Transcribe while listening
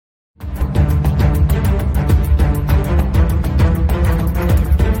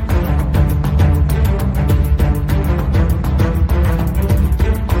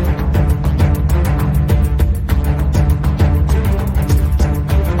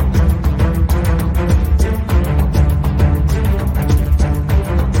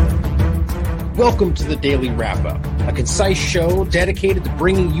Welcome to the Daily Wrap-Up, a concise show dedicated to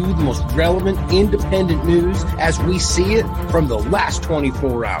bringing you the most relevant, independent news as we see it from the last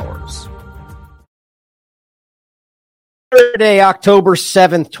 24 hours. Saturday, October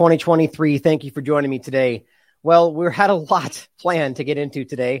 7th, 2023. Thank you for joining me today. Well, we had a lot planned to get into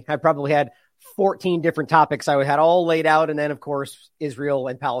today. I probably had 14 different topics I had all laid out. And then, of course, Israel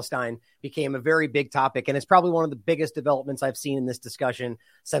and Palestine became a very big topic. And it's probably one of the biggest developments I've seen in this discussion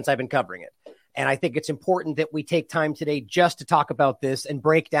since I've been covering it. And I think it's important that we take time today just to talk about this and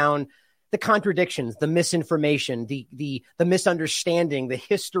break down the contradictions, the misinformation, the misunderstanding, the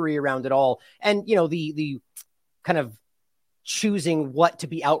history around it all. And, you know, the kind of choosing what to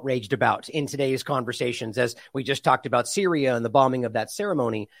be outraged about in today's conversations, as we just talked about Syria and the bombing of that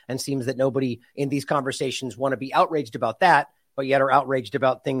ceremony, and seems that nobody in these conversations want to be outraged about that, but yet are outraged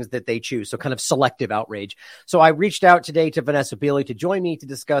about things that they choose. So kind of selective outrage. So I reached out today to Vanessa Beeley to join me to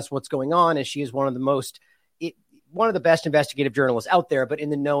discuss what's going on, as she is one of the best investigative journalists out there, but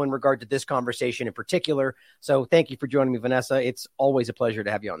in the know in regard to this conversation in particular. So thank you for joining me, Vanessa. It's always a pleasure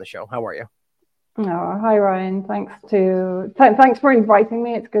to have you on the show. How are you? Oh, hi, Ryan. Thanks for inviting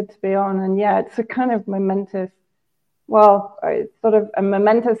me. It's good to be on. And yeah, it's a kind of momentous, it's sort of a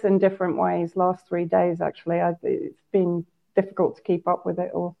momentous in different ways. Last 3 days, actually, it's been difficult to keep up with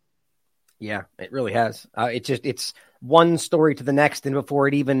it all. Yeah, it really has. It's one story to the next. And before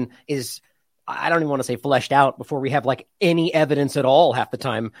it even is, I don't even want to say fleshed out, before we have like any evidence at all, half the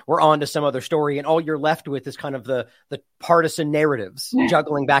time we're on to some other story. And all you're left with is kind of the partisan narratives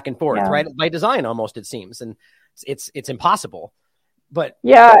juggling back and forth, right? By design, almost, it seems. And it's impossible. But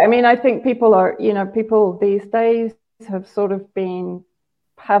yeah, I mean, I think people these days have sort of been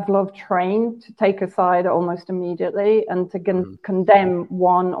Pavlov trained to take a side almost immediately and to condemn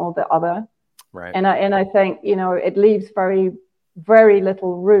one or the other. Right. And I think, it leaves very, very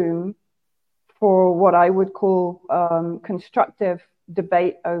little room for what I would call constructive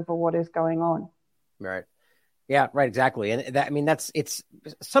debate over what is going on. Right. Yeah, right. Exactly. And it's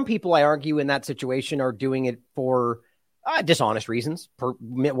some people, I argue, in that situation are doing it for dishonest reasons, for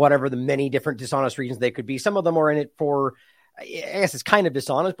whatever the many different dishonest reasons they could be. Some of them are in it for, I guess it's kind of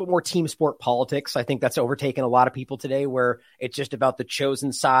dishonest, but more team sport politics. I think that's overtaken a lot of people today, where it's just about the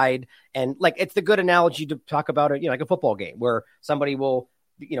chosen side. And like, it's the good analogy to talk about it, like a football game where somebody will,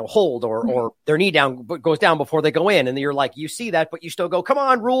 hold or their knee goes down before they go in. And you're like, you see that, but you still go, come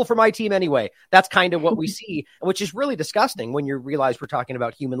on, rule for my team anyway. That's kind of what we see, which is really disgusting when you realize we're talking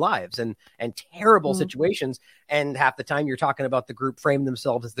about human lives and terrible situations. And half the time you're talking about the group frame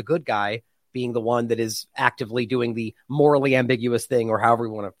themselves as the good guy, being the one that is actively doing the morally ambiguous thing, or however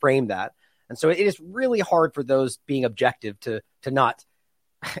we want to frame that. And so it is really hard for those being objective to not.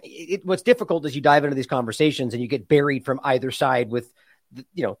 What's difficult is you dive into these conversations and you get buried from either side with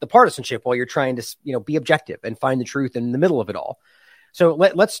the partisanship while you're trying to, be objective and find the truth in the middle of it all. So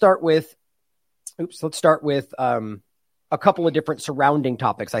let's start with a couple of different surrounding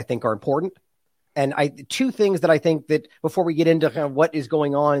topics I think are important. And two things that I think that before we get into kind of what is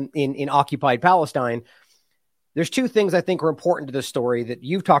going on in occupied Palestine, there's two things I think are important to this story that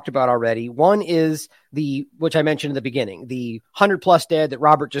you've talked about already. One is which I mentioned in the beginning, the 100+ dead that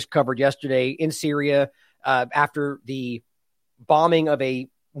Robert just covered yesterday in Syria after the bombing of a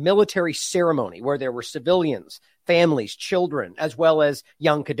military ceremony where there were civilians, families, children, as well as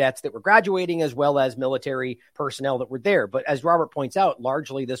young cadets that were graduating, as well as military personnel that were there. But as Robert points out,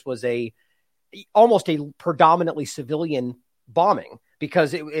 largely this was almost a predominantly civilian bombing,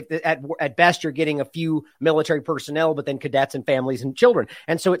 because at best you're getting a few military personnel, but then cadets and families and children.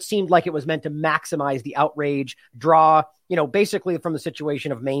 And so it seemed like it was meant to maximize the outrage, draw, basically from the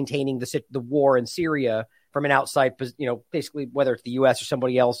situation of maintaining the war in Syria from an outside, basically whether it's the U.S. or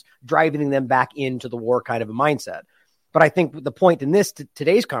somebody else, driving them back into the war kind of a mindset. But I think the point in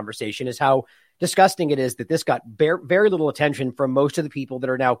today's conversation is how disgusting it is that this got very little attention from most of the people that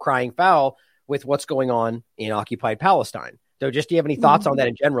are now crying foul with what's going on in occupied Palestine. So do you have any thoughts on that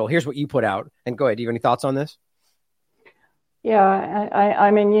in general? Here's what you put out. And go ahead. Do you have any thoughts on this? Yeah, I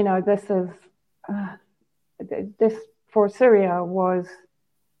mean, this for Syria was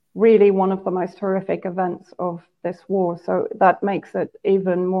really one of the most horrific events of this war. So that makes it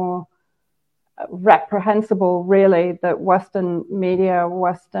even more reprehensible, really, that Western media,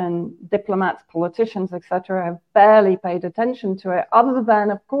 Western diplomats, politicians, etc., have barely paid attention to it, other than,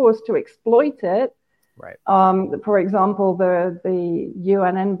 of course, to exploit it. Right. For example, the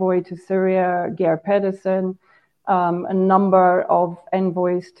UN envoy to Syria, Geir Pedersen, a number of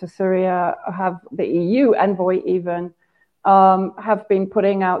envoys to Syria, the EU envoy even, have been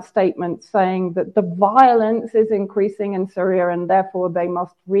putting out statements saying that the violence is increasing in Syria and therefore they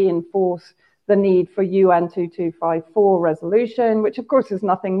must reinforce the need for UN 2254 resolution, which of course is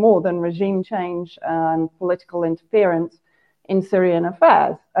nothing more than regime change and political interference in Syrian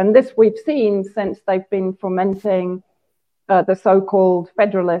affairs. And this we've seen since they've been fomenting the so-called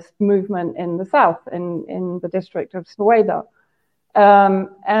federalist movement in the south, in the district of Sueda.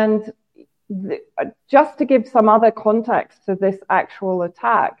 Just to give some other context to this actual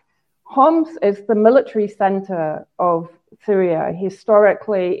attack, Homs is the military center of Syria,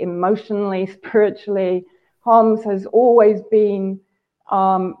 historically, emotionally, spiritually. Homs has always been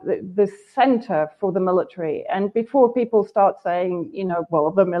the center for the military. And before people start saying,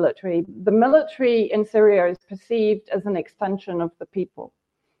 well, the military in Syria is perceived as an extension of the people.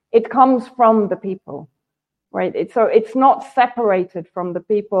 It comes from the people, right? It's not separated from the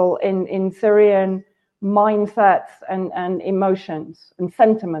people in Syrian mindsets and emotions and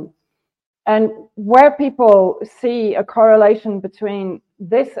sentiments. And where people see a correlation between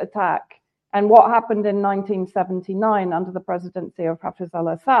this attack and what happened in 1979 under the presidency of Hafiz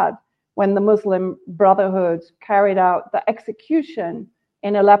al-Assad, when the Muslim Brotherhood carried out the execution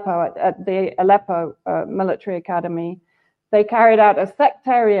in Aleppo, at the Aleppo military academy, they carried out a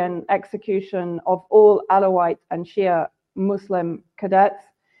sectarian execution of all Alawite and Shia Muslim cadets,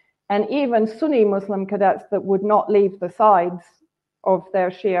 and even Sunni Muslim cadets that would not leave the sides of their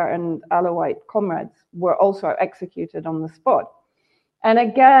Shia and Alawite comrades were also executed on the spot. And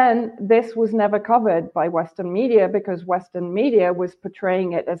again, this was never covered by Western media because Western media was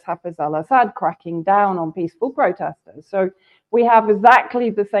portraying it as Hafiz al-Assad cracking down on peaceful protesters. So we have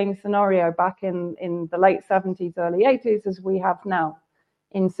exactly the same scenario back in the late 70s, early 80s as we have now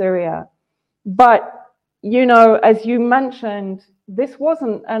in Syria. But, as you mentioned, this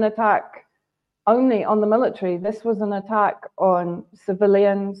wasn't an attack only on the military. This was an attack on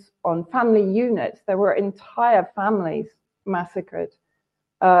civilians, on family units. There were entire families massacred.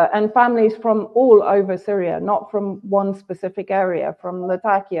 And families from all over Syria, not from one specific area, from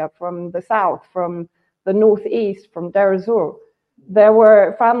Latakia, from the south, from the northeast, from Deir ez-Zor. There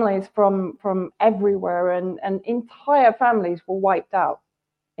were families from everywhere, and entire families were wiped out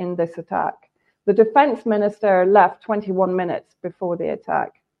in this attack. The defense minister left 21 minutes before the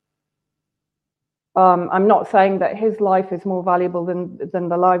attack. I'm not saying that his life is more valuable than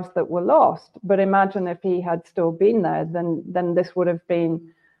the lives that were lost, but imagine if he had still been there, then this would have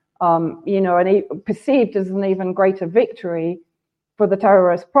been, perceived as an even greater victory for the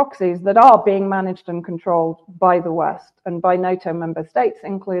terrorist proxies that are being managed and controlled by the West and by NATO member states,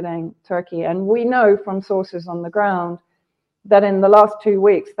 including Turkey. And we know from sources on the ground that in the last 2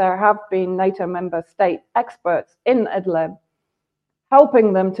 weeks, there have been NATO member state experts in Idlib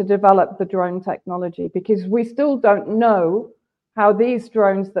helping them to develop the drone technology, because we still don't know how these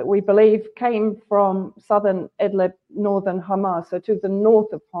drones that we believe came from southern Idlib, northern Hamas, so to the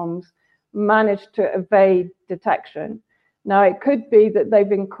north of Homs, managed to evade detection. Now, it could be that they've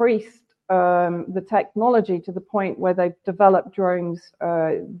increased the technology to the point where they've developed drones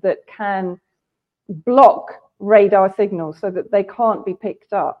that can block radar signals so that they can't be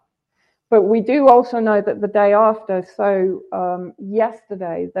picked up. But we do also know that the day after, so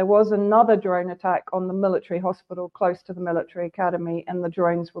yesterday, there was another drone attack on the military hospital close to the military academy, and the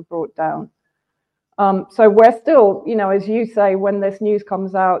drones were brought down. So we're still, as you say, when this news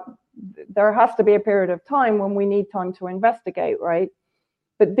comes out, there has to be a period of time when we need time to investigate, right?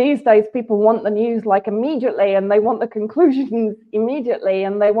 But these days, people want the news like immediately, and they want the conclusions immediately,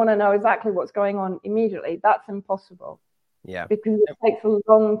 and they want to know exactly what's going on immediately. That's impossible. Yeah, because it takes a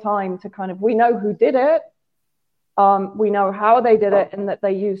long time to we know who did it. We know how they did it, and that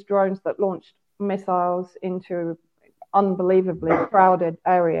they used drones that launched missiles into unbelievably crowded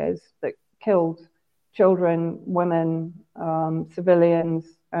areas that killed children, women, civilians,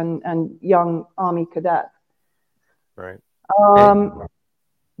 and young army cadets. Right.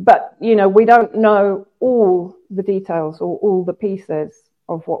 But, we don't know all the details or all the pieces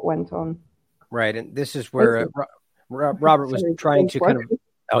of what went on. Right. And this is where Robert was trying to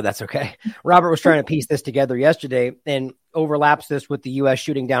that's okay. Robert was trying to piece this together yesterday and overlaps this with the U.S.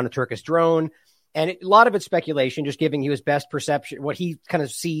 shooting down a Turkish drone. And a lot of it's speculation, just giving you his best perception, what he kind of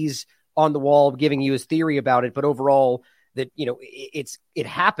sees on the wall, giving you his theory about it. But overall, that, it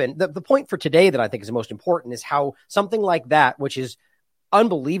happened. The point for today that I think is the most important is how something like that, which is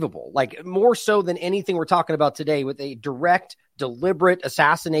unbelievable, like more so than anything we're talking about today, with a direct, deliberate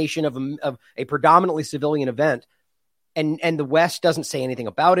assassination of a predominantly civilian event. And the West doesn't say anything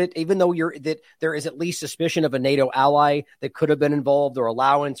about it, even though there is at least suspicion of a NATO ally that could have been involved, or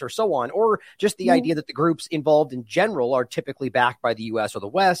allowance, or so on, or just the idea that the groups involved in general are typically backed by the U.S. or the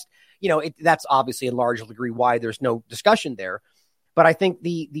West. That's obviously in large degree why there's no discussion there. But I think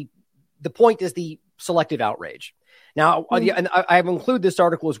the the point is the selective outrage. Now, and I have included this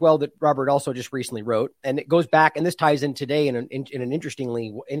article as well that Robert also just recently wrote, and it goes back, and this ties in today in an interesting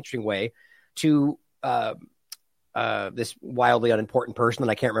way to this wildly unimportant person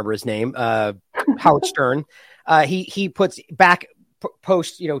that I can't remember his name, Howard Stern. He puts back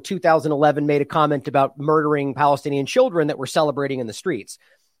post 2011 made a comment about murdering Palestinian children that were celebrating in the streets,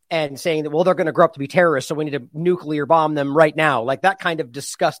 and saying that, well, they're going to grow up to be terrorists, so we need to nuclear bomb them right now. Like that kind of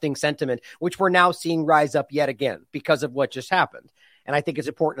disgusting sentiment, which we're now seeing rise up yet again because of what just happened. And I think it's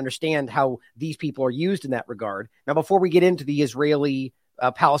important to understand how these people are used in that regard. Now, before we get into the Israeli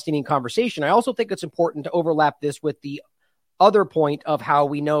Palestinian conversation, I also think it's important to overlap this with the other point of how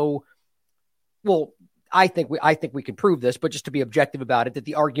we know, well, I think we can prove this, but just to be objective about it, that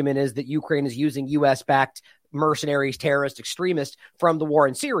the argument is that Ukraine is using U.S.-backed mercenaries, terrorists, extremists from the war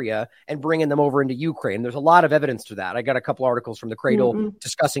in Syria and bringing them over into Ukraine. There's a lot of evidence to that. I got a couple articles from the Cradle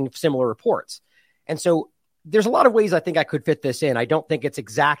discussing similar reports. And so there's a lot of ways I think I could fit this in. I don't think it's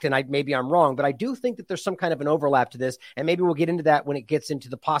exact, and maybe I'm wrong, but I do think that there's some kind of an overlap to this, and maybe we'll get into that when it gets into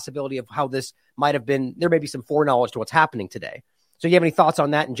the possibility of how this might have been. There may be some foreknowledge to what's happening today. So you have any thoughts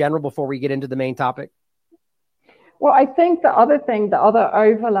on that in general before we get into the main topic? Well, I think the other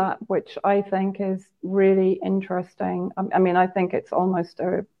overlap, which I think is really interesting. I mean, I think it's almost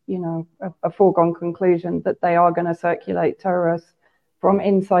a foregone conclusion that they are going to circulate terrorists from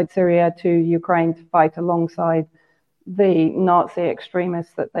inside Syria to Ukraine to fight alongside the Nazi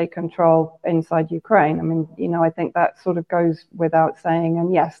extremists that they control inside Ukraine. I mean, I think that sort of goes without saying.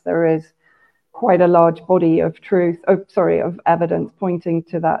 And yes, there is quite a large body of of evidence pointing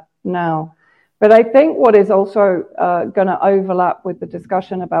to that now. But I think what is also going to overlap with the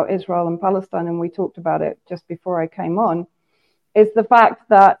discussion about Israel and Palestine, and we talked about it just before I came on, is the fact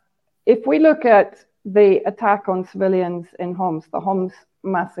that if we look at the attack on civilians in Homs, the Homs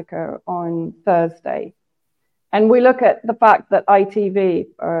massacre on Thursday, and we look at the fact that ITV,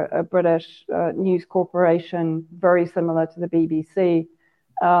 a British news corporation very similar to the BBC,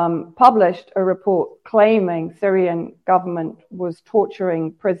 published a report claiming Syrian government was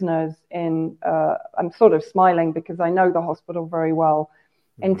torturing prisoners in, I'm sort of smiling because I know the hospital very well,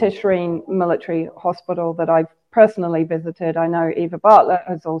 in Tishreen military hospital that I've personally visited. I know Eva Bartlett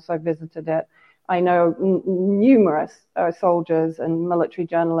has also visited it. I know numerous soldiers and military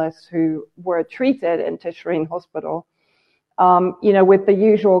journalists who were treated in Tishreen hospital, with the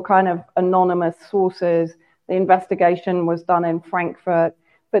usual kind of anonymous sources. The investigation was done in Frankfurt.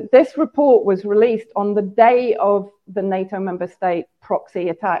 But this report was released on the day of the NATO member state proxy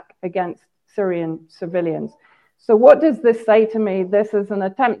attack against Syrian civilians. So what does this say to me? This is an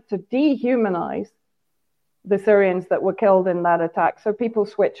attempt to dehumanize the Syrians that were killed in that attack. So people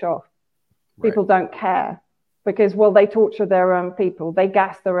switch off. Right. People don't care because, well, they torture their own people. They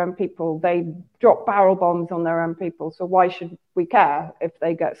gas their own people. They drop barrel bombs on their own people. So why should we care if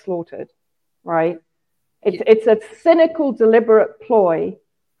they get slaughtered, right? It's a cynical, deliberate ploy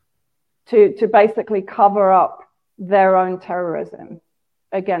to basically cover up their own terrorism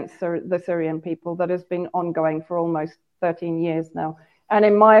against the Syrian people that has been ongoing for almost 13 years now. And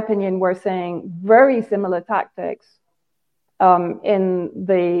in my opinion, we're seeing very similar tactics in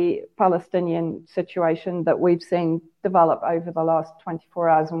the Palestinian situation that we've seen develop over the last 24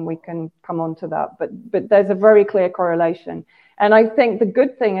 hours, and we can come on to that. But there's a very clear correlation. And I think the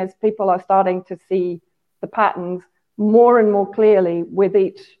good thing is people are starting to see the patterns more and more clearly with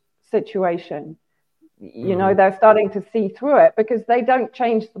each situation. They're starting to see through it because they don't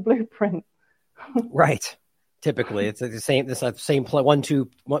change the blueprint. Right. Typically, it's the same play 1, 2,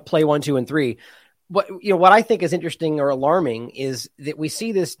 play 1, 2, and 3. What I think is interesting or alarming is that we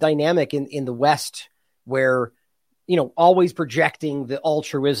see this dynamic in the West where, always projecting the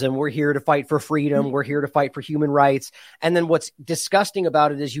altruism. We're here to fight for freedom. We're here to fight for human rights. And then what's disgusting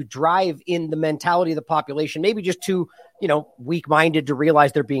about it is you drive in the mentality of the population, maybe just too, weak-minded to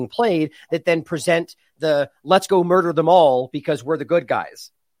realize they're being played, that then present the let's go murder them all because we're the good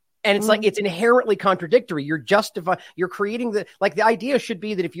guys. And it's like, it's inherently contradictory. You're creating the idea should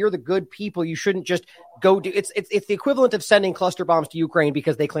be that if you're the good people, you shouldn't just go do it's the equivalent of sending cluster bombs to Ukraine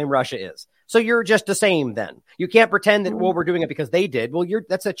because they claim Russia is. So you're just the same then. You can't pretend that, we're doing it because they did. Well,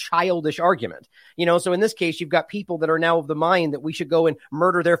 that's a childish argument. So in this case, you've got people that are now of the mind that we should go and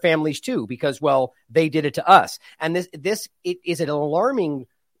murder their families too, because, well, they did it to us. And this is an alarming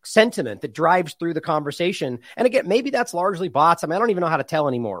sentiment that drives through the conversation. And again, maybe that's largely bots. I mean, I don't even know how to tell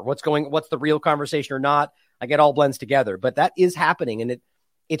anymore what's the real conversation or not. It all blends together, but that is happening. And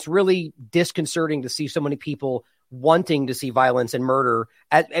it's really disconcerting to see so many people wanting to see violence and murder,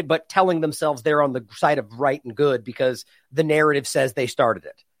 but telling themselves they're on the side of right and good because the narrative says they started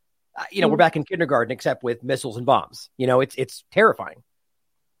it. we're back in kindergarten, except with missiles and bombs. It's terrifying.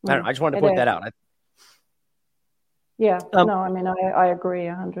 I don't know. I just wanted to point that out. I agree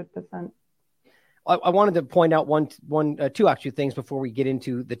 100%. I wanted to point out two actually things before we get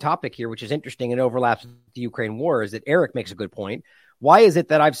into the topic here, which is interesting and overlaps with the Ukraine war, is that Eric makes a good point. Why is it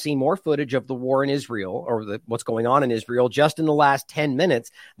that I've seen more footage of the war in Israel or what's going on in Israel just in the last 10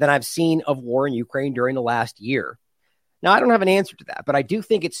 minutes than I've seen of war in Ukraine during the last year? Now, I don't have an answer to that, but I do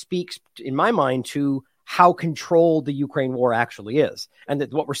think it speaks, in my mind, to how controlled the Ukraine war actually is. And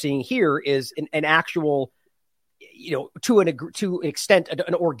that what we're seeing here is an actual, to an extent,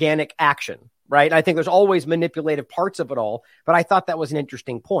 an organic action, right? I think there's always manipulative parts of it all, but I thought that was an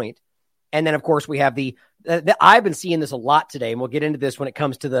interesting point. And then, of course, we have I've been seeing this a lot today, and we'll get into this when it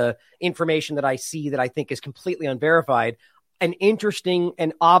comes to the information that I see that I think is completely unverified, an interesting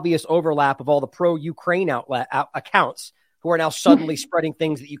and obvious overlap of all the pro-Ukraine accounts who are now suddenly spreading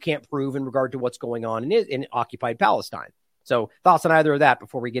things that you can't prove in regard to what's going on in occupied Palestine. So thoughts on either of that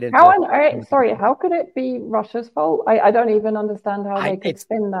before we get into how could it be Russia's fault? I don't even understand how they could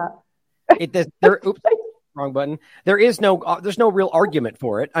spin that. Wrong button. There's no real argument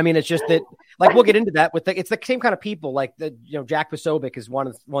for it. I mean, it's just that, like, we'll get into that it's the same kind of people, like Jack Posobiec is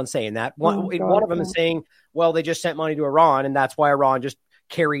one saying that. One of them is saying, well, they just sent money to Iran and that's why Iran just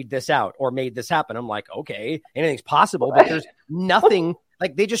carried this out or made this happen. I'm like, okay, anything's possible, but there's nothing.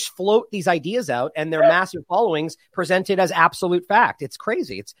 Like, they just float these ideas out and their massive followings present it as absolute fact. It's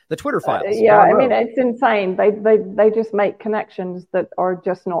crazy. It's the Twitter files. It's insane. They just make connections that are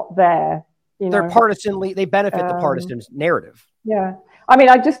just not there. They're partisanly, they benefit the partisan narrative. Yeah. I mean,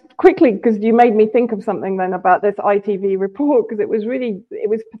 I just quickly, because you made me think of something then about this ITV report, because it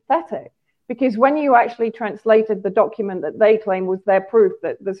was pathetic. Because when you actually translated the document that they claim was their proof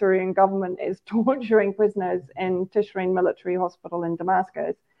that the Syrian government is torturing prisoners in Tishreen military hospital in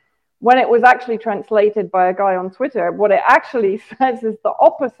Damascus, when it was actually translated by a guy on Twitter, what it actually says is the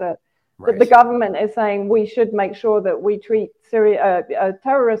opposite. Right. That the government is saying we should make sure that we treat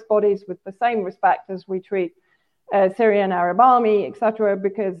terrorist bodies with the same respect as we treat Syrian Arab Army, etc.,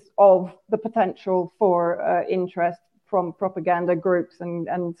 because of the potential for interest from propaganda groups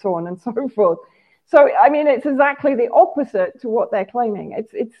and so on and so forth. So, I mean, it's exactly the opposite to what they're claiming.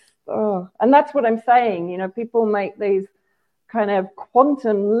 And that's what I'm saying. People make these kind of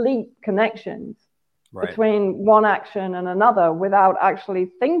quantum leap connections. Right. Between one action and another without actually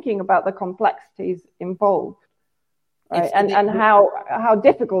thinking about the complexities involved, right? And how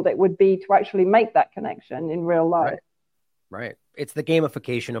difficult it would be to actually make that connection in real life. Right. It's the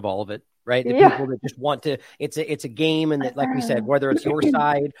gamification of all of it, right? The people that just want to, it's a game, and that, like we said, whether it's your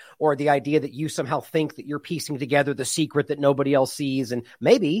side or the idea that you somehow think that you're piecing together the secret that nobody else sees, and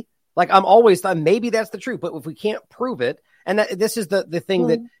maybe, like, I'm always thought maybe that's the truth, but if we can't prove it. And this is the thing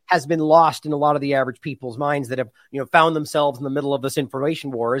that has been lost in a lot of the average people's minds that have, found themselves in the middle of this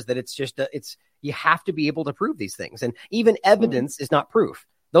information war, is that it's just, you have to be able to prove these things. And even evidence is not proof.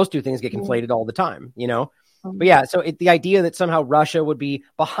 Those two things get conflated all the time, But yeah, so the idea that somehow Russia would be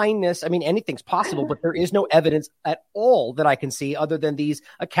behind this, I mean, anything's possible, but there is no evidence at all that I can see other than these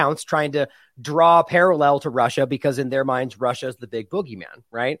accounts trying to draw a parallel to Russia, because in their minds, Russia is the big boogeyman,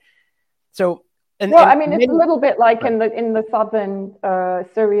 right? So, it's a little bit like in the southern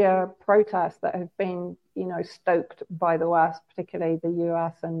Syria protests that have been, stoked by the West, particularly the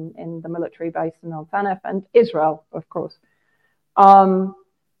US and in the military base in Al Tanf, and Israel, of course. The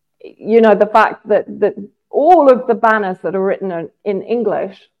fact that all of the banners that are written in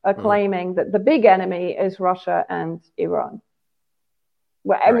English are claiming that the big enemy is Russia and Iran.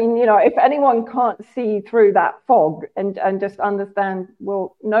 Well, I mean, if anyone can't see through that fog and just understand,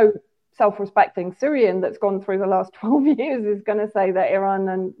 well, no self-respecting Syrian that's gone through the last 12 years is going to say that Iran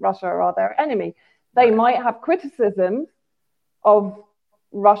and Russia are their enemy. They might have criticisms of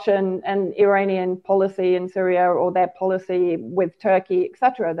Russian and Iranian policy in Syria or their policy with Turkey,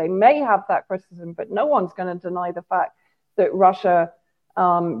 etc. They may have that criticism, but no one's going to deny the fact that Russia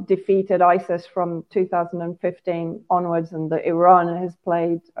defeated ISIS from 2015 onwards, and that Iran has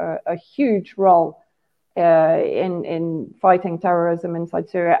played a huge role in fighting terrorism inside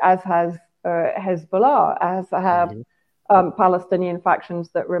Syria, as has Hezbollah, as have Palestinian factions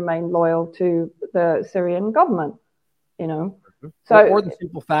that remain loyal to the Syrian government, So, or the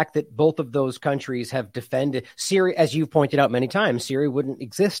simple fact that both of those countries have defended Syria, as you've pointed out many times. Syria wouldn't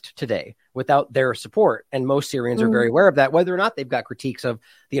exist today without their support, and most Syrians are very aware of that, whether or not they've got critiques of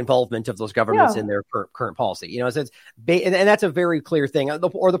the involvement of those governments in their current policy. So and that's a very clear thing.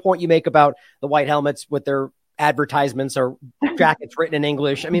 Or the point you make about the white helmets with their advertisements or jackets written in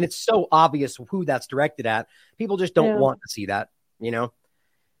English. I mean, it's so obvious who that's directed at. People just don't want to see that.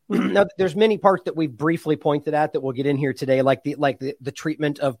 Now, there's many parts that we've briefly pointed at that we'll get in here today, like the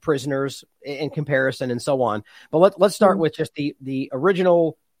treatment of prisoners in comparison and so on. But let's start with just the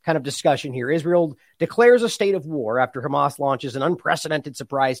original kind of discussion here. Israel declares a state of war after Hamas launches an unprecedented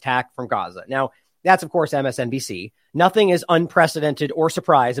surprise attack from Gaza. Now, that's, of course, MSNBC. Nothing is unprecedented or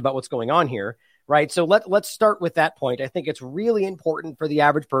surprise about what's going on here, right? So let's start with that point. I think it's really important for the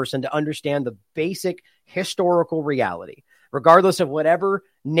average person to understand the basic historical reality, regardless of whatever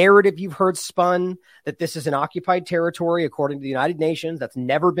narrative you've heard spun, that this is an occupied territory, according to the United Nations. That's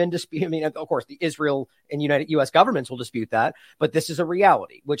never been disputed. I mean, of course, the Israel and U.S. governments will dispute that, but this is a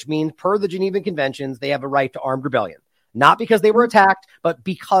reality, which means per the Geneva Conventions, they have a right to armed rebellion, not because they were attacked, but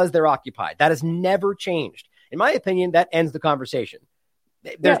because they're occupied. That has never changed. In my opinion, that ends the conversation.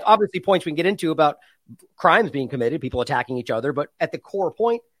 There's obviously points we can get into about crimes being committed, people attacking each other, but at the core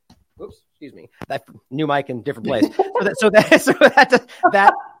point, excuse me, that new mic in different place. So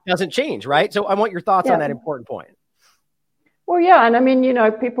that doesn't change, right? So I want your thoughts on that important point. Well, yeah, and I mean,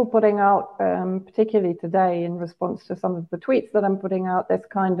 people putting out, particularly today in response to some of the tweets that I'm putting out, this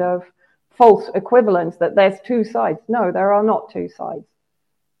kind of false equivalence that there's two sides. No, there are not two sides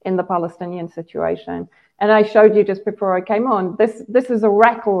in the Palestinian situation. And I showed you just before I came on, this is a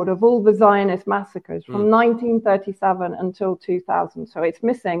record of all the Zionist massacres from 1937 until 2000. So it's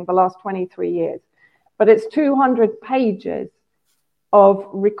missing the last 23 years. But it's 200 pages of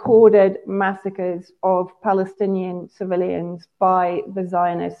recorded massacres of Palestinian civilians by the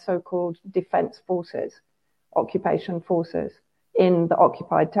Zionist so-called defense forces, occupation forces in the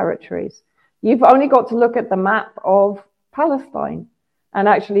occupied territories. You've only got to look at the map of Palestine. And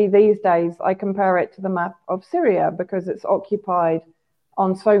actually, these days, I compare it to the map of Syria because it's occupied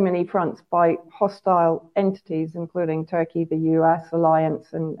on so many fronts by hostile entities, including Turkey, the US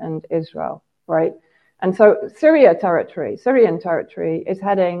alliance, and Israel, right? And so Syrian territory is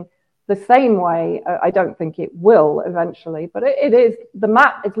heading the same way. I don't think it will eventually, but it is. The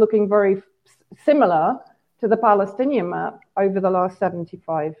map is looking very similar to the Palestinian map over the last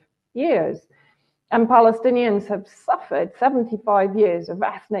 75 years. And Palestinians have suffered 75 years of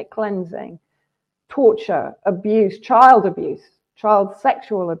ethnic cleansing, torture, abuse, child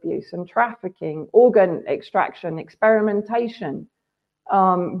sexual abuse and trafficking, organ extraction, experimentation,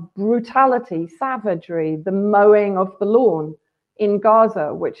 brutality, savagery, the mowing of the lawn in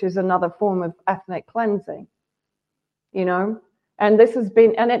Gaza, which is another form of ethnic cleansing, and this has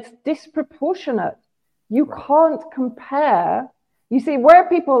been, and it's disproportionate. You can't compare. You see, where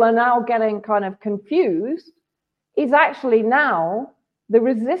people are now getting kind of confused is actually now the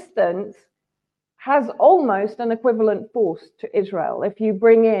resistance has almost an equivalent force to Israel. If you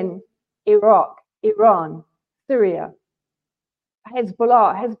bring in Iraq, Iran, Syria,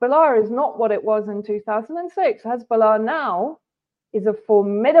 Hezbollah is not what it was in 2006. Hezbollah now is a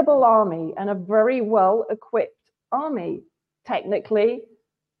formidable army and a very well-equipped army, technically,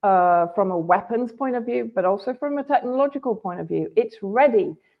 from a weapons point of view, but also from a technological point of view. It's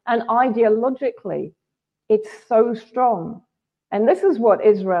ready. And ideologically, it's so strong. And this is what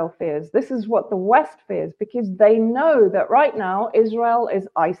Israel fears. This is what the West fears, because they know that right now Israel is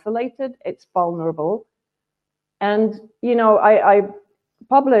isolated, it's vulnerable. And, I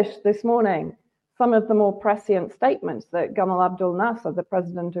published this morning some of the more prescient statements that Gamal Abdel Nasser, the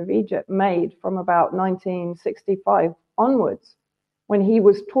president of Egypt, made from about 1965 onwards, when he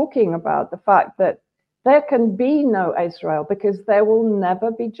was talking about the fact that there can be no Israel because there will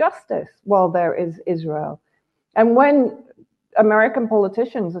never be justice while there is Israel. And when American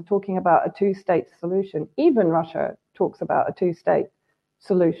politicians are talking about a two-state solution, even Russia talks about a two-state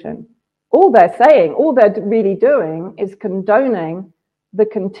solution, all they're saying, all they're really doing is condoning the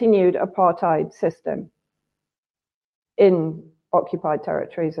continued apartheid system in occupied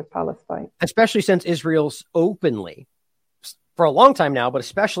territories of Palestine. Especially since Israel's openly, for a long time now, but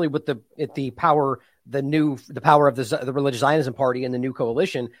especially with the power of the religious Zionism party and the new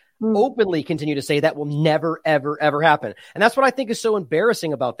coalition, openly continue to say that will never, ever, ever happen. And that's what I think is so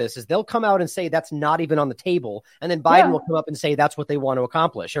embarrassing about this, is they'll come out and say that's not even on the table. And then Biden will come up and say that's what they want to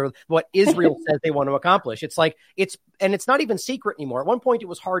accomplish, or what Israel says they want to accomplish. It's like, it's not even secret anymore. At one point, it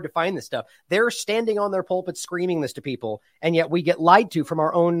was hard to find this stuff. They're standing on their pulpit screaming this to people, and yet we get lied to from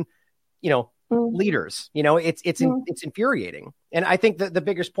our own, leaders. It's infuriating. And I think that the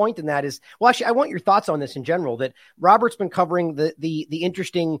biggest point in that is, well, actually, I want your thoughts on this in general, that Robert's been covering the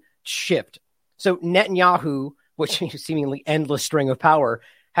interesting shift. So Netanyahu, which is seemingly endless string of power,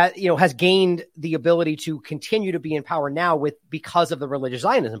 has gained the ability to continue to be in power now because of the religious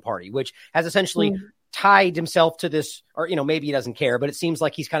Zionism party, which has essentially tied himself to this, or, maybe he doesn't care, but it seems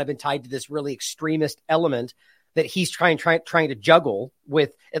like he's kind of been tied to this really extremist element that he's trying to juggle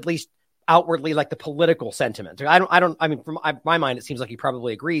with at least outwardly, like the political sentiment. I mean, from my mind, it seems like he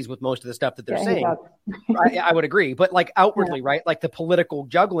probably agrees with most of the stuff that they're saying. I would agree, but like outwardly, right? Like the political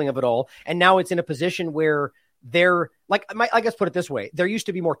juggling of it all. And now it's in a position where they're like, I guess put it this way. There used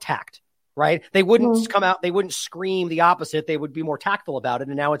to be more tact, right? They wouldn't come out, they wouldn't scream the opposite. They would be more tactful about it.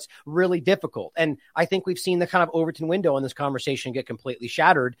 And now it's really difficult. And I think we've seen the kind of Overton window in this conversation get completely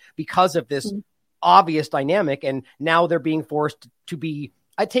shattered because of this obvious dynamic. And now they're being forced to be,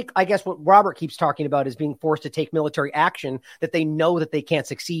 I guess what Robert keeps talking about is being forced to take military action that they know that they can't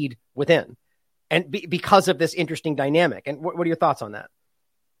succeed within. And because of this interesting dynamic. And what are your thoughts on that?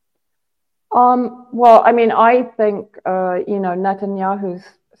 Well, I mean, I think, Netanyahu's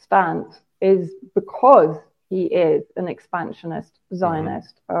stance is because he is an expansionist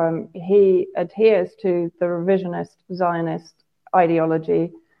Zionist. He adheres to the revisionist Zionist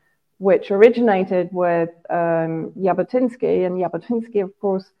ideology, which originated with Jabotinsky. And Jabotinsky, of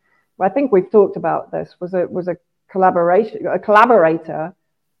course, I think we've talked about this, was a collaborator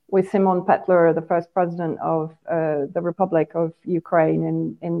with Simon Petlura, the first president of the Republic of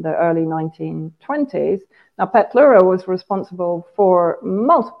Ukraine in the early 1920s. Now, Petlura was responsible for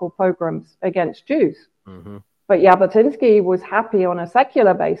multiple pogroms against Jews. But Jabotinsky was happy on a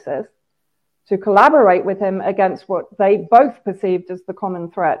secular basis to collaborate with him against what they both perceived as the common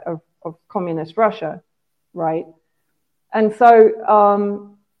threat of communist Russia, right? And so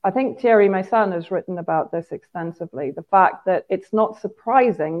I think Thierry Meyssan has written about this extensively, the fact that it's not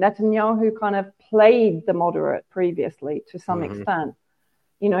surprising. Netanyahu kind of played the moderate previously to some extent.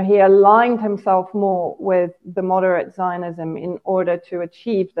 You know, he aligned himself more with the moderate Zionism in order to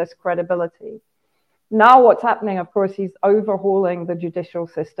achieve this credibility. Now what's happening, of course, he's overhauling the judicial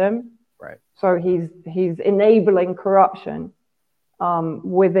system. Right. So he's enabling corruption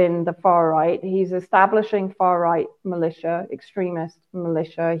within the far right. He's establishing far right militia, extremist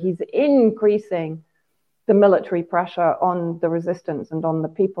militia. He's increasing the military pressure on the resistance and on the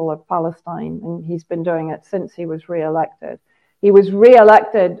people of Palestine. And he's been doing it since he was re-elected. He was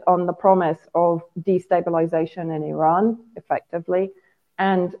re-elected on the promise of destabilization in Iran, effectively,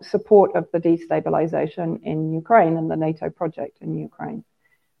 and support of the destabilization in Ukraine and the NATO project in Ukraine.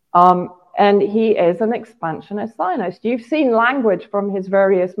 And he is an expansionist Zionist. You've seen language from his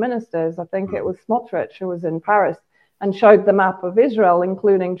various ministers. I think it was Smotrich who was in Paris and showed the map of Israel,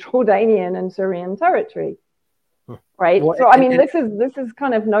 including Jordanian and Syrian territory. Right. Well, so, I mean, this is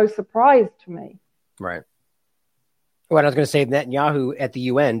kind of no surprise to me. Right. Well, I was going to say Netanyahu at the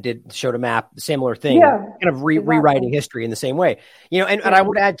UN showed a map, similar thing, kind of rewriting history in the same way. You know, and I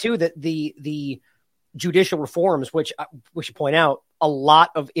would add too that the judicial reforms, which we should point out, a lot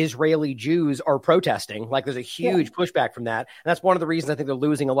of Israeli Jews are protesting. Like there's a huge pushback from that. And that's one of the reasons I think they're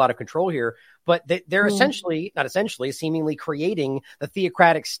losing a lot of control here. But they're seemingly creating the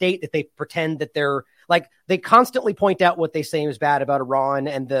theocratic state that they pretend that they're like, they constantly point out what they say is bad about Iran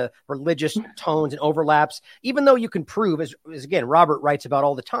and the religious tones and overlaps, even though you can prove, as again, Robert writes about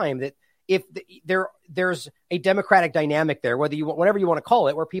all the time, that if there's a democratic dynamic there, whatever you want to call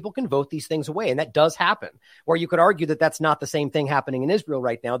it, where people can vote these things away. And that does happen, where you could argue that that's not the same thing happening in Israel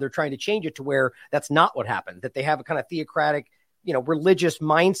right now. They're trying to change it to where that's not what happened, that they have a kind of theocratic, religious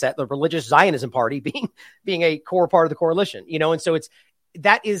mindset, the religious Zionism party being a core part of the coalition, and so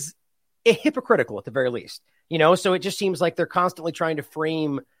that is hypocritical at the very least, so it just seems like they're constantly trying to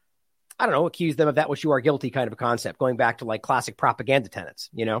frame, accuse them of that which you are guilty kind of a concept, going back to like classic propaganda tenets,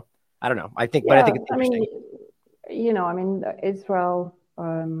 I don't know. I think it's interesting. Israel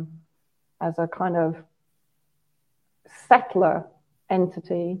as a kind of settler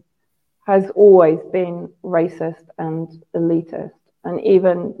entity has always been racist and elitist. And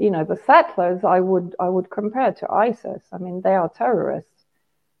even, the settlers, I would compare to ISIS. I mean, they are terrorists.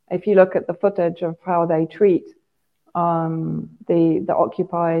 If you look at the footage of how they treat the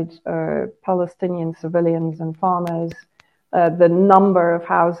occupied Palestinian civilians and farmers, the number of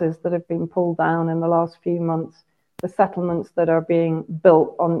houses that have been pulled down in the last few months, the settlements that are being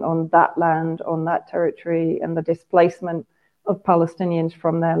built on that land, on that territory, and the displacement of Palestinians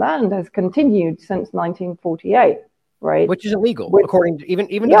from their land has continued since 1948, right? Which is illegal, according to even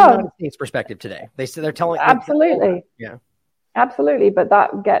the United States perspective today. They're telling absolutely, absolutely, but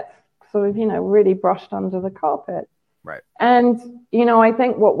that gets sort of really brushed under the carpet, right? And I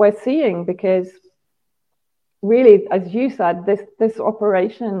think what we're seeing, because really, as you said, this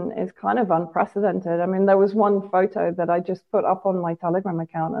operation is kind of unprecedented. I mean, there was one photo that I just put up on my Telegram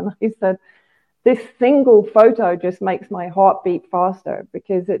account, and I said, this single photo just makes my heart beat faster,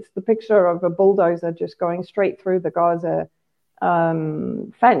 because it's the picture of a bulldozer just going straight through the Gaza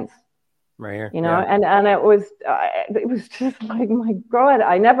fence. Right here. You know, and it was just like, my God,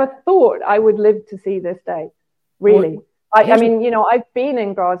 I never thought I would live to see this day. Really. I mean, you know, I've been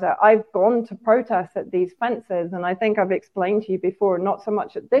in Gaza. I've gone to protests at these fences, and I think I've explained to you before, not so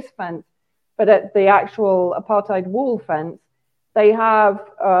much at this fence, but at the actual apartheid wall fence. They have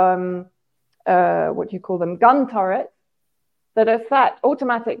what do you call them? Gun turrets that are set,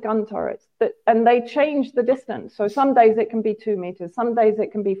 automatic gun turrets, and they change the distance. So some days it can be 2 meters, some days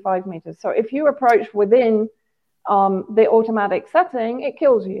it can be 5 meters. So if you approach within the automatic setting, it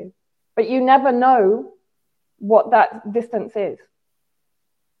kills you. But you never know what that distance is.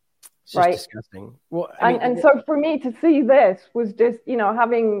 It's just disgusting. Well, and so for me to see this was just, you know,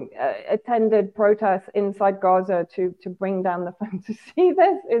 having attended protests inside Gaza to bring down the fence, to see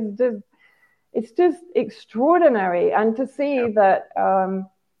this is just, it's just extraordinary. And to see that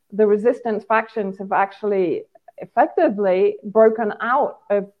the resistance factions have actually effectively broken out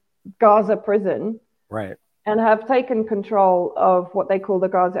of Gaza prison, right, and have taken control of what they call the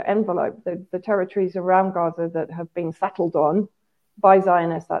Gaza envelope, the territories around Gaza that have been settled on by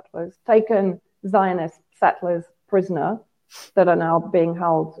Zionist settlers, taken Zionist settlers prisoner that are now being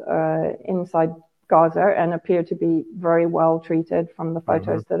held inside Gaza and appear to be very well treated from the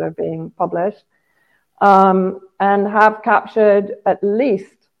photos that are being published, and have captured at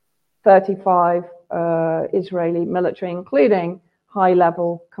least 35 Israeli military, including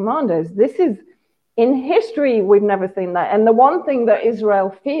high-level commanders. This is, in history, we've never seen that. And the one thing that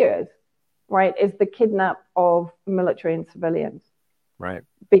Israel fears, right, is the kidnap of military and civilians. Right.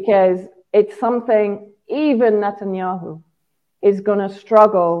 Because it's something even Netanyahu is going to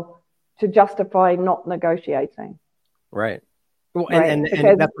struggle to justify not negotiating. Right. Well, and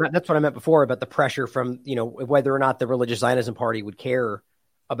that's what I meant before about the pressure from, you know, whether or not the Religious Zionism Party would care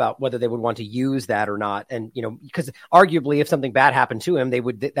about whether they would want to use that or not. And, you know, because arguably if something bad happened to him, that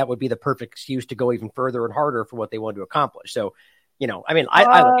would be the perfect excuse to go even further and harder for what they want to accomplish. So, you know, I mean,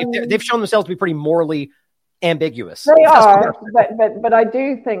 they've shown themselves to be pretty morally ambiguous. They are, but I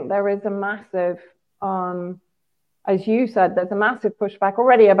do think there is a massive, as you said, there's a massive pushback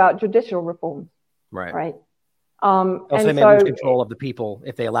already about judicial reform. Right. Right. Also, they may lose control of the people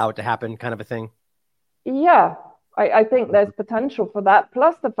if they allow it to happen, kind of a thing. Yeah. I think there's potential for that.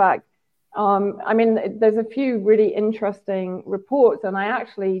 Plus the fact, I mean, there's a few really interesting reports, and I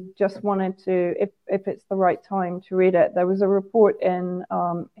actually just wanted to, if it's the right time to read it, there was a report in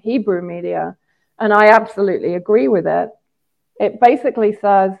Hebrew media, and I absolutely agree with it. It basically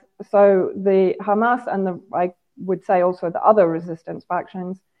says, so the Hamas and I would say also the other resistance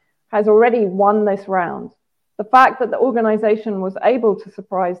factions has already won this round. The fact that the organization was able to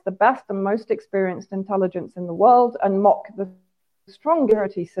surprise the best and most experienced intelligence in the world and mock the strong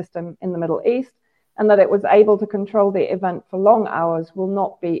security system in the Middle East, and that it was able to control the event for long hours, will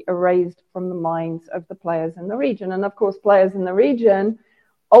not be erased from the minds of the players in the region. And of course, players in the region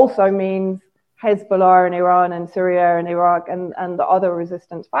also means Hezbollah in Iran and Syria and Iraq and the other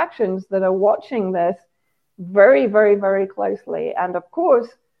resistance factions that are watching this very, very, very closely. And of course,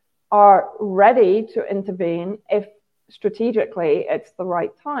 are ready to intervene if strategically it's the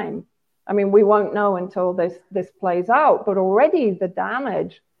right time. I mean, we won't know until this plays out, but already the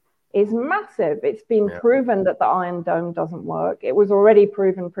damage is massive. It's been proven that the Iron Dome doesn't work. It was already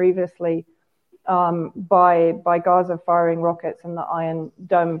proven previously by Gaza firing rockets and the Iron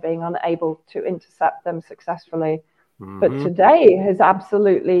Dome being unable to intercept them successfully. But today has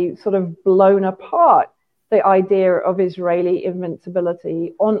absolutely sort of blown apart the idea of Israeli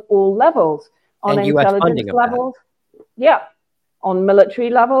invincibility on all levels, on and intelligence levels, on military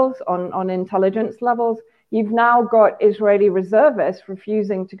levels, on intelligence levels. You've now got Israeli reservists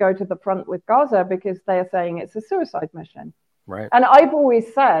refusing to go to the front with Gaza because they are saying it's a suicide mission. Right. And I've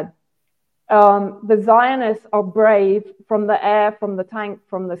always said the Zionists are brave from the air, from the tank,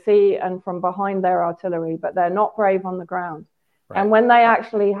 from the sea, and from behind their artillery, but they're not brave on the ground. Right. And when they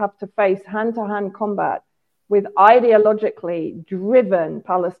actually have to face hand-to-hand combat with ideologically driven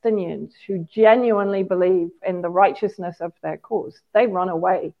Palestinians who genuinely believe in the righteousness of their cause, they run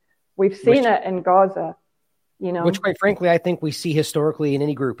away. We've seen it in Gaza, you know. Which, quite frankly, I think we see historically in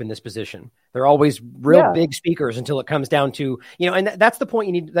any group in this position. They're always real big speakers until it comes down to, you know, and that's the point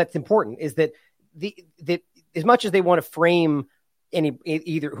you need. That's important, is that that as much as they want to frame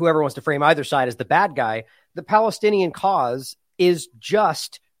either whoever wants to frame either side as the bad guy, the Palestinian cause is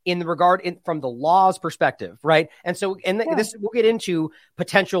just in the regard from the law's perspective, right? And so, this we'll get into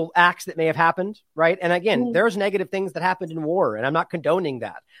potential acts that may have happened, right? And again, there's negative things that happened in war, and I'm not condoning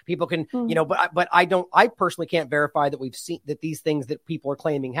that. People can, you know, but I personally can't verify that we've seen that these things that people are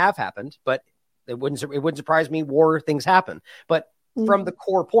claiming have happened. But it wouldn't surprise me. War things happen, but from the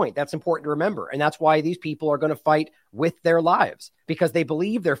core point. That's important to remember. And that's why these people are going to fight with their lives, because they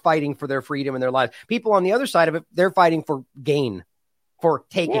believe they're fighting for their freedom and their lives. People on the other side of it, they're fighting for gain, for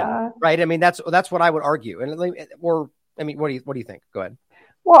taking, right? I mean, that's what I would argue. And what do you think? Go ahead.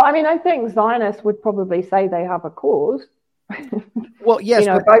 Well, I mean, I think Zionists would probably say they have a cause. Well, yes,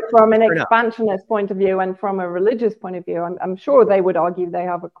 both from an expansionist point of view and from a religious point of view, I'm sure they would argue they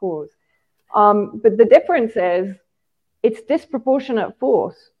have a cause. But the difference is it's disproportionate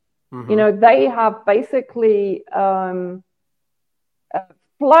force. Mm-hmm. They have basically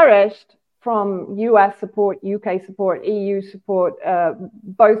flourished from US support, UK support, EU support,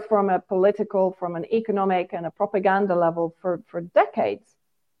 both from a political, from an economic and a propaganda level for decades,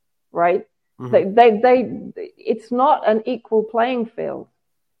 right? Mm-hmm. It's not an equal playing field.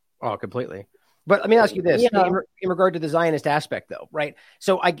 Oh, completely. But let me ask you this, in regard to the Zionist aspect, though, right?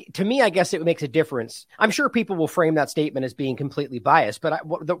 So to me, I guess it makes a difference. I'm sure people will frame that statement as being completely biased, but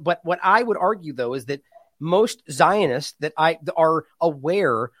what I would argue, though, is that most Zionists that are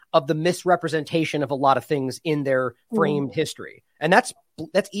aware of the misrepresentation of a lot of things in their framed history. And that's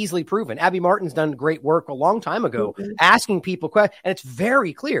easily proven. Abby Martin's done great work a long time ago, asking people questions, and it's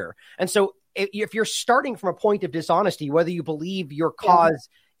very clear. And so if you're starting from a point of dishonesty, whether you believe your cause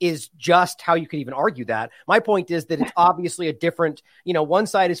is just, how you could even argue that. My point is that it's obviously a different, one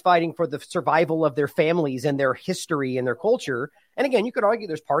side is fighting for the survival of their families and their history and their culture. And again, you could argue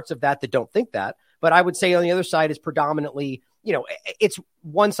there's parts of that don't think that. But I would say on the other side is predominantly, it's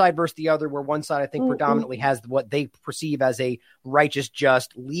one side versus the other, where one side I think predominantly has what they perceive as a righteous,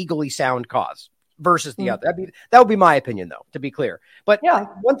 just, legally sound cause versus the other. That would be my opinion, though, to be clear. But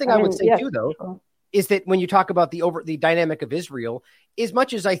one thing I would say too, though, is that when you talk about the dynamic of Israel, as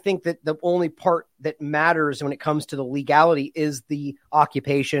much as I think that the only part that matters when it comes to the legality is the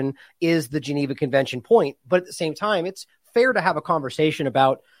occupation, is the Geneva Convention point. But at the same time, it's fair to have a conversation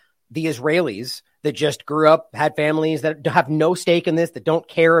about the Israelis that just grew up, had families that have no stake in this, that don't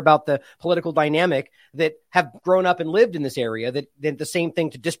care about the political dynamic, that have grown up and lived in this area, that the same thing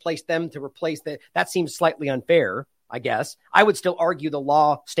to displace them, to replace that seems slightly unfair, I guess. I would still argue the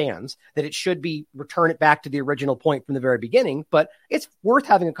law stands, that it should be return it back to the original point from the very beginning, but it's worth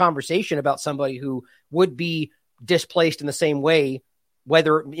having a conversation about somebody who would be displaced in the same way,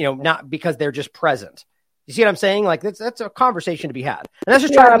 whether, not because they're just present. You see what I'm saying? Like that's a conversation to be had. And that's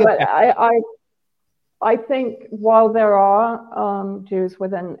just trying to get back. I think while there are Jews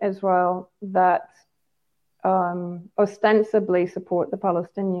within Israel that ostensibly support the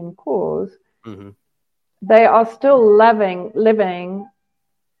Palestinian cause, they are still living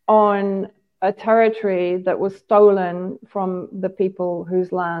on a territory that was stolen from the people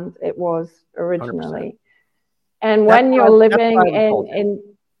whose land it was originally. 100%. And when you're living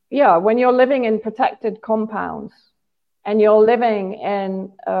when you're living in protected compounds and you're living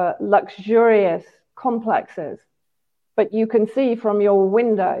in luxurious complexes, but you can see from your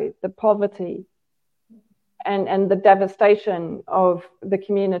window the poverty and the devastation of the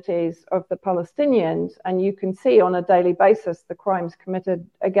communities of the Palestinians, and you can see on a daily basis the crimes committed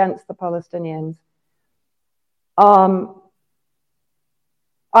against the Palestinians.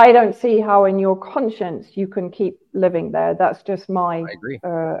 I don't see how in your conscience you can keep living there. That's just my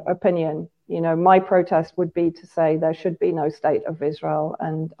opinion. My protest would be to say there should be no state of Israel,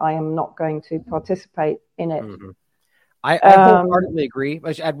 and I am not going to participate in it. I wholeheartedly agree.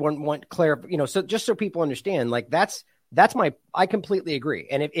 I should add one so just so people understand, like I completely agree.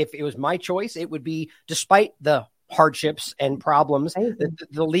 And if it was my choice, it would be, despite the hardships and problems,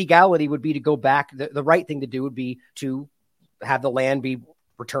 the legality would be to go back. The right thing to do would be to have the land be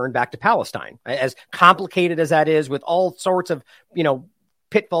returned back to Palestine, as complicated as that is, with all sorts of,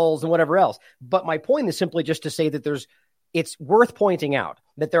 pitfalls and whatever else. But my point is simply just to say that it's worth pointing out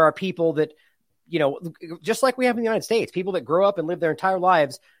that there are people that, just like we have in the United States, people that grow up and live their entire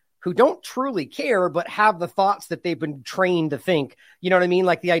lives who don't truly care, but have the thoughts that they've been trained to think, you know what I mean?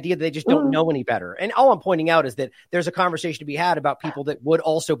 Like the idea that they just don't know any better. And all I'm pointing out is that there's a conversation to be had about people that would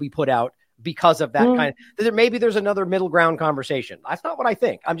also be put out because of that kind of, maybe there's another middle ground conversation. That's not what I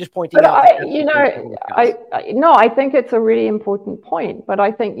think. I'm just pointing out. I think it's a really important point, but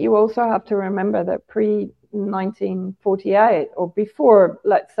I think you also have to remember that pre-1948 or before,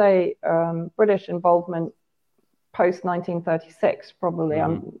 let's say, British involvement post 1936, probably,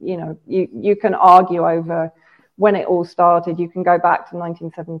 you can argue over when it all started. You can go back to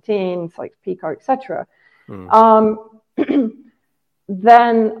 1917, Sykes-Picot, etc.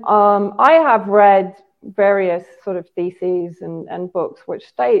 Then I have read various sort of theses and books which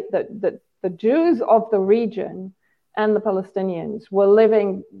state that the Jews of the region and the Palestinians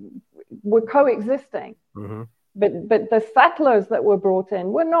were coexisting. But the settlers that were brought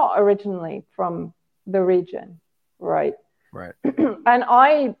in were not originally from the region, right? Right. And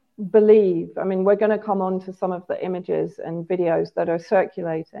I believe, I mean, we're going to come on to some of the images and videos that are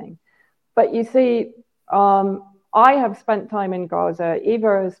circulating. But you see, I have spent time in Gaza.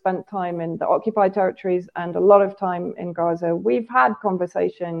 Eva has spent time in the occupied territories and a lot of time in Gaza. We've had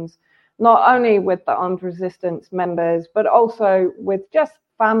conversations not only with the armed resistance members, but also with just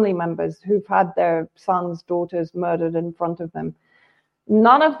family members who've had their sons, daughters murdered in front of them.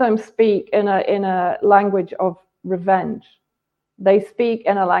 None of them speak in a language of revenge. They speak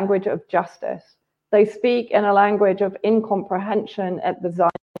in a language of justice. They speak in a language of incomprehension at the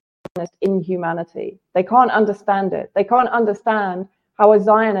Zionist inhumanity. They can't understand it. They can't understand how a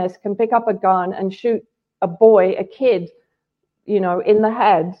Zionist can pick up a gun and shoot a boy, a kid, in the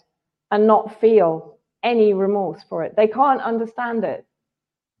head and not feel any remorse for it. They can't understand it.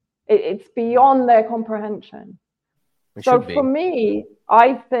 It's beyond their comprehension. So for me,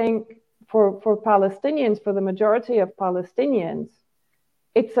 I think for Palestinians, for the majority of Palestinians,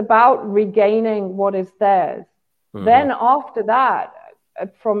 it's about regaining what is theirs. Mm-hmm. Then after that,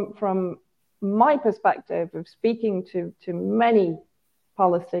 from my perspective of speaking to many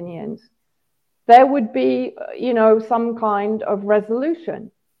Palestinians, there would be, some kind of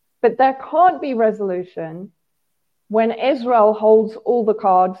resolution. But there can't be resolution when Israel holds all the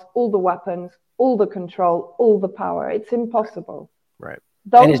cards, all the weapons, all the control, all the power. It's impossible. Right.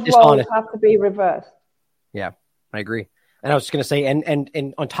 Those roles have to be reversed. Yeah, I agree. And I was just going to say,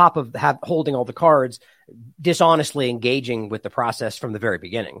 and on top of holding all the cards, dishonestly engaging with the process from the very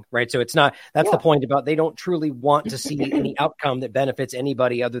beginning, right? So it's not, that's the point about, they don't truly want to see any outcome that benefits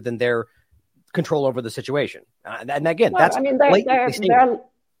anybody other than their control over the situation. And again, that's, I mean, their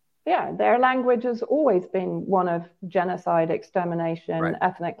language has always been one of genocide, extermination,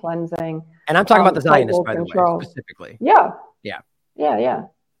 ethnic cleansing. And I'm talking about the Zionists, by the way, specifically. Yeah.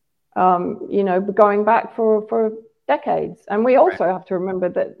 Going back for decades. And we also have to remember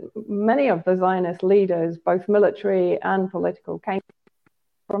that many of the Zionist leaders, both military and political, came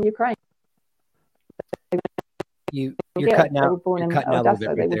from Ukraine. You're cutting out. They were born in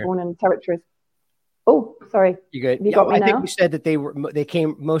Odessa. They were born in territories. Oh, sorry. You good? You got me I now? think you said that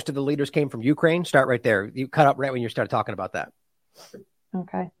most of the leaders came from Ukraine. Start right there. You cut up right when you started talking about that.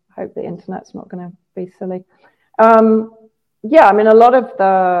 Okay. I hope the internet's not going to be silly. I mean, a lot of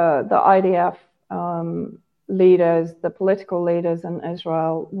the IDF leaders, the political leaders in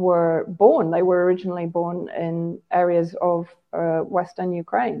Israel they were originally born in areas of Western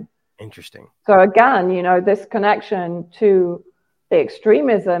Ukraine. Interesting. So again, this connection to the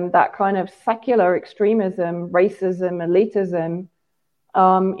extremism, that kind of secular extremism, racism, elitism,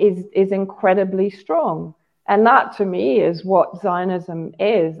 is incredibly strong. And that, to me, is what Zionism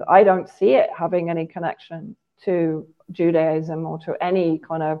is. I don't see it having any connection to Judaism or to any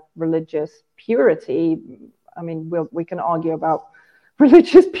kind of religious purity. I mean, we can argue about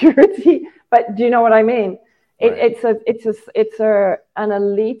religious purity, but do you know what I mean? Right. It's an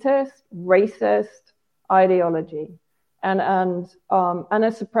elitist, racist ideology. And a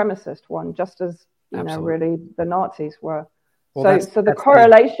supremacist one, just as really the Nazis were. Well, so the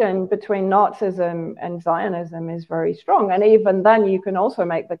correlation between Nazism and Zionism is very strong. And even then, you can also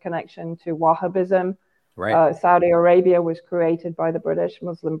make the connection to Wahhabism. Right. Saudi Arabia was created by the British.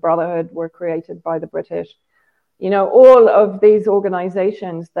 Muslim Brotherhood were created by the British. All of these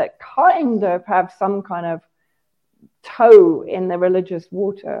organizations that kind of have some kind of toe in the religious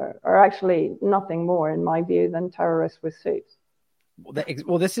water are actually nothing more, in my view, than terrorists with suits.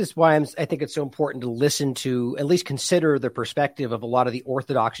 Well, this is why I think it's so important to listen to, at least consider the perspective of a lot of the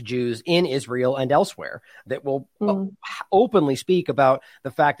Orthodox Jews in Israel and elsewhere that will openly speak about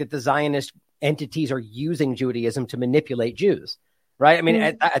the fact that the Zionist entities are using Judaism to manipulate Jews. Right. I mean,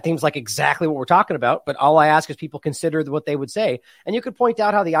 it seems like exactly what we're talking about. But all I ask is people consider what they would say. And you could point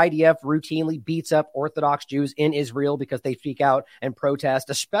out how the IDF routinely beats up Orthodox Jews in Israel because they speak out and protest,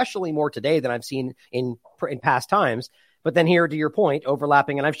 especially more today than I've seen in past times. But then here, to your point,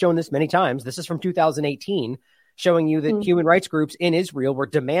 overlapping, and I've shown this many times, this is from 2018, showing you that human rights groups in Israel were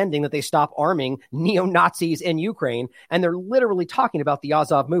demanding that they stop arming neo-Nazis in Ukraine. And they're literally talking about the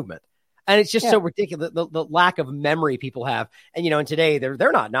Azov movement. And it's just so ridiculous, the lack of memory people have. And, and today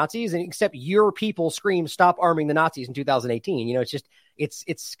they're not Nazis, and except your people scream, stop arming the Nazis in 2018.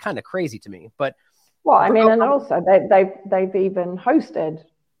 It's kind of crazy to me. But I mean, and also they've even hosted,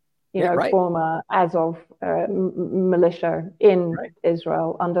 former Azov militia in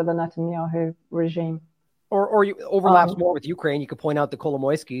Israel under the Netanyahu regime. Or you overlaps more with Ukraine. You could point out that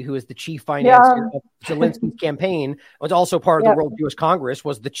Kolomoisky, who is the chief financier Yeah. of Zelensky's campaign, was also part of the Yep. World Jewish Congress,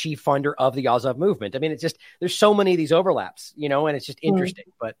 was the chief funder of the Azov movement. I mean, it's just, there's so many of these overlaps, you know, and it's just interesting.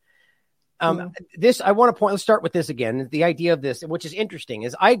 But this, I want to point, let's start with this again. The idea of this, which is interesting,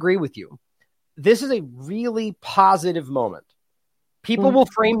 is I agree with you. This is a really positive moment. People will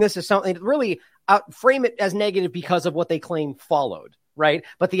frame this as something, really frame it as negative because of what they claim followed. Right.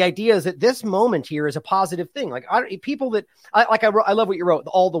 But the idea is that this moment here is a positive thing. Like people that I love what you wrote,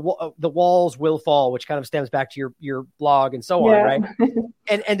 all the walls will fall, which kind of stems back to your blog and so on. Right.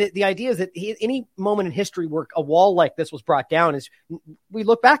 And the idea is that any moment in history where a wall like this was brought down is we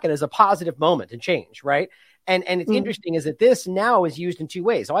look back at it as a positive moment and change. Right. And it's interesting is that this now is used in two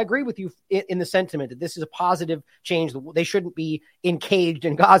ways. So I agree with you in the sentiment that this is a positive change. They shouldn't be encaged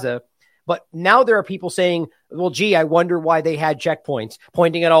in Gaza. But now there are people saying, well, gee, I wonder why they had checkpoints,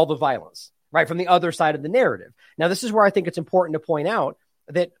 pointing at all the violence, right, from the other side of the narrative. Now, this is where I think it's important to point out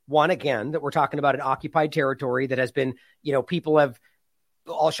that, one, again, that we're talking about an occupied territory that has been, you know, people have,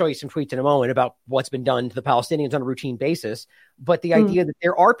 I'll show you some tweets in a moment about what's been done to the Palestinians on a routine basis. But the idea that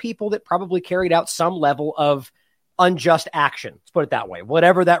there are people that probably carried out some level of unjust action, let's put it that way,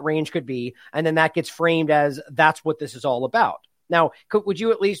 whatever that range could be. And then that gets framed as that's what this is all about. Now, would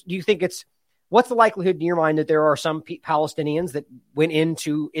you at least, do you think what's the likelihood in your mind that there are some Palestinians that went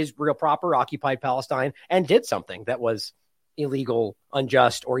into Israel proper, occupied Palestine, and did something that was illegal,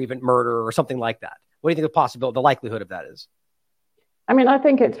 unjust, or even murder or something like that? What do you think the likelihood of that is? I mean, I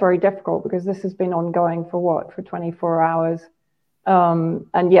think it's very difficult because this has been ongoing for 24 hours.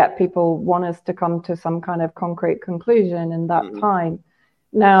 And yet people want us to come to some kind of concrete conclusion in that time.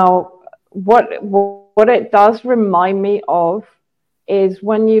 Now, what it does remind me of is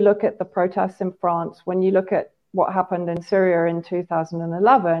when you look at the protests in France, when you look at what happened in Syria in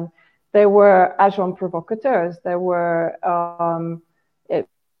 2011, there were agents provocateurs, there were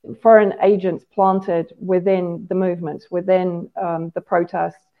foreign agents planted within the movements, within the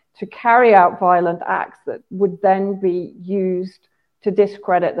protests, to carry out violent acts that would then be used to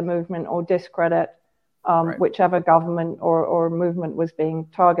discredit the movement or discredit whichever government or movement was being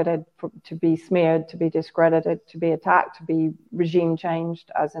targeted to be smeared, to be discredited, to be attacked, to be regime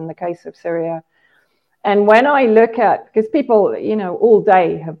changed, as in the case of Syria. And when I look at, because people, you know, all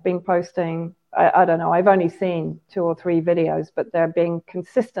day have been posting, I don't know, I've only seen 2 or 3 videos, but they're being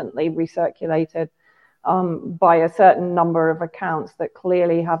consistently recirculated by a certain number of accounts that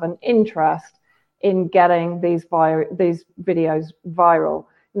clearly have an interest in getting these videos viral.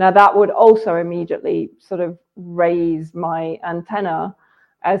 Now, that would also immediately sort of raise my antenna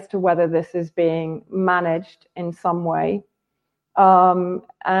as to whether this is being managed in some way.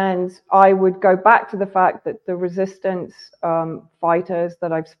 And I would go back to the fact that the resistance fighters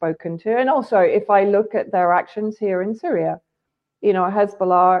that I've spoken to, and also if I look at their actions here in Syria, you know,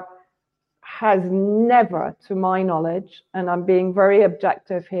 Hezbollah has never, to my knowledge, and I'm being very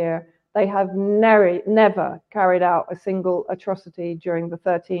objective here, they have never carried out a single atrocity during the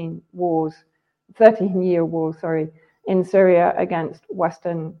 13-year war, in Syria against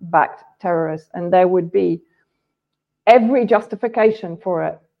Western-backed terrorists. And there would be every justification for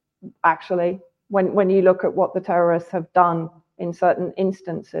it, actually, when you look at what the terrorists have done in certain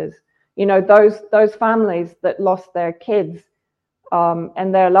instances. You know, those families that lost their kids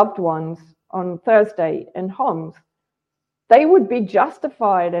and their loved ones on Thursday in Homs, they would be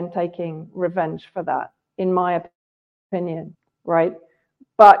justified in taking revenge for that, in my opinion, right?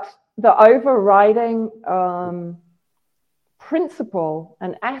 But the overriding principle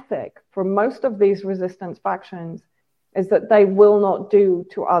and ethic for most of these resistance factions is that they will not do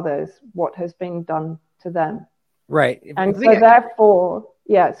to others what has been done to them. Right. And so therefore,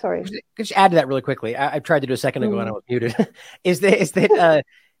 yeah, sorry. Just add to that really quickly. I tried to do a second ago and I was muted. is that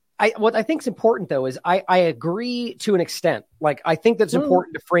what I think is important, though, is I agree to an extent. Like, I think that's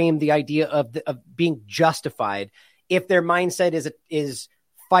important to frame the idea of being justified if their mindset is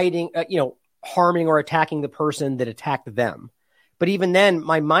fighting, harming or attacking the person that attacked them. But even then,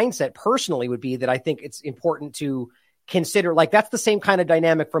 my mindset personally would be that I think it's important to consider, like, that's the same kind of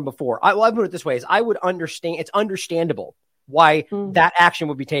dynamic from before. I'll put it this way: is I would understand, it's understandable why that action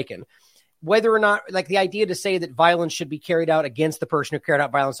would be taken. Whether or not, like, the idea to say that violence should be carried out against the person who carried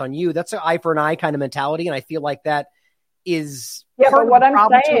out violence on you, that's an eye for an eye kind of mentality. And I feel like that is. Yeah, but what I'm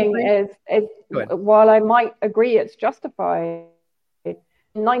saying is while I might agree it's justified,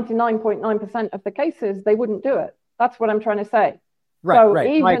 99.9% of the cases, they wouldn't do it. That's what I'm trying to say. Right.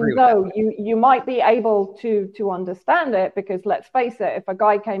 Even though you might be able to understand it, because let's face it, if a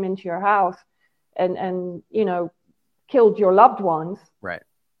guy came into your house and killed your loved ones, right.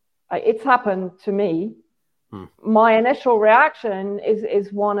 It's happened to me. My initial reaction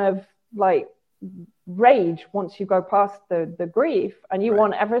is one of like rage once you go past the grief and you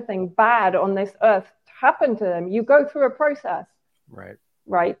want everything bad on this earth to happen to them. You go through a process.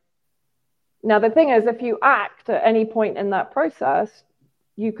 Right. Now, the thing is, if you act at any point in that process,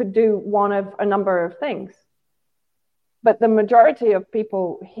 you could do one of a number of things. But the majority of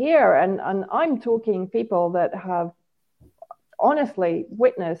people here, and I'm talking people that have honestly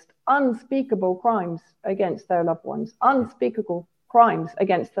witnessed unspeakable crimes against their loved ones, unspeakable crimes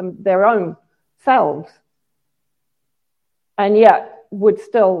against their own selves, and yet would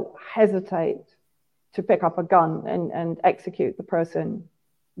still hesitate to pick up a gun and execute the person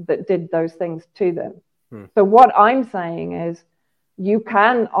that did those things to them. So what I'm saying is, you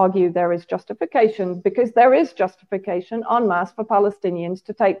can argue there is justification, because there is justification en masse for Palestinians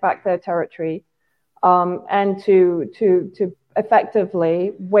to take back their territory and to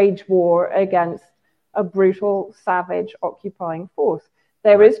effectively wage war against a brutal, savage occupying force.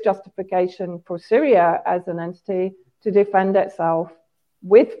 There is justification for Syria as an entity to defend itself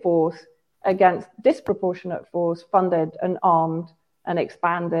with force against disproportionate force funded and armed and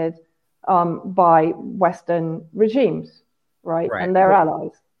expanded by Western regimes, right? And their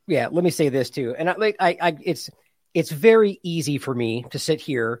allies. Yeah, let me say this too. And it's very easy for me to sit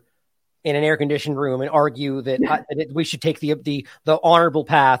here in an air-conditioned room and argue that, we should take the honorable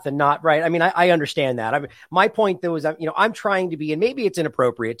path and not right. I mean, I understand that. My point though is, I'm trying to be, and maybe it's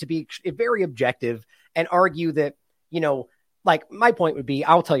inappropriate to be very objective and argue that, like my point would be,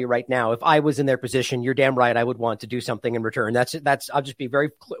 I'll tell you right now, if I was in their position, you're damn right I would want to do something in return. That's I'll just be very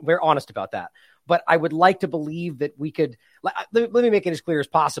honest about that. But I would like to believe that we could, let me make it as clear as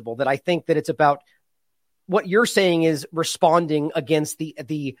possible, that I think that it's about what you're saying is responding against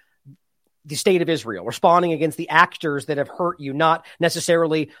the state of Israel, responding against the actors that have hurt you, not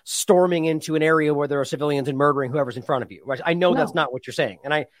necessarily storming into an area where there are civilians and murdering whoever's in front of you. Right? I know that's not what you're saying.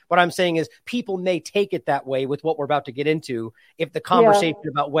 And what I'm saying is people may take it that way with what we're about to get into, if the conversation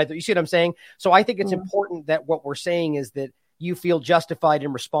about whether, you see what I'm saying? So I think it's important that what we're saying is that you feel justified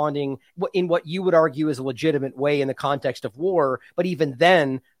in responding in what you would argue is a legitimate way in the context of war. But even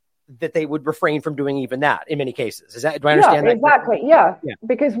then, that they would refrain from doing even that in many cases. Do I understand that? Exactly. Yeah.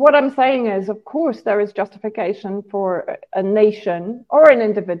 Because what I'm saying is, of course, there is justification for a nation or an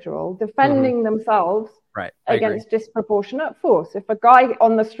individual defending themselves against disproportionate force. If a guy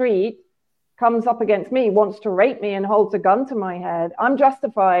on the street comes up against me, wants to rape me and holds a gun to my head, I'm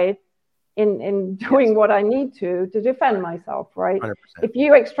justified in doing what I need to defend myself, right? 100%. If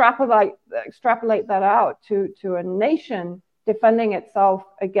you extrapolate that out to a nation defending itself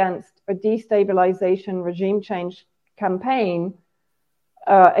against a destabilization regime change campaign,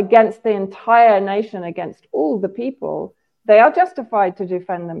 against the entire nation, against all the people, they are justified to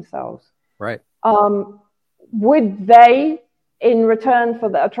defend themselves. Right. Would they, in return for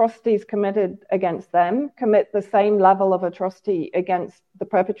the atrocities committed against them, commit the same level of atrocity against the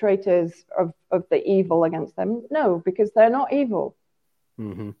perpetrators of the evil against them? No, because they're not evil.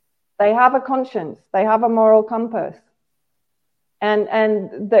 They have a conscience. They have a moral compass.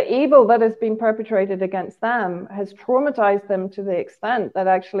 And the evil that has been perpetrated against them has traumatized them to the extent that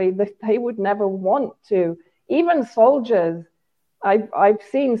actually they would never want to. Even soldiers, I've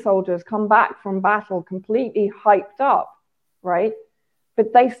seen soldiers come back from battle completely hyped up, right?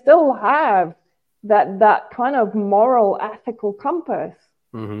 But they still have that kind of moral, ethical compass,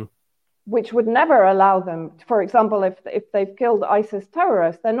 which would never allow them. For example, if they've killed ISIS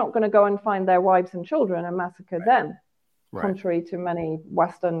terrorists, they're not going to go and find their wives and children and massacre them. Contrary to many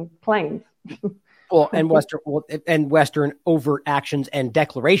Western claims. and Western overt actions and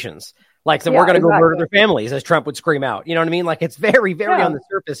declarations. Like, so we're going to go murder their families, as Trump would scream out. You know what I mean? Like, it's very, very on the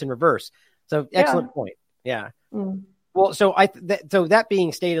surface in reverse. So excellent point. Yeah. Well, so so that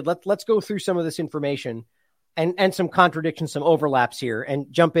being stated, let's go through some of this information and some contradictions, some overlaps here,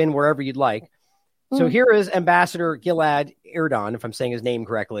 and jump in wherever you'd like. So here is Ambassador Gilad Erdan, if I'm saying his name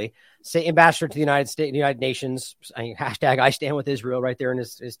correctly, ambassador to the United Nations, hashtag I stand with Israel right there in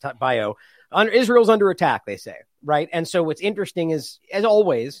his bio. Israel's under attack, they say, right? And so what's interesting is, as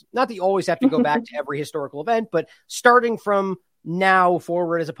always, not that you always have to go back to every historical event, but starting from now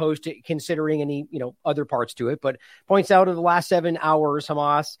forward, as opposed to considering any, other parts to it, but points out in the last 7 hours,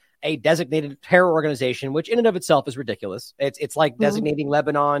 Hamas, a designated terror organization, which in and of itself is ridiculous. It's like designating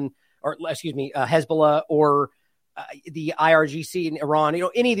Lebanon, or excuse me, Hezbollah or the IRGC in Iran,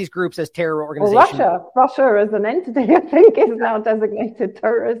 any of these groups as terror organizations. Well, Russia as an entity, I think, is now designated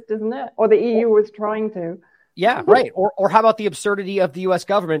terrorist, isn't it? Or the EU was trying to. Yeah, right. Or how about the absurdity of the U.S.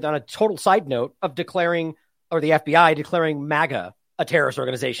 government, on a total side note, of declaring, or the FBI declaring MAGA a terrorist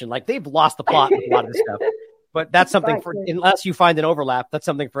organization? Like, they've lost the plot with a lot of this stuff. But that's something for, unless you find an overlap, that's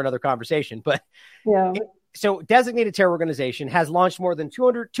something for another conversation. But yeah. So designated terror organization has launched more than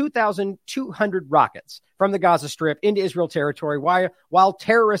 2,200 rockets from the Gaza Strip into Israel territory while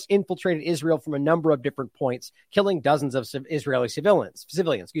terrorists infiltrated Israel from a number of different points, killing dozens of Israeli civilians.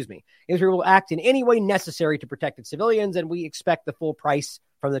 Israel will act in any way necessary to protect its civilians, and we expect the full price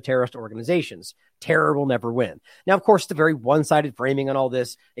from the terrorist organizations. Terror will never win. Now, of course, the very one-sided framing on all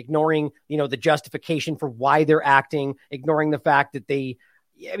this, ignoring, the justification for why they're acting, ignoring the fact that they,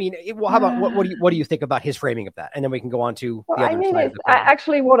 how about what do you think about his framing of that? And then we can go on to the other side of the coin.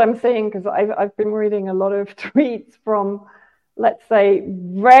 Actually what I'm seeing, because I've been reading a lot of tweets from, let's say,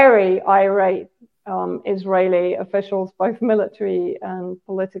 very irate Israeli officials, both military and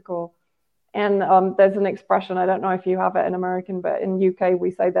political. And there's an expression, I don't know if you have it in American, but in UK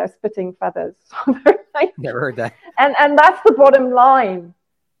we say they're spitting feathers. Never heard that. And that's the bottom line.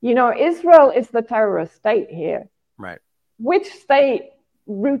 Israel is the terrorist state here. Right. Which state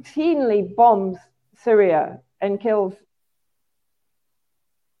routinely bombs Syria and kills?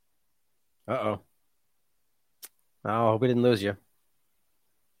 Oh, we didn't lose you.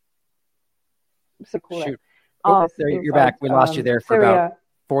 Shoot. You're back. We lost you there for Syria. About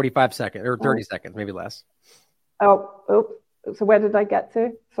 45 seconds or 30 seconds, maybe less. So where did I get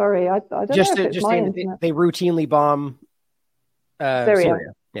to? Sorry, I don't know. Just saying they routinely bomb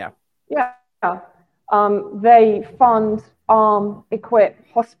Syria. Yeah. They fund, arm, equip,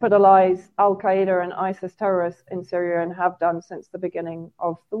 hospitalize Al-Qaeda and ISIS terrorists in Syria and have done since the beginning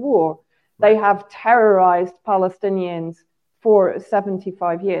of the war. They have terrorized Palestinians for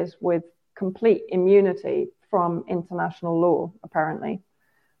 75 years with complete immunity from international law, apparently.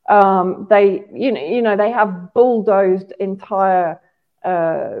 They have bulldozed entire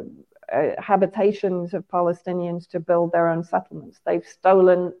habitations of Palestinians to build their own settlements. They've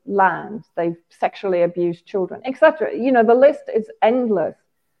stolen land. They've sexually abused children, etc. The list is endless.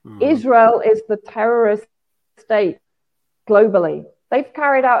 Mm-hmm. Israel is the terrorist state globally. They've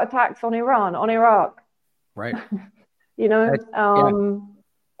carried out attacks on Iran, on Iraq. Right.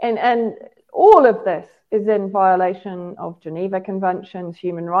 And all of this is in violation of Geneva Conventions,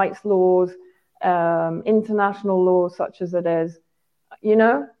 human rights laws, international law, such as it is,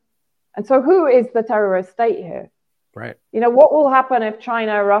 And so who is the terrorist state here? Right. What will happen if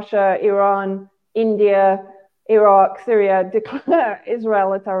China, Russia, Iran, India, Iraq, Syria declare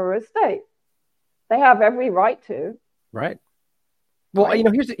Israel a terrorist state? They have every right to. Right. Well, right.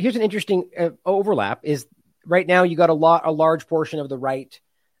 Here's an interesting overlap is right now you got a large portion of the right.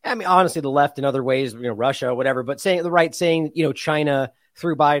 I mean, honestly, the left in other ways, Russia, whatever, but saying the right, China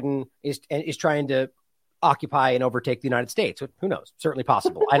through Biden is trying to occupy and overtake the United States. Who knows? Certainly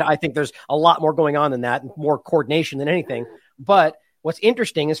possible. I think there's a lot more going on than that, more coordination than anything. But what's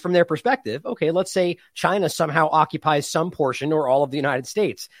interesting is from their perspective, okay, let's say China somehow occupies some portion or all of the United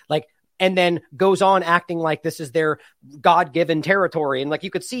States, and then goes on acting like this is their God-given territory. And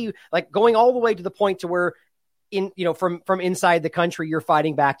you could see going all the way to the point to where from inside the country, you're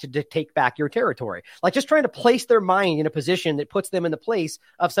fighting back to take back your territory. Just trying to place their mind in a position that puts them in the place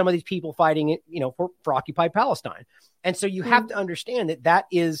of some of these people fighting, for occupied Palestine. And so you have to understand that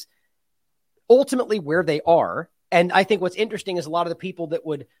is ultimately where they are. And I think what's interesting is a lot of the people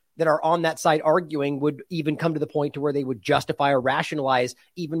that are on that side arguing would even come to the point to where they would justify or rationalize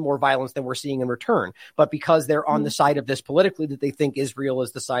even more violence than we're seeing in return. But because they're on the side of this politically that they think Israel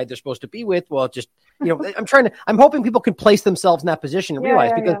is the side they're supposed to be with, well, just, I'm hoping people can place themselves in that position and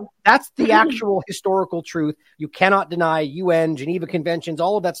realize because that's the actual historical truth. You cannot deny UN, Geneva Conventions,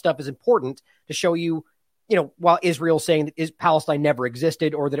 all of that stuff is important to show you, while Israel's saying that Palestine never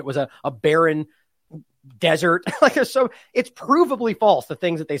existed or that it was a barren desert, so it's provably false, the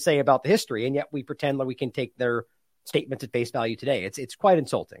things that they say about the history, and yet we pretend that we can take their statements at face value today. It's quite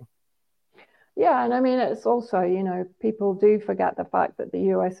insulting. Yeah, and I mean, it's also, people do forget the fact that the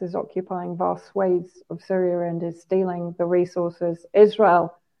US is occupying vast swathes of Syria and is stealing the resources.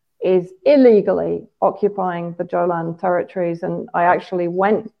 Israel is illegally occupying the Golan territories, and I actually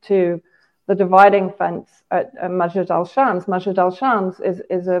went to the dividing fence at Majid al-Shams. Majid al-Shams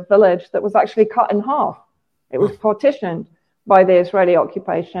is a village that was actually cut in half. It was partitioned by the Israeli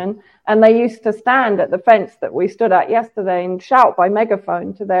occupation. And they used to stand at the fence that we stood at yesterday and shout by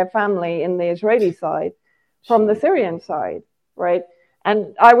megaphone to their family in the Israeli side from the Syrian side, right?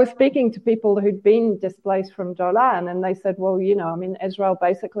 And I was speaking to people who'd been displaced from Golan, and they said, well, Israel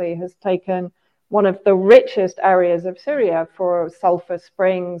basically has taken one of the richest areas of Syria for sulfur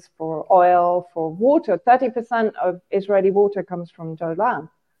springs, for oil, for water. 30% of Israeli water comes from Golan.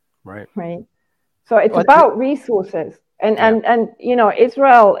 Right. So it's about resources. And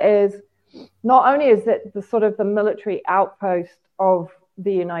Israel is not only is it the sort of the military outpost of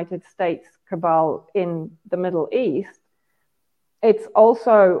the United States cabal in the Middle East, it's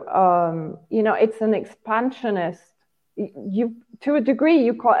also, it's an expansionist. To a degree,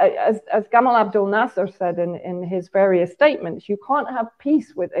 as Gamal Abdel Nasser said in his various statements, you can't have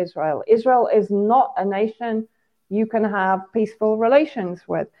peace with Israel. Israel is not a nation you can have peaceful relations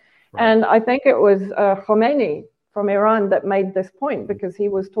with. Right. And I think it was Khomeini from Iran that made this point, because he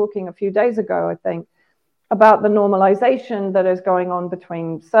was talking a few days ago, I think, about the normalization that is going on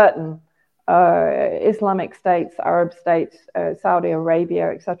between certain Islamic states, Arab states, Saudi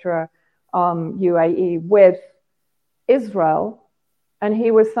Arabia, etc., UAE, with Israel. And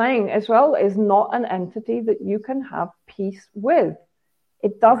he was saying Israel is not an entity that you can have peace with.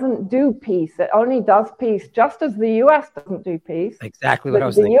 It doesn't do peace. It only does peace, just as the US doesn't do peace. Exactly what I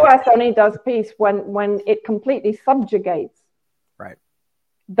was thinking. The US only does peace when it completely subjugates. Right.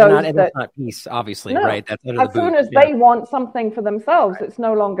 It's not peace, obviously, no, right? That's as soon as they want something for themselves, right, it's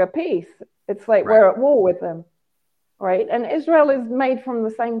no longer peace. It's like we're at war with them, right? And Israel is made from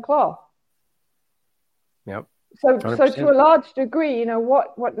the same cloth. Yep. So to a large degree,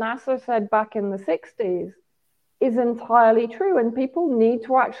 what Nasser said back in the 60s is entirely true, and people need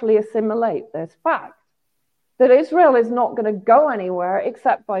to actually assimilate this fact that Israel is not going to go anywhere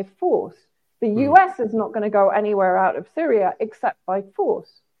except by force. The US is not going to go anywhere out of Syria except by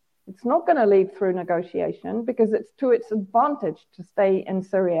force. It's not going to leave through negotiation, because it's to its advantage to stay in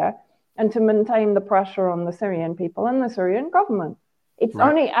Syria and to maintain the pressure on the Syrian people and the Syrian government. It's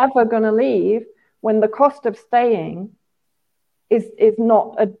only ever going to leave when the cost of staying is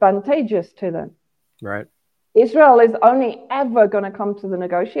not advantageous to them. Right. Israel is only ever going to come to the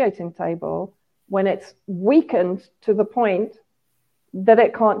negotiating table when it's weakened to the point that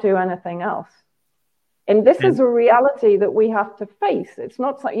it can't do anything else. And this is a reality that we have to face. It's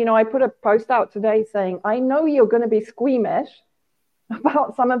not, I put a post out today saying, I know you're going to be squeamish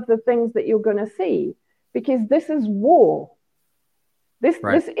about some of the things that you're going to see, because this is war. This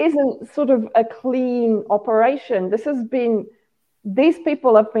isn't sort of a clean operation. These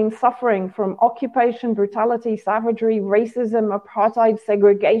people have been suffering from occupation, brutality, savagery, racism, apartheid,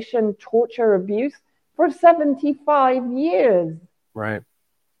 segregation, torture, abuse for 75 years. Right.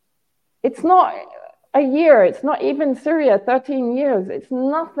 It's not a year. It's not even Syria, 13 years. It's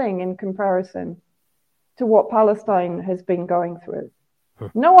nothing in comparison to what Palestine has been going through.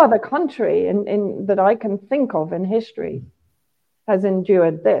 No other country in that I can think of in history has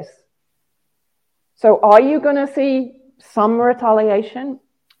endured this. So are you going to see some retaliation?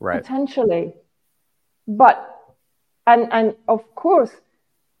 Right. Potentially. But, and of course,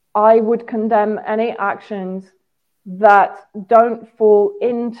 I would condemn any actions that don't fall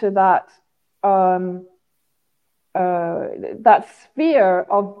into that that sphere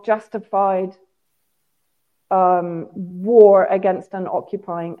of justified war against an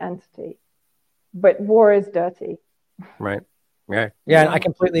occupying entity. But war is dirty. Right. Yeah, and I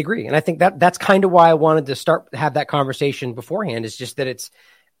completely agree. And I think that's kind of why I wanted to have that conversation beforehand, is just that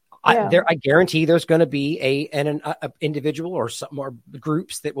I guarantee there's going to be an individual or some more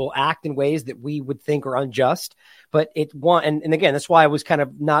groups that will act in ways that we would think are unjust. But and again, that's why I was kind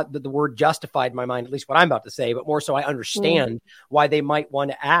of not the word justified in my mind, at least what I'm about to say, but more so I understand why they might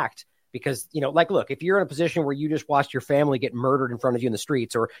want to act. Because, look, if you're in a position where you just watched your family get murdered in front of you in the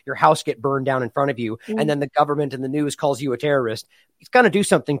streets, or your house get burned down in front of you, and then the government and the news calls you a terrorist, it's going to do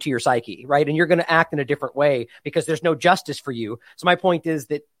something to your psyche, right? And you're going to act in a different way because there's no justice for you. So my point is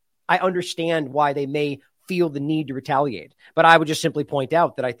that I understand why they may feel the need to retaliate, but I would just simply point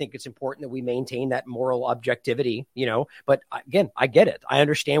out that I think it's important that we maintain that moral objectivity, but again, I get it. I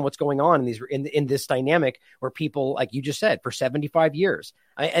understand what's going on in this dynamic where people, like you just said, for 75 years.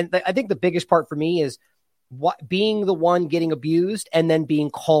 I think the biggest part for me is being the one getting abused and then being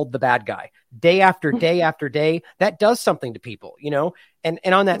called the bad guy day after day after day. That does something to people, and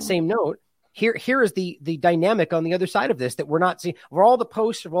on that same note, Here is the dynamic on the other side of this that we're not seeing. For all the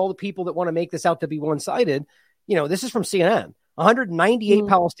posts of all the people that want to make this out to be one-sided, this is from CNN. 198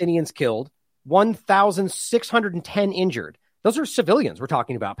 Palestinians killed, 1,610 injured. Those are civilians we're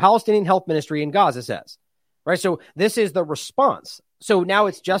talking about. Palestinian Health Ministry in Gaza says, right? So this is the response. So now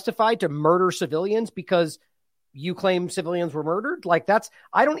it's justified to murder civilians because you claim civilians were murdered? Like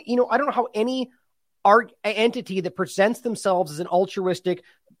I don't know how any entity that presents themselves as an altruistic,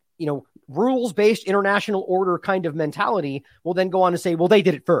 rules-based international order kind of mentality will then go on to say, well, they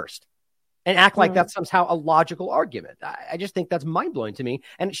did it first, and act like that's somehow a logical argument. I just think that's mind-blowing to me.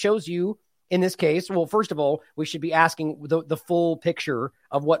 And it shows you in this case, well, first of all, we should be asking the full picture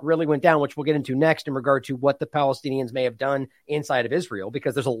of what really went down, which we'll get into next in regard to what the Palestinians may have done inside of Israel,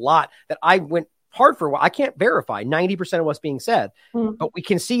 because there's a lot that I went hard for. I can't verify 90% of what's being said, but we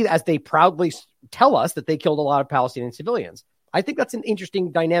can see as they proudly tell us that they killed a lot of Palestinian civilians. I think that's an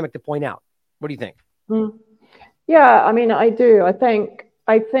interesting dynamic to point out. What do you think? Yeah, I mean, I do.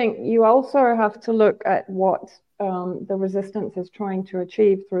 I think you also have to look at what the resistance is trying to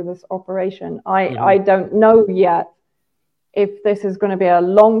achieve through this operation. I don't know yet if this is going to be a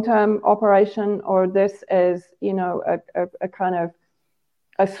long-term operation or this is, a kind of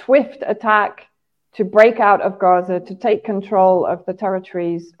a swift attack to break out of Gaza, to take control of the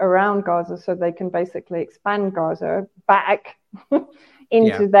territories around Gaza so they can basically expand Gaza back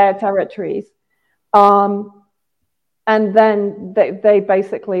into their territories. And then they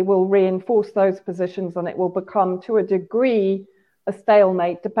basically will reinforce those positions, and it will become, to a degree, a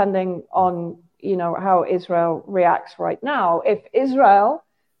stalemate, depending on, how Israel reacts right now. If Israel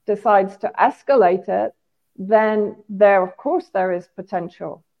decides to escalate it, then of course, there is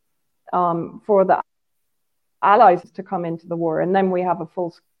potential for the allies to come into the war, and then we have a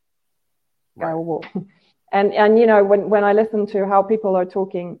full-scale war. And when I listen to how people are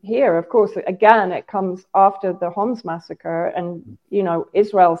talking here, of course, again, it comes after the Homs massacre, and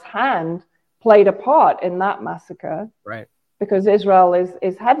Israel's hand played a part in that massacre, right? Because Israel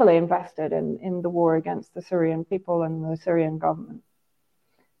is heavily invested in the war against the Syrian people and the Syrian government.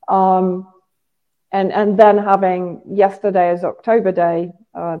 And then having yesterday as October Day,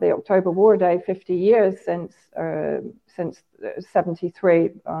 the October War Day, 50 years since 73,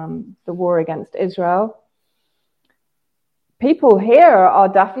 the war against Israel. People here are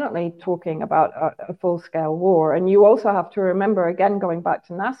definitely talking about a full-scale war. And you also have to remember, again, going back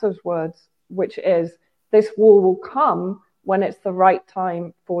to Nasser's words, which is this war will come when it's the right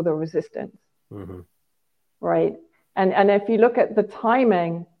time for the resistance, right? And if you look at the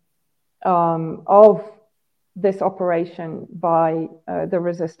timing of this operation by the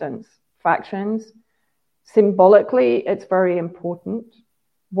resistance factions, symbolically, it's very important.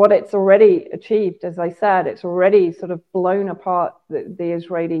 What it's already achieved, as I said, it's already sort of blown apart the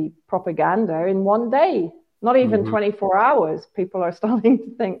Israeli propaganda in one day, not even 24 hours. People are starting to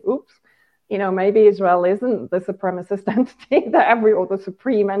think, oops, maybe Israel isn't the supremacist entity or the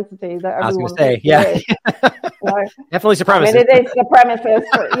supreme entity that everyone. I was going to say, yeah. Definitely supremacist. I mean, it is supremacist,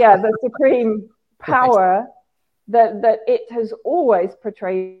 but the supreme power that it has always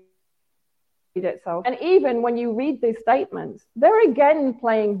portrayed itself. And even when you read these statements, they're again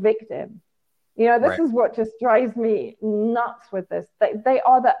playing victim. This is what just drives me nuts with this. They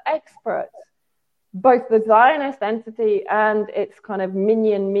are the experts, both the Zionist entity and its kind of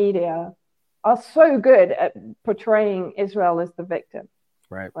minion media are so good at portraying Israel as the victim.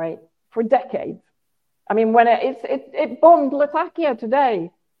 Right. For decades. I mean, when it bombed Latakia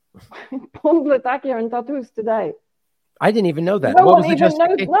today. It bombed Latakia and Tartus today. I didn't even know that. No,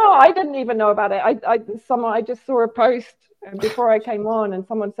 I didn't even know about it. I just saw a post before I came on, and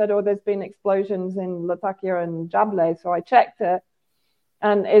someone said, "Oh, there's been explosions in Latakia and Jable." So I checked it,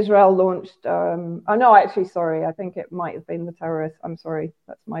 and Israel launched. Sorry, I think it might have been the terrorists. I'm sorry,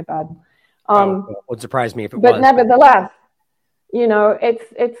 that's my bad. Would surprise me if it was. But nevertheless,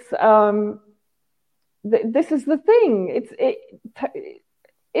 this is the thing.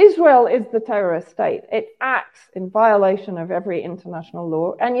 Israel is the terrorist state. It acts in violation of every international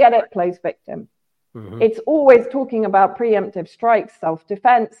law, and yet it plays victim. It's always talking about preemptive strikes,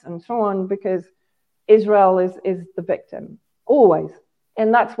 self-defense, and so on, because Israel is the victim, always.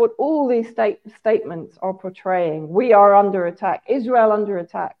 And that's what all these statements are portraying. We are under attack. Israel under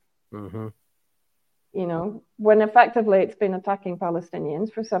attack. When effectively it's been attacking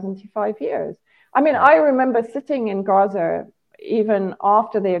Palestinians for 75 years. I mean, I remember sitting in Gaza even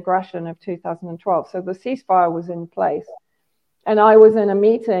after the aggression of 2012. So the ceasefire was in place. And I was in a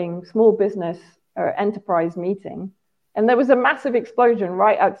meeting, small business or enterprise meeting, and there was a massive explosion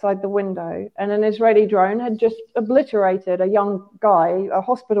right outside the window. And an Israeli drone had just obliterated a young guy, a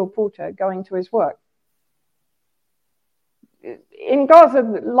hospital porter, going to his work. In Gaza,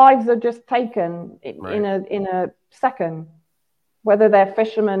 lives are just taken in a second, whether they're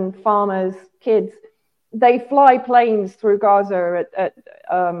fishermen, farmers, kids. They fly planes through Gaza at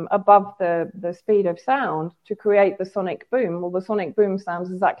above the speed of sound to create the sonic boom. Well, the sonic boom sounds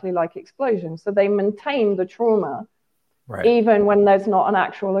exactly like explosions. So they maintain the trauma even when there's not an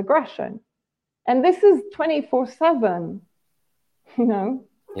actual aggression. And this is 24/7,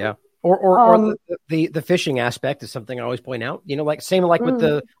 Yeah. Or the fishing aspect is something I always point out. With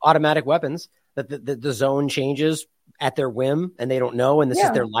the automatic weapons, that the zone changes at their whim and they don't know, and this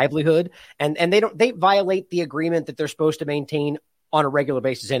is their livelihood, and they violate the agreement that they're supposed to maintain on a regular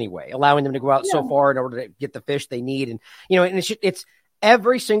basis anyway, allowing them to go out so far in order to get the fish they need. And, and it's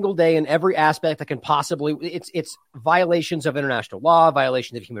every single day in every aspect that can possibly, it's violations of international law,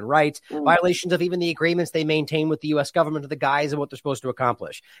 violations of human rights, violations of even the agreements they maintain with the U.S. government, of the guise of what they're supposed to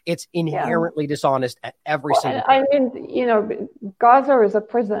accomplish. It's inherently dishonest at every single time. I mean, Gaza is a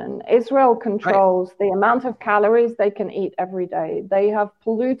prison. Israel controls the amount of calories they can eat every day. They have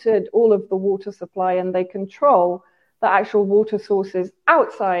polluted all of the water supply, and they control the actual water sources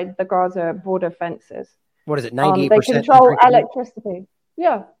outside the Gaza border fences. What is it, 98%? They control electricity.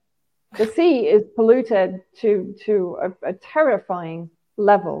 Yeah. The sea is polluted to a terrifying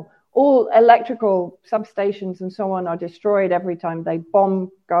level. All electrical substations and so on are destroyed every time they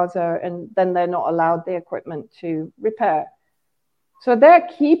bomb Gaza, and then they're not allowed the equipment to repair. So they're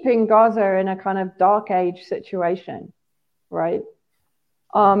keeping Gaza in a kind of dark age situation, right?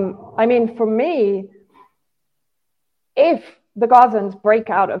 I mean, for me, if the Gazans break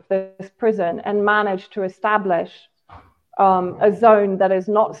out of this prison and manage to establish a zone that is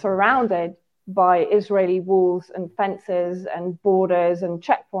not surrounded by Israeli walls and fences and borders and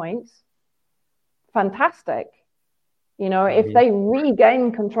checkpoints, fantastic. If they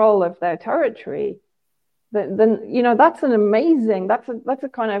regain control of their territory, then that's an amazing,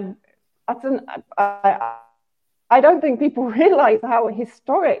 I don't think people realize how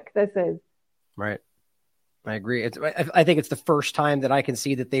historic this is. Right. I agree. I think it's the first time that I can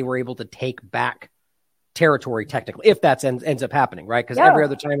see that they were able to take back territory technically, if that ends up happening, right? Because every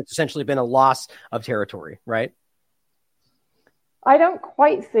other time it's essentially been a loss of territory, right? I don't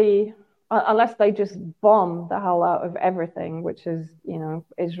quite see, unless they just bomb the hell out of everything, which is,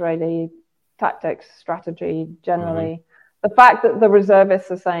 Israeli tactics, strategy generally. The fact that the reservists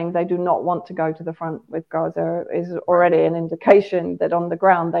are saying they do not want to go to the front with Gaza is already an indication that on the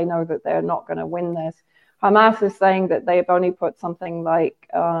ground they know that they're not going to win this. Hamas is saying that they've only put something like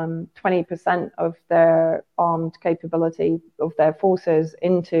 20% of their armed capability of their forces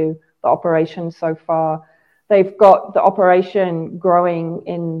into the operation so far. They've got the operation growing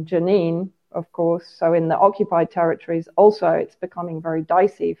in Jenin, of course. So in the occupied territories, also it's becoming very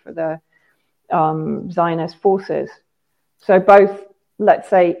dicey for the Zionist forces. So both, let's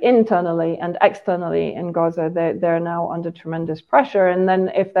say, internally and externally in Gaza, they're now under tremendous pressure. And then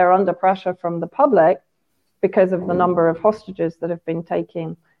if they're under pressure from the public, because of the number of hostages that have been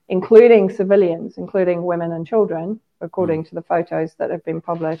taken, including civilians, including women and children, according to the photos that have been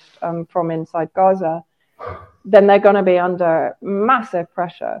published from inside Gaza, then they're going to be under massive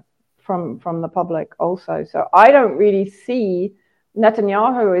pressure from the public also. So I don't really see,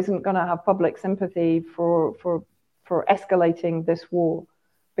 Netanyahu isn't going to have public sympathy for escalating this war,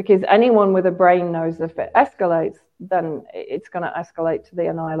 because anyone with a brain knows if it escalates, then it's going to escalate to the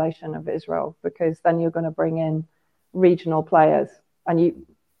annihilation of Israel, because then you're going to bring in regional players, and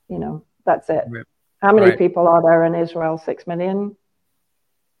that's it. Right. How many people are there in Israel? 6 million?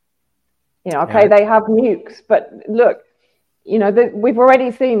 They have nukes, but look, we've already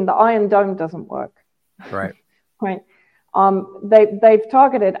seen the Iron Dome doesn't work. Right. Right. They've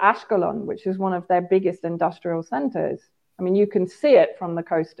targeted Ashkelon, which is one of their biggest industrial centers. I mean, you can see it from the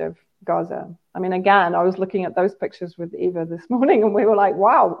coast of Gaza. I mean, again, I was looking at those pictures with Eva this morning, and we were like,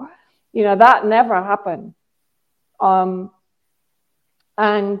 wow, that never happened. So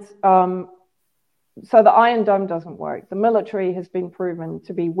the Iron Dome doesn't work. The military has been proven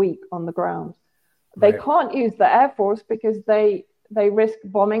to be weak on the ground. They can't use the Air Force because they risk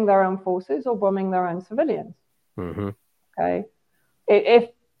bombing their own forces or bombing their own civilians. Mm-hmm. Okay.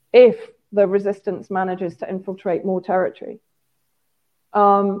 If the resistance manages to infiltrate more territory.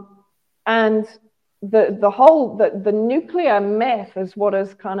 And the nuclear myth is what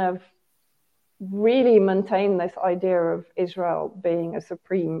has kind of really maintained this idea of Israel being a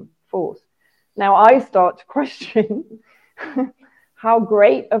supreme force. Now I start to question how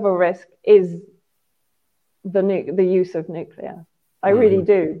great of a risk is the use of nuclear. I really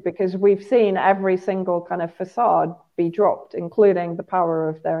do, because we've seen every single kind of facade be dropped, including the power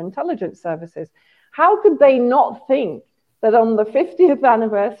of their intelligence services. How could they not think that on the 50th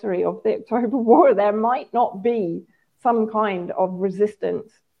anniversary of the October War, there might not be some kind of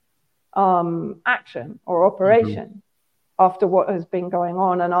resistance action or operation after what has been going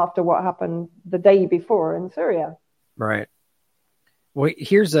on and after what happened the day before in Syria? Right. Well,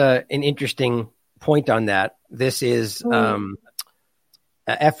 here's an interesting point on that. This is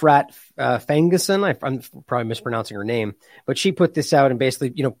Efrat Fangason. I'm probably mispronouncing her name, but she put this out and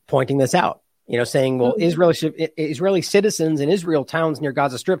basically, pointing this out. saying, well, Israeli citizens in Israel towns near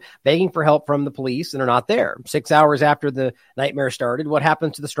Gaza Strip begging for help from the police and are not there. 6 hours after the nightmare started, what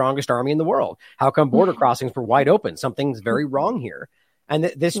happened to the strongest army in the world? How come border crossings were wide open? Something's very wrong here. And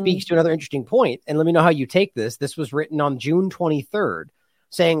this speaks to another interesting point. And let me know how you take this. This was written on June 23rd,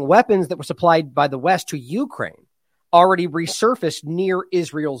 saying weapons that were supplied by the West to Ukraine already resurfaced near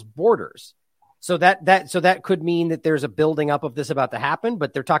Israel's borders. So that could mean that there's a building up of this about to happen,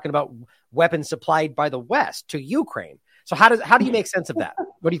 but they're talking about weapons supplied by the West to Ukraine. So how do you make sense of that?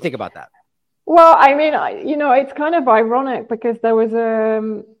 What do you think about that? Well, I mean, it's kind of ironic because there was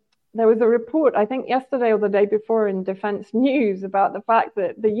a report, I think yesterday or the day before, in Defense News about the fact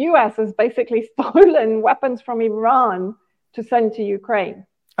that the US has basically stolen weapons from Iran to send to Ukraine.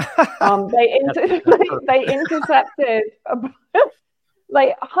 They intercepted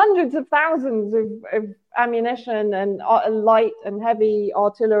like hundreds of thousands of ammunition and light and heavy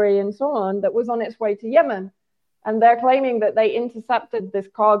artillery and so on that was on its way to Yemen. And they're claiming that they intercepted this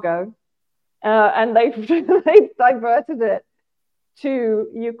cargo and they've diverted it to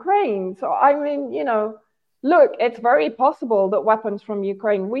Ukraine. So, I mean, look, it's very possible that weapons from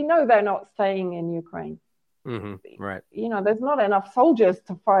Ukraine, we know they're not staying in Ukraine. Mm-hmm. Right. There's not enough soldiers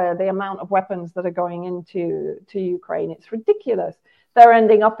to fire the amount of weapons that are going into Ukraine. It's ridiculous. They're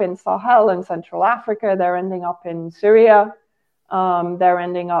ending up in Sahel and Central Africa. They're ending up in Syria. They're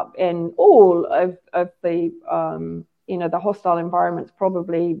ending up in all of the, the hostile environments,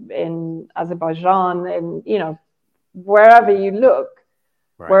 probably in Azerbaijan, and, wherever you look,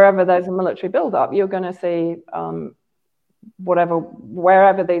 right, wherever there's a military buildup, you're going to see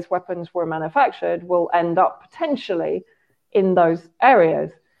wherever these weapons were manufactured will end up potentially in those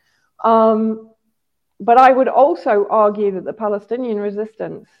areas. But I would also argue that the Palestinian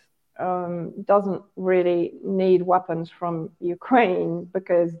resistance doesn't really need weapons from Ukraine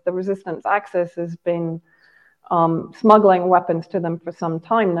because the resistance axis has been smuggling weapons to them for some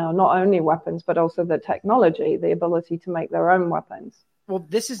time now, not only weapons, but also the technology, the ability to make their own weapons. Well,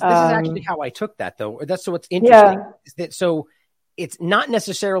 this is actually how I took that, though. That's so what's interesting is that so it's not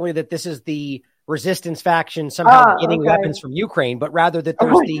necessarily that this is the resistance faction somehow getting weapons from Ukraine, but rather that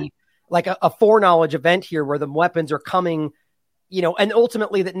there's a foreknowledge event here where the weapons are coming, and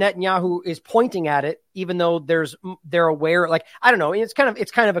ultimately that Netanyahu is pointing at it, even though they're aware. Like, I don't know. It's kind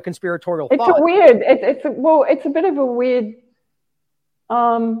of a conspiratorial thought. It's a bit of a weird.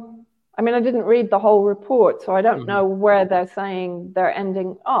 I mean, I didn't read the whole report, so I don't know where they're saying they're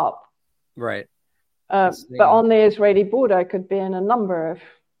ending up. Right. But on the Israeli border, it could be in a number of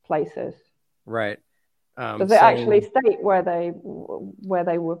places. Right. Does it actually state where they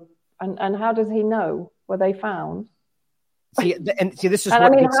were, and how does he know where they found? See, this is.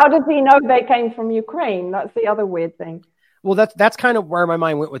 And how does he know they came from Ukraine? That's the other weird thing. Well, that's kind of where my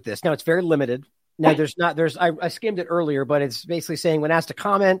mind went with this. Now it's very limited. Now I skimmed it earlier, but it's basically saying when asked to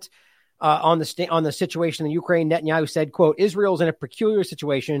comment on the situation in Ukraine, Netanyahu said, quote, Israel's in a peculiar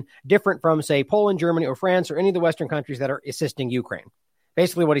situation, different from, say, Poland, Germany, or France, or any of the Western countries that are assisting Ukraine.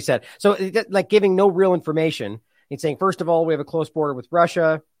 Basically what he said. So like giving no real information. He's saying, first of all, we have a close border with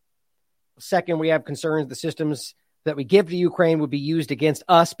Russia. Second, we have concerns the systems that we give to Ukraine would be used against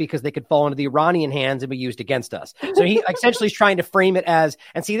us because they could fall into the Iranian hands and be used against us. So he essentially is trying to frame it as,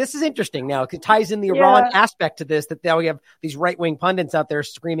 and see, this is interesting now. It ties in the Iran aspect to this, that now we have these right-wing pundits out there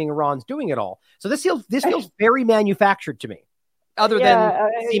screaming Iran's doing it all. So this feels very manufactured to me, other than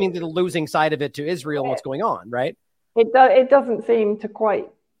seeming the losing side of it to Israel and what's going on, right? It doesn't seem to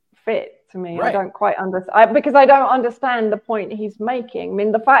quite fit to me. Right. I don't quite understand, because I don't understand the point he's making. I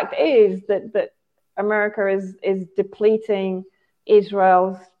mean, the fact is that America is depleting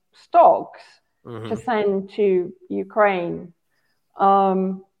Israel's stocks to send to Ukraine.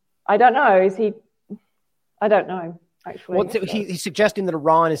 I don't know. I don't know, actually. Well, he's suggesting that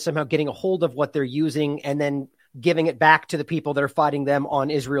Iran is somehow getting a hold of what they're using and then giving it back to the people that are fighting them on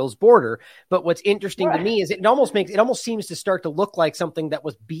Israel's border. But what's interesting to me is it almost seems to start to look like something that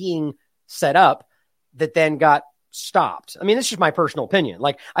was being set up that then got stopped. I mean, this is my personal opinion.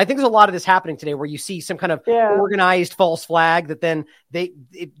 Like, I think there's a lot of this happening today where you see some kind of organized false flag that then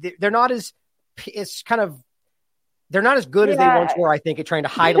they're not as they're not as good as they once were, I think, at trying to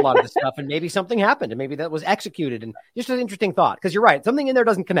hide a lot of this stuff. And maybe something happened and maybe that was executed. And just an interesting thought, because you're right. Something in there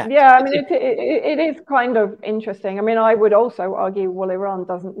doesn't connect. Yeah, I mean, it is kind of interesting. I mean, I would also argue, well, Iran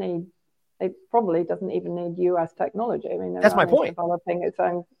probably doesn't even need US technology. I mean, that's my point. Developing its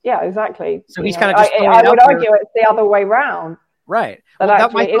own. Yeah, exactly. So he's kind of just I would argue it's the other way around. Right. That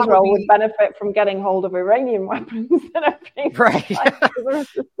actually Israel would benefit from getting hold of Iranian weapons and everything. Right.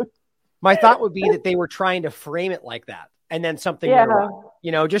 My thought would be that they were trying to frame it like that. and then something went wrong.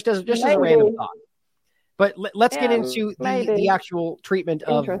 Just as a random thought. But let's get into the actual treatment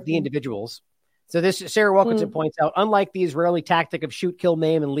of the individuals. So Sarah Wilkinson points out, unlike the Israeli tactic of shoot, kill,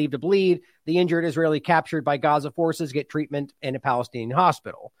 maim, and leave to bleed, the injured Israeli captured by Gaza forces get treatment in a Palestinian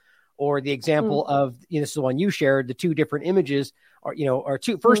hospital. Or the example of, this is the one you shared, the two different images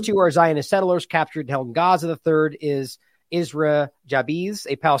first two are Zionist settlers captured and held in Gaza. The third is Isra Jabiz,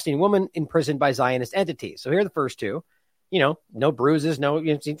 a Palestinian woman imprisoned by Zionist entities. So here are the first two, no bruises, no,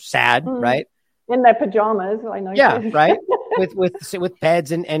 sad, right? In their pajamas, I know. Yeah, right. with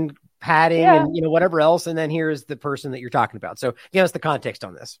beds and padding and whatever else. And then here's the person that you're talking about. So give us the context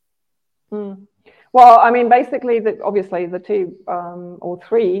on this. Well, I mean, basically, obviously the two or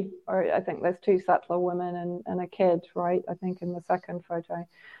three, or I think there's two settler women and a kid, right? I think in the second photo.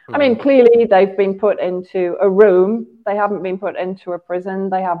 I mean, clearly they've been put into a room. They haven't been put into a prison.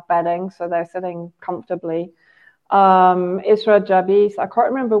 They have bedding, so they're sitting comfortably. Isra Jabiz, I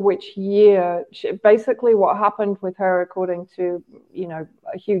can't remember which year. Basically, what happened with her, according to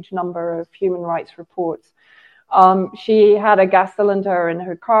a huge number of human rights reports, she had a gas cylinder in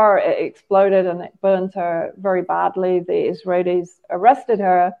her car. It exploded and it burned her very badly. The Israelis arrested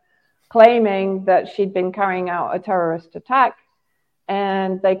her, claiming that she'd been carrying out a terrorist attack.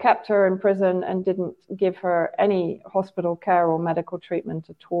 And they kept her in prison and didn't give her any hospital care or medical treatment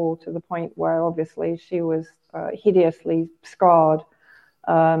at all, to the point where obviously she was hideously scarred.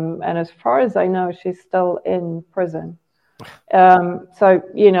 And as far as I know, she's still in prison. So,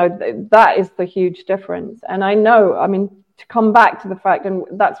 that is the huge difference. And I know, I mean, to come back to the fact, and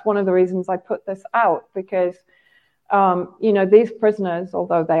that's one of the reasons I put this out, because these prisoners,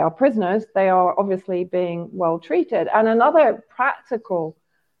 although they are prisoners, they are obviously being well treated. And another practical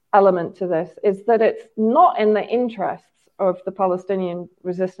element to this is that it's not in the interests of the Palestinian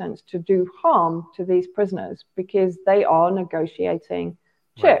resistance to do harm to these prisoners, because they are negotiating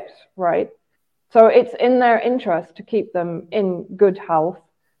chips, right? So it's in their interest to keep them in good health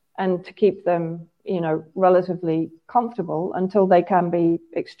and to keep them, relatively comfortable until they can be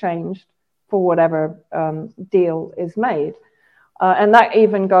exchanged for whatever deal is made. And that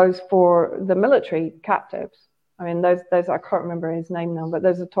even goes for the military captives. I mean, there's I can't remember his name now, but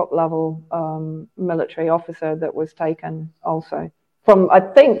there's a top level military officer that was taken also from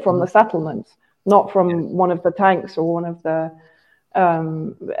the settlements, not from one of the tanks or one of the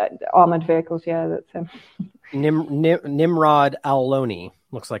armored vehicles. Yeah, that's him. Nimrod Al-Loni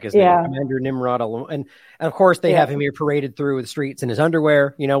looks like his name. Commander Nimrod Al-Loni. And of course they have him here paraded through the streets in his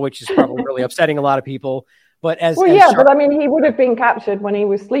underwear, which is probably really upsetting a lot of people. But but I mean, he would have been captured when he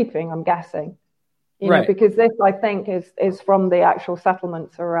was sleeping, I'm guessing, because this, I think, is from the actual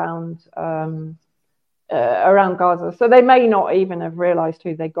settlements around Gaza. So they may not even have realized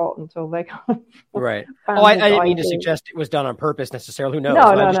who they got until they got. Right. I didn't mean to suggest it was done on purpose necessarily. Who knows?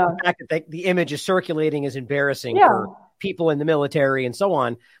 No. The fact that the image is circulating is embarrassing for people in the military and so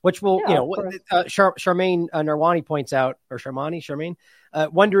on, which will, Charmaine Narwani points out, or Charmaine,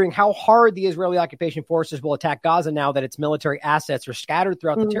 wondering how hard the Israeli occupation forces will attack Gaza now that its military assets are scattered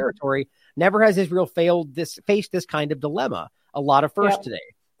throughout the territory. Never has Israel faced this kind of dilemma. A lot of firsts today.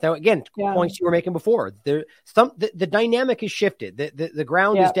 So again, points you were making before, the dynamic has shifted. The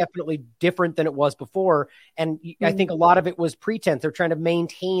ground is definitely different than it was before. And I think a lot of it was pretense. They're trying to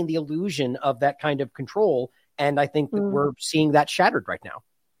maintain the illusion of that kind of control. And I think that we're seeing that shattered right now.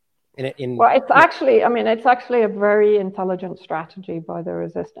 It's actually a very intelligent strategy by the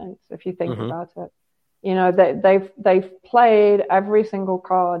resistance, if you think about it. They've played every single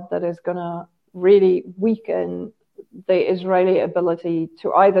card that is going to really weaken the Israeli ability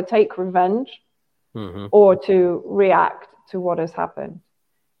to either take revenge or to react to what has happened.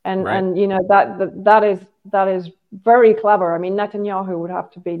 And that is very clever. I mean, Netanyahu would have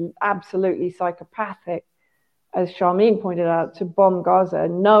to be absolutely psychopathic, as Charmaine pointed out, to bomb Gaza,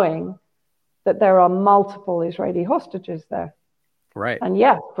 knowing that there are multiple Israeli hostages there. Right. And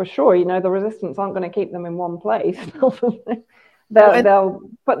for sure, the resistance aren't going to keep them in one place. They'll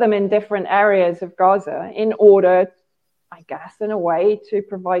put them in different areas of Gaza in order, I guess, in a way, to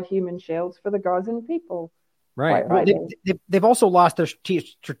provide human shields for the Gazan people. Right. They've also lost their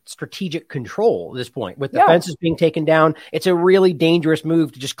strategic control at this point. With the fences being taken down, it's a really dangerous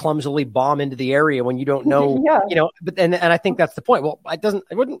move to just clumsily bomb into the area when you don't know, But and I think that's the point. Well, it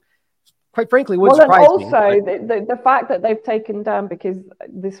wouldn't. Quite frankly, would surprise me. Also, the fact that they've taken down, because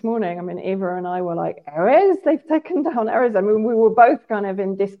this morning, I mean, Eva and I were like, Erez, they've taken down Erez. I mean, we were both kind of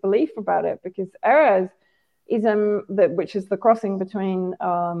in disbelief about it, because Erez is which is the crossing between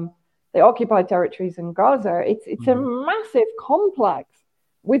the occupied territories and Gaza. It's a massive complex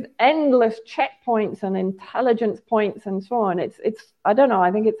with endless checkpoints and intelligence points and so on. It's I don't know,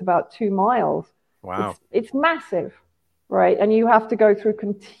 I think it's about 2 miles. Wow. It's massive, right? And you have to go through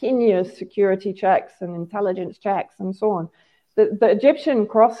continuous security checks and intelligence checks and so on. The Egyptian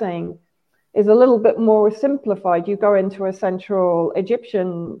crossing is a little bit more simplified. You go into a central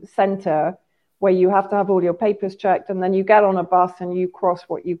Egyptian center where you have to have all your papers checked, and then you get on a bus and you cross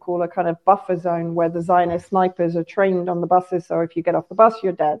what you call a kind of buffer zone where the Zionist snipers are trained on the buses. So if you get off the bus,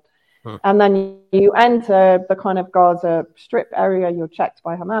 you're dead. And then you enter the kind of Gaza Strip area, you're checked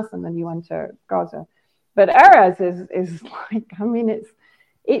by Hamas, and then you enter Gaza. But Erez is like, I mean,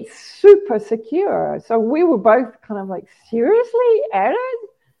 it's super secure. So we were both kind of like, seriously, Erez?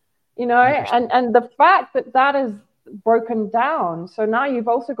 You know, and the fact that is broken down. So now you've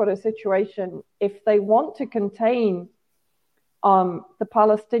also got a situation, if they want to contain the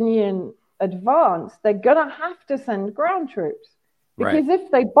Palestinian advance, they're going to have to send ground troops. Because if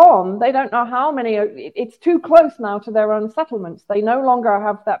they bomb, they don't know how many. It's too close now to their own settlements. They no longer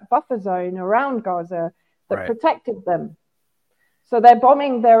have that buffer zone around Gaza that protected them. So they're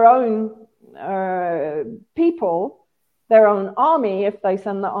bombing their own people, their own army, if they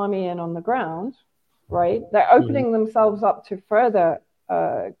send the army in on the ground, right? They're opening themselves up to further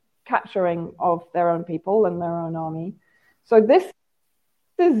capturing of their own people and their own army. So this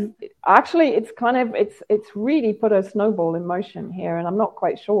is actually, it's really put a snowball in motion here, and I'm not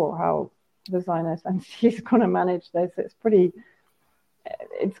quite sure how the Zionist entity is going to manage this. It's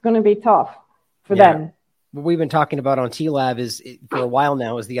going to be tough for them. What we've been talking about on TLAV is for a while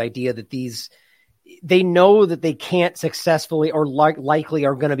now is the idea that they know that they can't successfully or likely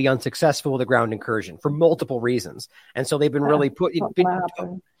are going to be unsuccessful with a ground incursion for multiple reasons. And so they've been really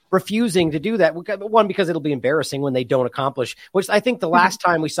refusing to do that. One, because it'll be embarrassing when they don't accomplish, which I think the last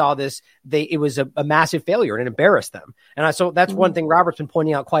time we saw this, it was a massive failure and it embarrassed them. And so that's one thing Robert's been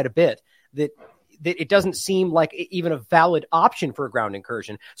pointing out quite a bit, that it doesn't seem like even a valid option for a ground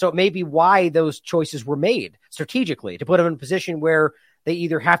incursion. So it may be why those choices were made strategically, to put them in a position where they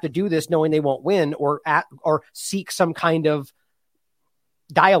either have to do this knowing they won't win or seek some kind of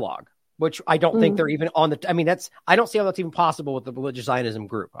dialogue, which I don't think they're even on the. I mean, I don't see how that's even possible with the religious Zionism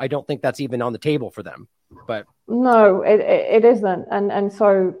group. I don't think that's even on the table for them. But no, it isn't. And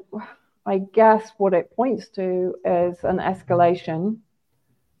so I guess what it points to is an escalation.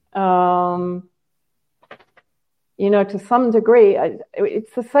 To some degree,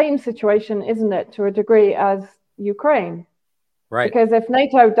 it's the same situation, isn't it, to a degree as Ukraine? Right. Because if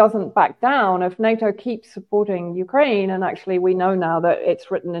NATO doesn't back down, if NATO keeps supporting Ukraine, and actually we know now that it's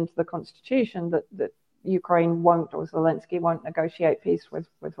written into the constitution that Ukraine won't, or Zelensky won't negotiate peace with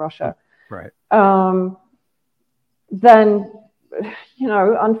Russia. Right. Then,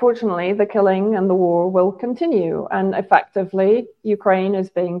 unfortunately, the killing and the war will continue. And effectively, Ukraine is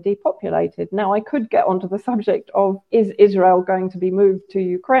being depopulated. Now, I could get onto the subject of, is Israel going to be moved to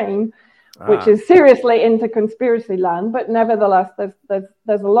Ukraine? Which is seriously into conspiracy land, but nevertheless,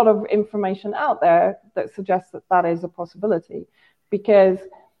 there's a lot of information out there that suggests that is a possibility, because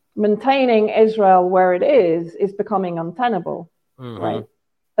maintaining Israel where it is becoming untenable, right?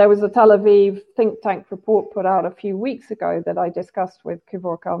 There was a Tel Aviv think tank report put out a few weeks ago that I discussed with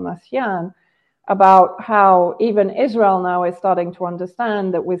Kivor Kalmasyan about how even Israel now is starting to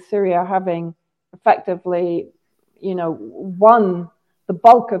understand that with Syria having effectively, won the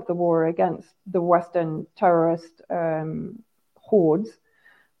bulk of the war against the Western terrorist hordes,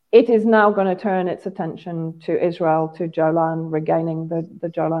 it is now going to turn its attention to Israel, to Golan, regaining the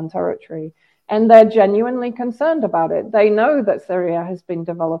Golan territory. And they're genuinely concerned about it. They know that Syria has been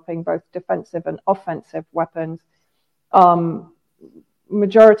developing both defensive and offensive weapons,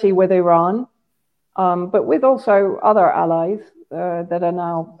 majority with Iran, but with also other allies that are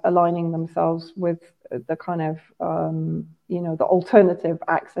now aligning themselves with the kind of, the alternative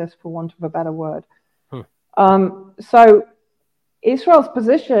axis, for want of a better word. So Israel's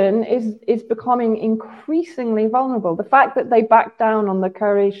position is becoming increasingly vulnerable. The fact that they backed down on the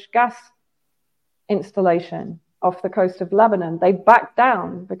Karish gas installation off the coast of Lebanon, they backed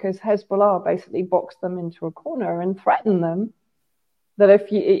down because Hezbollah basically boxed them into a corner and threatened them that if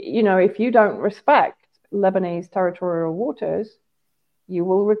you don't respect Lebanese territorial waters, you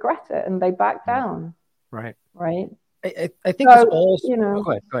will regret it, and they backed down. Right. I think it's all.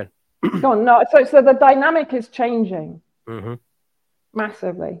 Go ahead. Go on. No, so the dynamic is changing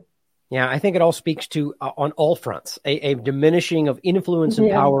massively. Yeah, I think it all speaks to on all fronts a diminishing of influence and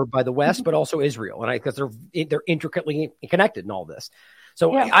power by the West, but also Israel, and because they're intricately connected in all this.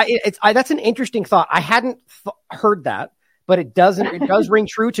 So that's an interesting thought. I hadn't heard that. but it does ring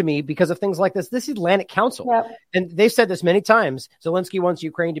true to me because of things like this. This Atlantic Council. Yep. And they've said this many times. Zelensky wants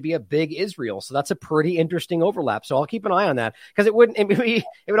Ukraine to be a big Israel. So that's a pretty interesting overlap. So I'll keep an eye on that, because it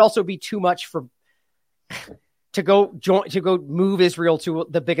would also be too much to go move Israel to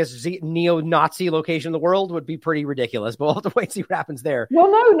the biggest neo-Nazi location in the world would be pretty ridiculous. But we'll have to wait and see what happens there.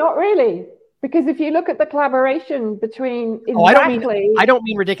 Well, no, not really. Because if you look at the collaboration between I don't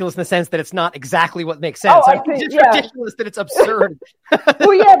mean ridiculous in the sense that it's not exactly what makes sense. It's ridiculous that it's absurd.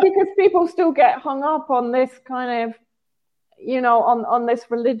 Well, yeah, because people still get hung up on this kind of, on this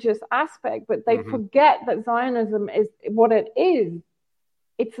religious aspect, but they forget that Zionism is what it is.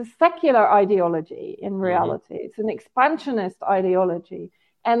 It's a secular ideology in reality. It's an expansionist ideology.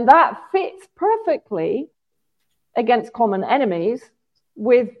 And that fits perfectly against common enemies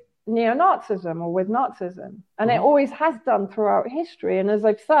with neo-Nazism or with Nazism. And it always has done throughout history. And as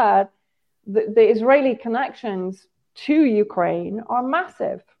I've said, the Israeli connections to Ukraine are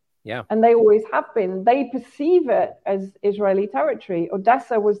massive. Yeah. And they always have been. They perceive it as Israeli territory.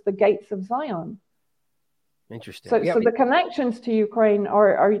 Odessa was the gates of Zion. Interesting. So the connections to Ukraine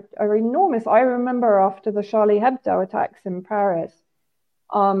are enormous. I remember after the Charlie Hebdo attacks in Paris,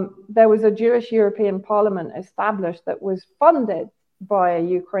 there was a Jewish European Parliament established that was funded by a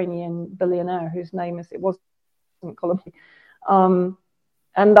Ukrainian billionaire whose name wasn't Colombian.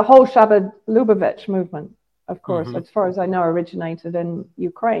 And the whole Shabbat Lubavitch movement, of course, as far as I know, originated in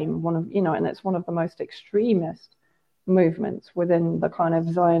Ukraine, and it's one of the most extremist movements within the kind of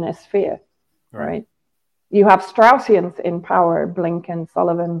Zionist sphere, right? You have Straussians in power, Blinken,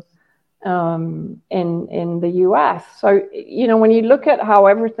 Sullivan, in the US. So, when you look at how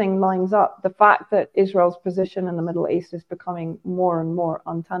everything lines up, the fact that Israel's position in the Middle East is becoming more and more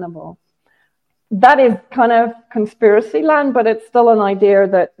untenable, that is kind of conspiracy land, but it's still an idea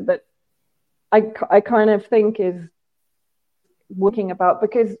that I kind of think is working about,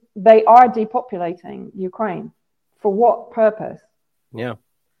 because they are depopulating Ukraine. For what purpose? Yeah.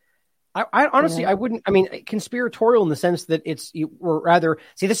 I honestly, I wouldn't, conspiratorial in the sense that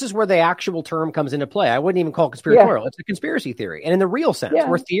this is where the actual term comes into play. I wouldn't even call it conspiratorial. It's a conspiracy theory. And in the real sense,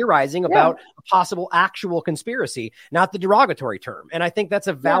 we're theorizing about a possible actual conspiracy, not the derogatory term. And I think that's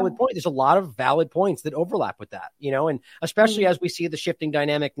a valid point. There's a lot of valid points that overlap with that, and especially as we see the shifting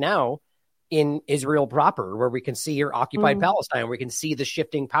dynamic now in Israel proper, where we can see here occupied Palestine, where we can see the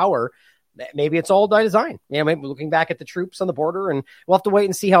shifting power. Maybe it's all by design. Maybe looking back at the troops on the border, and we'll have to wait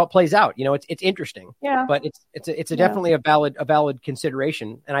and see how it plays out. It's interesting. Yeah, but it's definitely a valid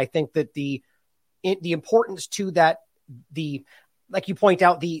consideration. And I think that the importance to that, like you point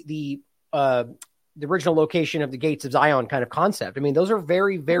out, the original location of the gates of Zion kind of concept. Those are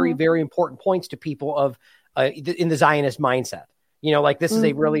very, very, very important points to people of in the Zionist mindset. This is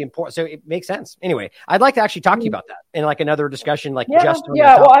a really important, so it makes sense. Anyway, I'd like to actually talk to you about that in another discussion, well,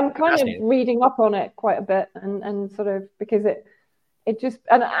 I'm kind of reading up on it quite a bit and sort of, because it just,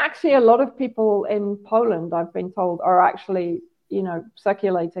 and actually a lot of people in Poland, I've been told, are actually,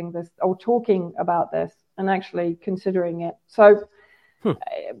 circulating this or talking about this and actually considering it. So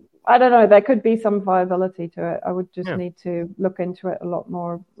I don't know, there could be some viability to it. I would just need to look into it a lot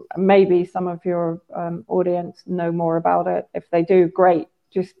more. Maybe some of your audience know more about it. If they do, great.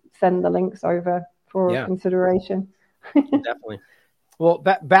 Just send the links over for consideration. Definitely. Well,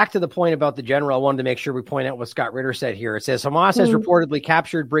 back to the point about the general, I wanted to make sure we point out what Scott Ritter said here. It says, Hamas has reportedly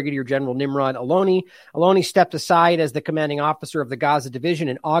captured Brigadier General Nimrod Aloni. Aloni stepped aside as the commanding officer of the Gaza division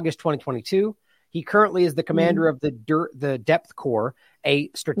in August 2022. He currently is the commander of the Depth Corps, a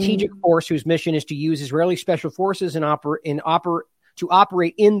strategic force whose mission is to use Israeli special forces to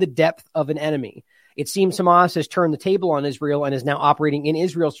operate in the depth of an enemy. It seems Hamas has turned the table on Israel and is now operating in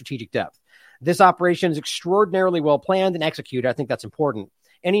Israel's strategic depth. This operation is extraordinarily well planned and executed. I think that's important.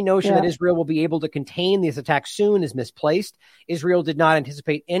 Any notion that Israel will be able to contain this attack soon is misplaced. Israel did not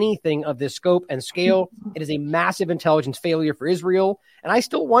anticipate anything of this scope and scale. It is a massive intelligence failure for Israel. And I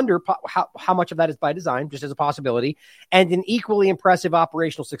still wonder how much of that is by design, just as a possibility, and an equally impressive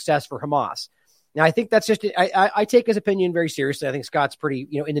operational success for Hamas. Now, I think that's just, I take his opinion very seriously. I think Scott's pretty,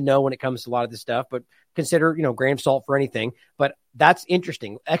 in the know when it comes to a lot of this stuff, but consider, grain of salt for anything. But that's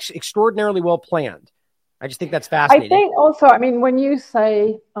interesting. Extraordinarily well planned. I just think that's fascinating. I think also, when you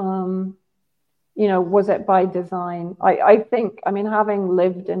say, was it by design? I think, having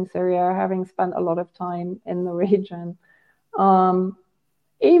lived in Syria, having spent a lot of time in the region,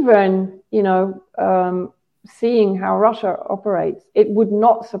 even, seeing how Russia operates, it would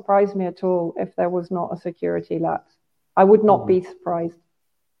not surprise me at all if there was not a security lapse. I would not be surprised.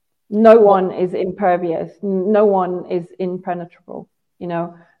 No one is impervious. No one is impenetrable.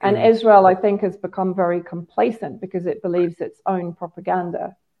 And Israel, I think, has become very complacent because it believes its own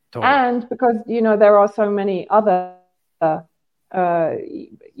propaganda. Totally. And because, there are so many other,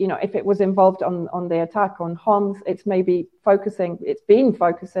 if it was involved on the attack on Homs, it's been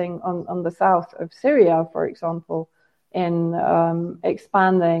focusing on the south of Syria, for example, in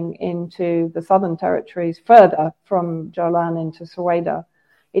expanding into the southern territories further from Jolan into Suwaida.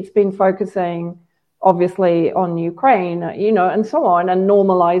 It's been focusing obviously on Ukraine, and so on, and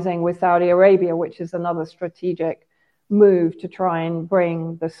normalizing with Saudi Arabia, which is another strategic move to try and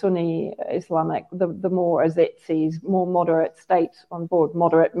bring the Sunni Islamic, the more, as it sees, more moderate states on board.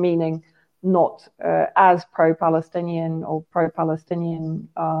 Moderate meaning not as pro-Palestinian or pro-Palestinian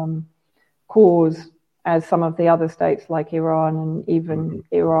cause as some of the other states like Iran and even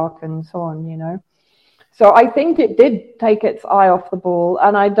Iraq and so on, So I think it did take its eye off the ball,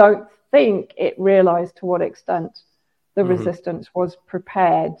 and I don't think it realized to what extent the resistance was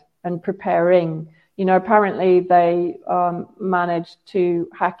prepared and preparing. Apparently they managed to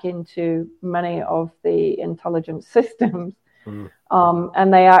hack into many of the intelligence systems,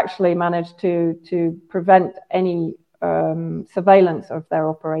 and they actually managed to prevent any surveillance of their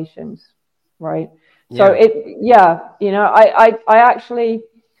operations, right? Yeah. So I actually,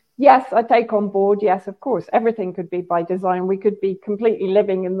 yes, I take on board. Yes, of course, everything could be by design. We could be completely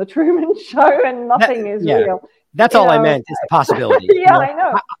living in the Truman Show and nothing is real. That's all I meant, is the possibility. I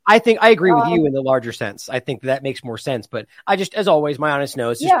know. I think I agree with you in the larger sense. I think that makes more sense. But I just, as always, my honest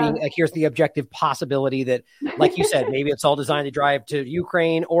note is just being like, here's the objective possibility that, like you said, maybe it's all designed to drive to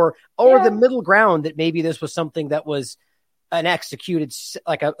Ukraine or the middle ground, that maybe this was something that was an executed,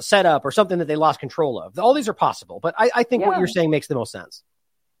 like a setup or something that they lost control of. All these are possible. But I think what you're saying makes the most sense.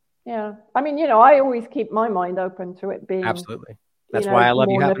 Yeah. I mean, I always keep my mind open to it being absolutely. That's why I love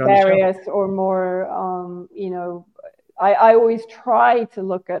you having nefarious on the show. Or more, I always try to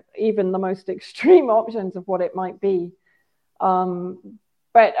look at even the most extreme options of what it might be.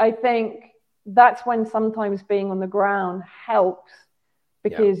 But I think that's when sometimes being on the ground helps,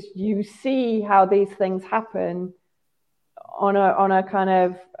 because you see how these things happen on a kind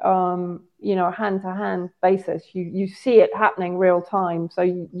of, hand-to-hand basis. You see it happening real time. So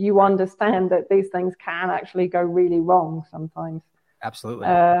you understand that these things can actually go really wrong sometimes. Absolutely.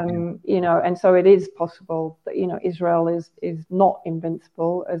 And so it is possible that, Israel is not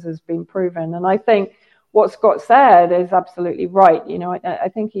invincible, as has been proven. And I think what Scott said is absolutely right. I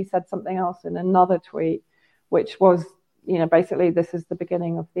think he said something else in another tweet, which was, basically this is the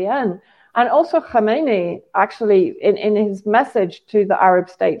beginning of the end. And also Khamenei, actually, in his message to the Arab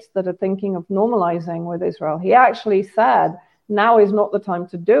states that are thinking of normalizing with Israel, he actually said, now is not the time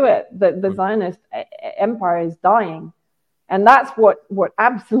to do it, that the Zionist empire is dying. And that's what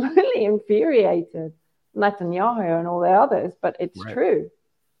absolutely infuriated Netanyahu and all the others. But it's true.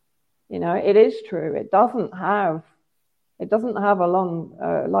 It is true. It doesn't have a long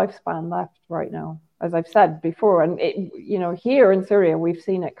lifespan left right now, as I've said before. And here in Syria, we've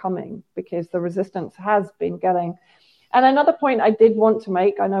seen it coming because the resistance has been getting. And another point I did want to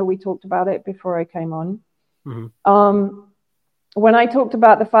make, I know we talked about it before I came on. When I talked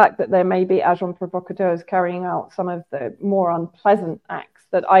about the fact that there may be agents provocateurs carrying out some of the more unpleasant acts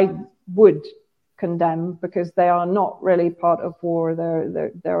that I would condemn, because they are not really part of war.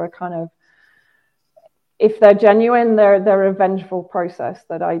 They're a kind of, if they're genuine, they're a vengeful process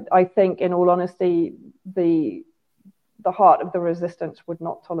that I think, in all honesty, the heart of the resistance would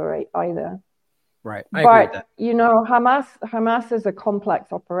not tolerate either. Right. I agree with that. Hamas is a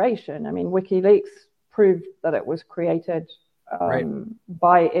complex operation. I mean, WikiLeaks proved that it was created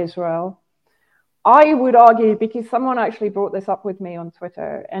by Israel. I would argue, because someone actually brought this up with me on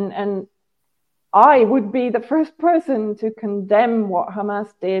Twitter, and I would be the first person to condemn what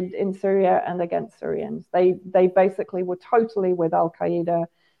Hamas did in Syria and against Syrians. They basically were totally with Al-Qaeda.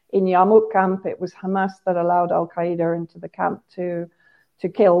 In Yarmouk camp, it was Hamas that allowed Al-Qaeda into the camp to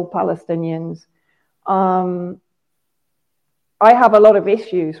kill Palestinians. I have a lot of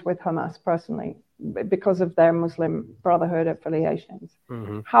issues with Hamas personally, because of their Muslim Brotherhood affiliations.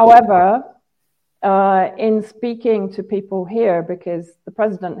 However, in speaking to people here, because the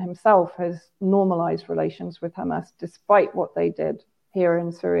president himself has normalized relations with Hamas despite what they did here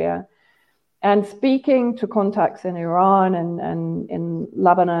in Syria, and speaking to contacts in Iran and in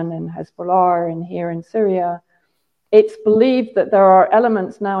Lebanon and Hezbollah and here in Syria, it's believed that there are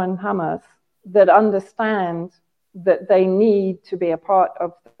elements now in Hamas that understand that they need to be a part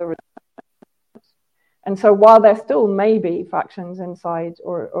of the resistance. And so while there still may be factions inside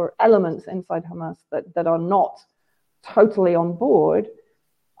or elements inside Hamas that are not totally on board,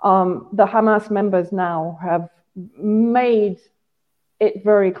 the Hamas members now have made it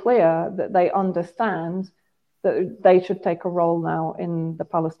very clear that they understand that they should take a role now in the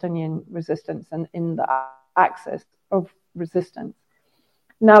Palestinian resistance and in the axis of resistance.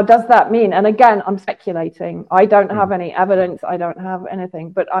 Now, does that mean, and again, I'm speculating, I don't have any evidence, I don't have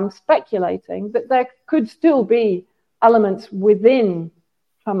anything, but I'm speculating that there could still be elements within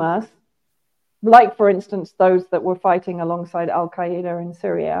Hamas, like, for instance, those that were fighting alongside Al-Qaeda in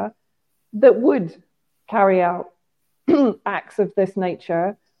Syria, that would carry out acts of this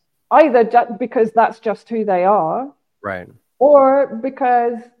nature, either because that's just who they are, right, or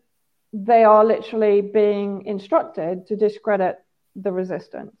because they are literally being instructed to discredit the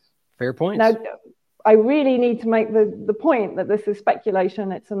resistance. Fair point. Now, I really need to make the point that this is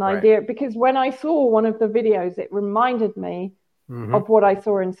speculation. It's an idea, because when I saw one of the videos, it reminded me of what I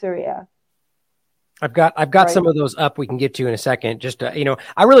saw in Syria. I've got some of those up we can get to in a second. Just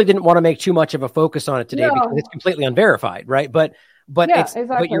I really didn't want to make too much of a focus on it today because it's completely unverified, right? But exactly.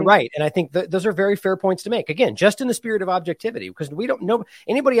 But you're right, and I think those are very fair points to make. Again, just in the spirit of objectivity, because we don't know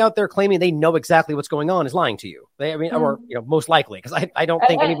anybody out there claiming they know exactly what's going on is lying to you. Or most likely, because I don't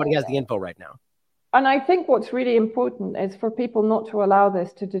think anybody has the info right now. And I think what's really important is for people not to allow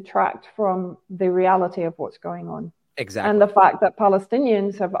this to detract from the reality of what's going on. Exactly. And the fact that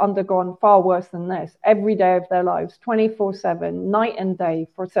Palestinians have undergone far worse than this every day of their lives, 24/7, night and day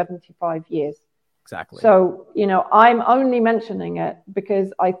for 75 years. Exactly. So, I'm only mentioning it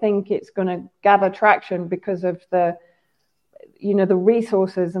because I think it's going to gather traction because of the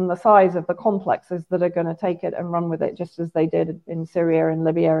resources and the size of the complexes that are going to take it and run with it, just as they did in Syria and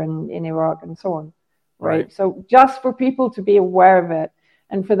Libya and in Iraq and so on. Right. So just for people to be aware of it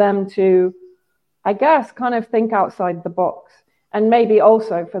and for them to, I guess, kind of think outside the box, and maybe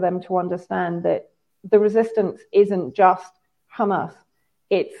also for them to understand that the resistance isn't just Hamas.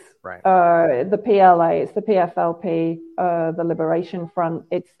 It's the PLA, it's the PFLP, the Liberation Front,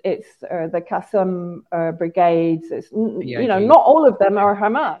 it's the Qassam brigades. It's not all of them are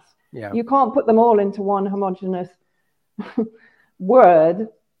Hamas. Yeah. You can't put them all into one homogenous word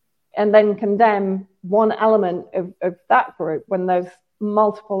and then condemn one element of that group when there's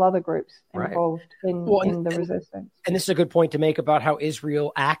multiple other groups involved in the resistance. And this is a good point to make about how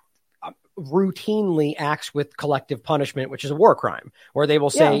Israel routinely acts with collective punishment, which is a war crime, where they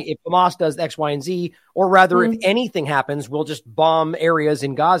will say, if Hamas does X, Y, and Z, or rather, if anything happens, we'll just bomb areas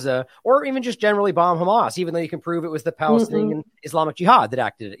in Gaza, or even just generally bomb Hamas, even though you can prove it was the Palestinian Islamic Jihad that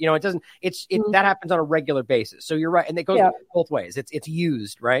acted it. It doesn't, that happens on a regular basis. So you're right. And it goes both ways. It's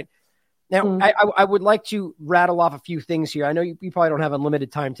used, right? Now, I would like to rattle off a few things here. I know you probably don't have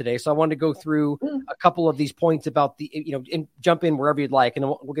unlimited time today, so I wanted to go through a couple of these points about and jump in wherever you'd like, and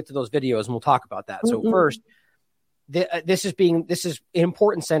then we'll get to those videos and we'll talk about that. So first, this is an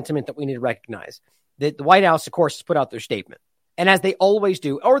important sentiment that we need to recognize. That the White House, of course, has put out their statement, and as they always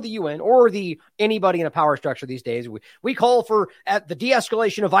do, or the UN, or anybody in a power structure these days, we call for the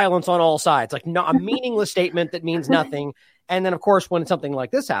de-escalation of violence on all sides, like a meaningless statement that means nothing. And then, of course, when something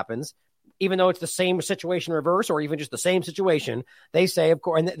like this happens, even though it's the same situation reverse or even just the same situation, they say, of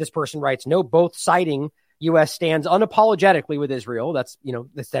course, and this person writes, no, both citing U.S. stands unapologetically with Israel. That's,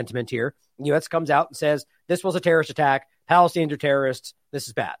 the sentiment here. U.S. comes out and says, this was a terrorist attack. Palestinians are terrorists. This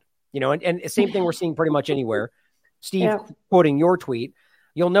is bad. And same thing we're seeing pretty much anywhere. Steve, quoting your tweet,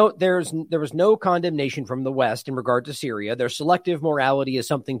 you'll note there was no condemnation from the West in regard to Syria. Their selective morality is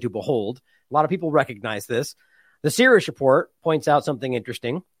something to behold. A lot of people recognize this. The Syrish report points out something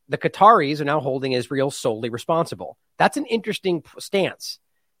interesting. The Qataris are now holding Israel solely responsible. That's an interesting stance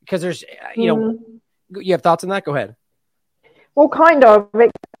because there's, you have thoughts on that? Go ahead. Well, kind of.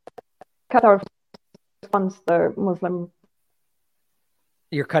 Qatar funds the Muslim.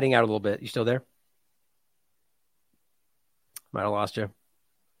 You're cutting out a little bit. You still there? Might have lost you.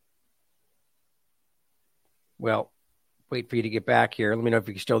 Well, wait for you to get back here. Let me know if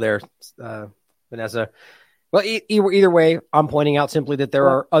you're still there, Vanessa. Well, either way, I'm pointing out simply that there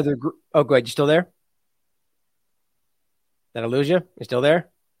are other groups. Oh, go ahead. You still there? Did I lose you? You still there?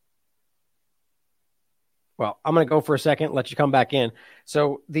 Well, I'm going to go for a second, let you come back in.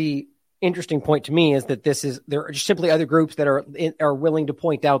 So the interesting point to me is that there are just simply other groups that are willing to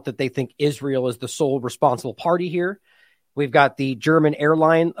point out that they think Israel is the sole responsible party here. We've got the German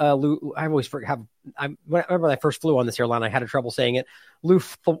airline. I always forget. Whenever I first flew on this airline, I had trouble saying it.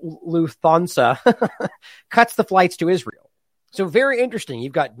 Lufthansa cuts the flights to Israel. So very interesting.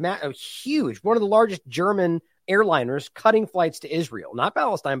 You've got a huge, one of the largest German airliners cutting flights to Israel, not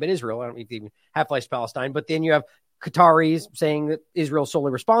Palestine, but Israel. I don't even have flights to Palestine. But then you have Qataris saying that Israel is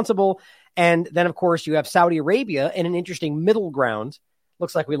solely responsible. And then, of course, you have Saudi Arabia in an interesting middle ground.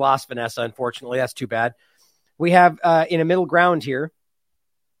 Looks like we lost Vanessa, unfortunately. That's too bad. We have in a middle ground here,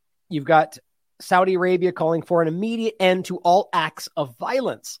 You've got Saudi Arabia calling for an immediate end to all acts of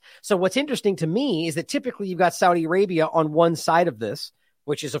violence. So what's interesting to me is that typically you've got Saudi Arabia on one side of this,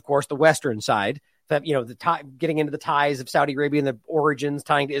 which is, of course, the Western side, that, getting into the ties of Saudi Arabia and the origins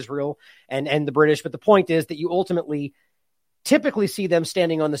tying to Israel and the British. But the point is that you ultimately typically see them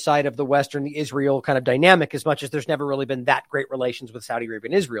standing on the side of the Western, the Israel kind of dynamic, as much as there's never really been that great relations with Saudi Arabia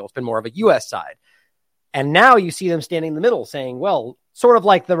and Israel. It's been more of a U.S. side. And now you see them standing in the middle saying, well, sort of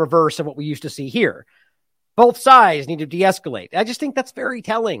like the reverse of what we used to see here. Both sides need to de-escalate. I just think that's very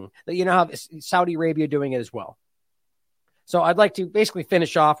telling that you now have Saudi Arabia doing it as well. So I'd like to basically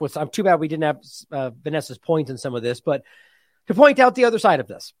finish off with, I'm too bad we didn't have Vanessa's points in some of this, but to point out the other side of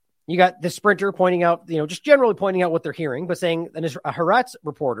this. You got the sprinter pointing out, just generally pointing out what they're hearing, but saying a Haaretz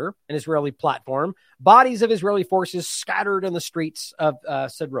reporter, an Israeli platform, bodies of Israeli forces scattered on the streets of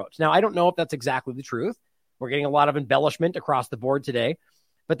Sderot. Now, I don't know if that's exactly the truth. We're getting a lot of embellishment across the board today.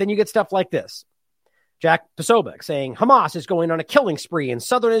 But then you get stuff like this. Jack Posobiec saying Hamas is going on a killing spree in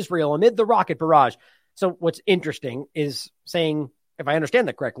southern Israel amid the rocket barrage. So what's interesting is saying, if I understand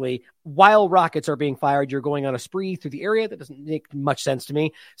that correctly, while rockets are being fired, you're going on a spree through the area. That doesn't make much sense to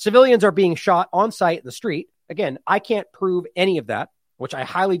me. Civilians are being shot on site in the street. Again, I can't prove any of that, which I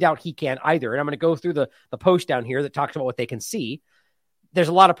highly doubt he can either. And I'm going to go through the post down here that talks about what they can see. There's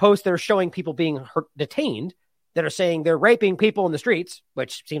a lot of posts that are showing people being detained that are saying they're raping people in the streets,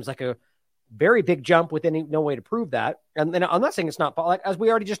 which seems like a very big jump with no way to prove that. And then I'm not saying it's not, like, as we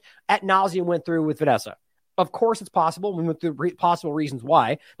already just ad nauseum went through with Vanessa. Of course it's possible. We went through possible reasons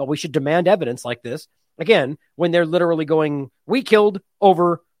why, but we should demand evidence like this. Again, when they're literally going, we killed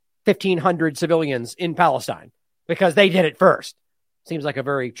over 1,500 civilians in Palestine because they did it first. Seems like a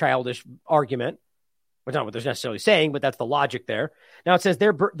very childish argument. Which not what they're necessarily saying, but that's the logic there. Now it says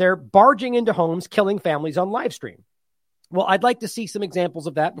they're barging into homes, killing families on live stream. Well, I'd like to see some examples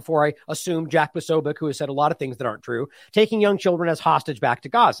of that before I assume Jack Posobiec, who has said a lot of things that aren't true, taking young children as hostage back to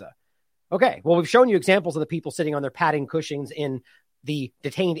Gaza. Okay, well, we've shown you examples of the people sitting on their padding cushions in the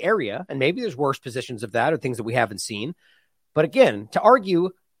detained area, and maybe there's worse positions of that or things that we haven't seen. But again, to argue,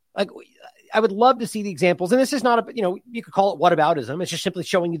 like, I would love to see the examples, and this is not you could call it whataboutism. It's just simply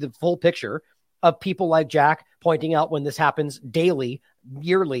showing you the full picture of people like Jack pointing out when this happens daily,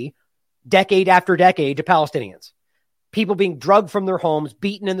 yearly, decade after decade to Palestinians. People being drugged from their homes,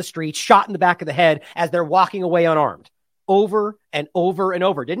 beaten in the streets, shot in the back of the head as they're walking away unarmed. Over and over and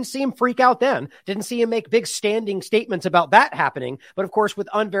over. Didn't see him freak out then. Didn't see him make big standing statements about that happening. But of course, with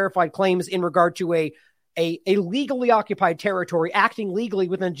unverified claims in regard to a legally occupied territory acting legally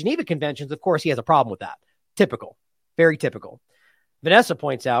within Geneva Conventions, of course, he has a problem with that. Typical. Very typical. Vanessa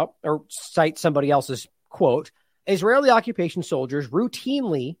points out, or cites somebody else's quote, Israeli occupation soldiers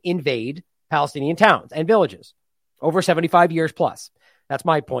routinely invade Palestinian towns and villages over 75 years plus. That's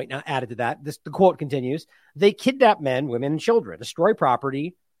my point. Now, added to that, the quote continues, they kidnap men, women, and children, destroy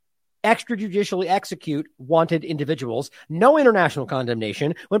property, extrajudicially execute wanted individuals, no international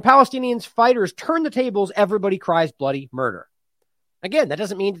condemnation. When Palestinians fighters turn the tables, everybody cries bloody murder. Again, that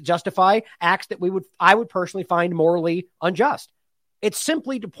doesn't mean to justify acts that I would personally find morally unjust. It's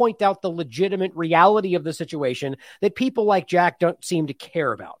simply to point out the legitimate reality of the situation that people like Jack don't seem to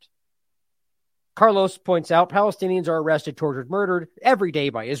care about. Carlos points out Palestinians are arrested, tortured, murdered every day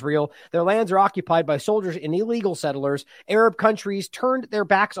by Israel. Their lands are occupied by soldiers and illegal settlers. Arab countries turned their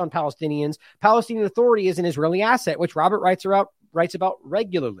backs on Palestinians. Palestinian Authority is an Israeli asset, which Robert writes about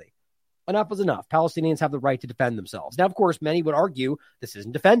regularly. Enough is enough. Palestinians have the right to defend themselves. Now, of course, many would argue this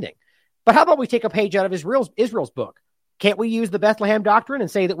isn't defending. But how about we take a page out of Israel's book? Can't we use the Bethlehem Doctrine and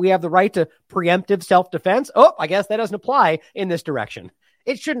say that we have the right to preemptive self-defense? Oh, I guess that doesn't apply in this direction.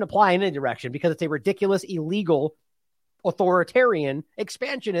 It shouldn't apply in any direction because it's a ridiculous, illegal, authoritarian,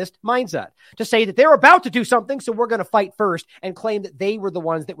 expansionist mindset to say that they're about to do something, so we're going to fight first and claim that they were the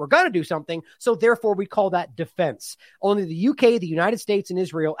ones that were going to do something, so therefore we call that defense. Only the UK, the United States, and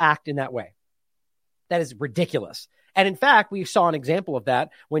Israel act in that way. That is ridiculous. And in fact, we saw an example of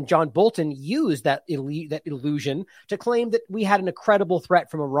that when John Bolton used that illusion to claim that we had an incredible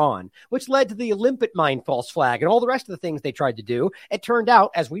threat from Iran, which led to the Olympic mine false flag and all the rest of the things they tried to do. It turned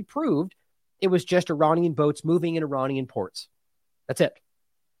out, as we proved, it was just Iranian boats moving in Iranian ports. That's it.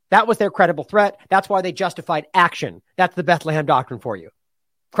 That was their credible threat. That's why they justified action. That's the Bethlehem Doctrine for you.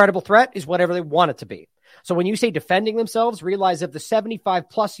 Credible threat is whatever they want it to be. So when you say defending themselves, realize that the 75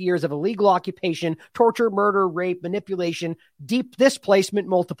 plus years of illegal occupation, torture, murder, rape, manipulation, deep displacement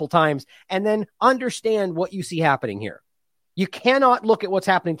multiple times, and then understand what you see happening here. You cannot look at what's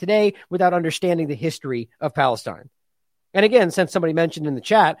happening today without understanding the history of Palestine. And again, since somebody mentioned in the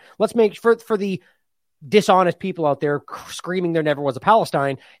chat, let's make for the dishonest people out there screaming there never was a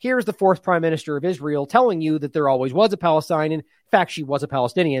Palestine. Here's the fourth prime minister of Israel telling you that there always was a Palestine. In fact, she was a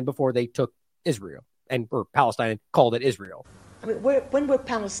Palestinian before they took Israel or Palestine called it Israel. I mean, when were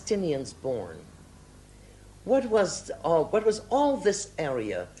Palestinians born? What was all this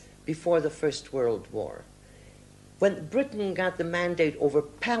area before the First World War? When Britain got the mandate over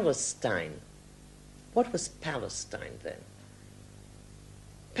Palestine, what was Palestine then?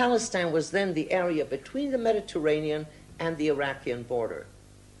 Palestine was then the area between the Mediterranean and the Iraqi border.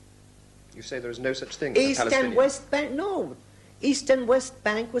 You say there is no such thing as East a Palestinian? And West Bank, no. East and West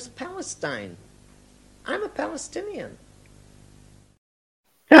Bank was Palestine. I'm a Palestinian.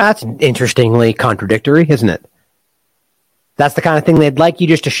 Yeah, that's interestingly contradictory, isn't it? That's the kind of thing they'd like you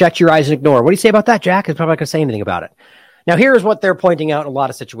just to shut your eyes and ignore. What do you say about that, Jack? I'm probably not going to say anything about it. Now, here's what they're pointing out in a lot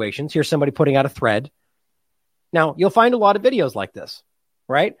of situations. Here's somebody putting out a thread. Now, you'll find a lot of videos like this,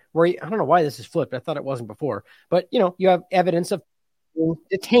 right? Where I don't know why this is flipped. I thought it wasn't before. But, you have evidence of being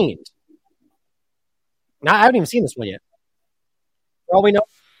detained. Now, I haven't even seen this one yet. For all we know,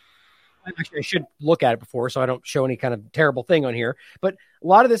 actually, I should look at it before so I don't show any kind of terrible thing on here. But a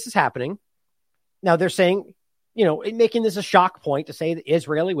lot of this is happening. Now, they're saying, making this a shock point to say that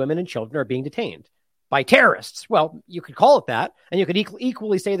Israeli women and children are being detained by terrorists. Well, you could call it that, and you could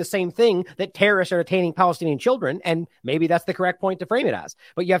equally say the same thing, that terrorists are detaining Palestinian children, and maybe that's the correct point to frame it as.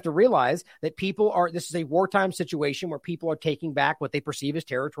 But you have to realize that this is a wartime situation where people are taking back what they perceive as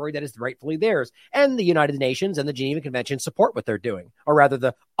territory that is rightfully theirs, and the United Nations and the Geneva Convention support what they're doing, or rather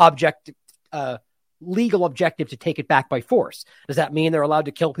the legal objective to take it back by force. Does that mean they're allowed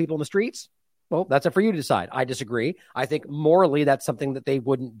to kill people in the streets? Well, that's up for you to decide. I disagree. I think morally that's something that they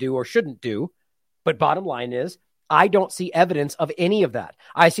wouldn't do or shouldn't do. But bottom line is, I don't see evidence of any of that.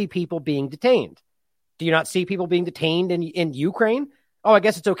 I see people being detained. Do you not see people being detained in Ukraine? Oh, I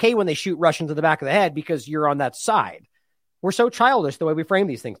guess it's okay when they shoot Russians in the back of the head because you're on that side. We're so childish the way we frame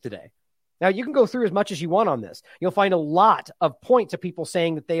these things today. Now, you can go through as much as you want on this. You'll find a lot of points of people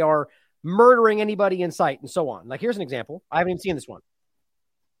saying that they are murdering anybody in sight and so on. Like, here's an example. I haven't even seen this one.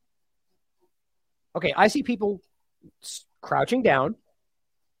 Okay, I see people crouching down.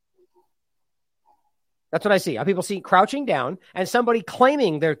 That's what I see. People see crouching down and somebody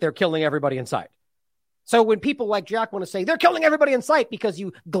claiming they're killing everybody in sight. So when people like Jack want to say they're killing everybody in sight because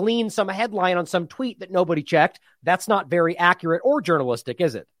you glean some headline on some tweet that nobody checked, that's not very accurate or journalistic,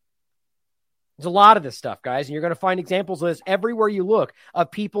 is it? There's a lot of this stuff, guys, and you're going to find examples of this everywhere you look,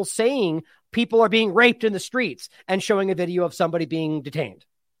 of people saying people are being raped in the streets and showing a video of somebody being detained.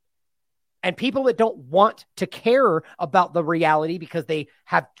 And people that don't want to care about the reality because they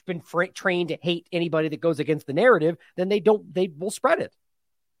have been trained to hate anybody that goes against the narrative, then they will spread it.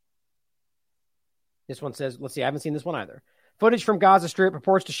 This one says, let's see, I haven't seen this one either. Footage from Gaza Strip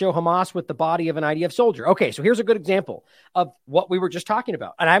purports to show Hamas with the body of an IDF soldier. Okay, so here's a good example of what we were just talking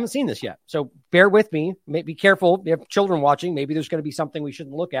about. And I haven't seen this yet, so bear with me. Be careful. You have children watching. Maybe there's going to be something we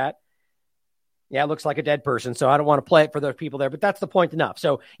shouldn't look at. Yeah, it looks like a dead person, so I don't want to play it for those people there, but that's the point enough.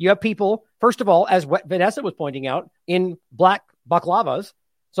 So you have people, first of all, as what Vanessa was pointing out, in black baklavas.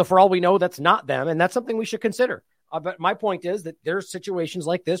 So for all we know, that's not them, and that's something we should consider. But my point is that there's situations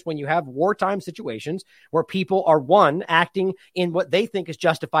like this when you have wartime situations where people are, one, acting in what they think is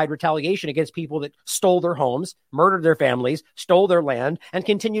justified retaliation against people that stole their homes, murdered their families, stole their land, and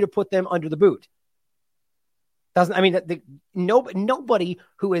continue to put them under the boot. Nobody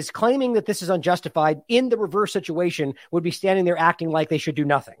who is claiming that this is unjustified in the reverse situation would be standing there acting like they should do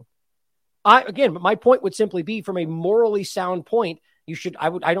nothing. But my point would simply be, from a morally sound point,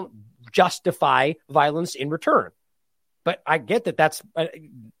 I don't justify violence in return. But I get that that's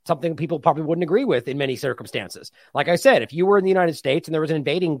something people probably wouldn't agree with in many circumstances. Like I said, if you were in the United States and there was an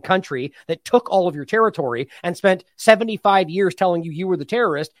invading country that took all of your territory and spent 75 years telling you were the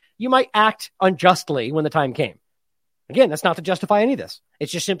terrorist, you might act unjustly when the time came. Again, that's not to justify any of this.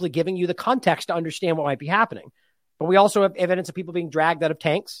 It's just simply giving you the context to understand what might be happening. But we also have evidence of people being dragged out of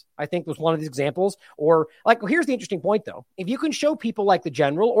tanks, I think was one of these examples. Or here's the interesting point, though. If you can show people like the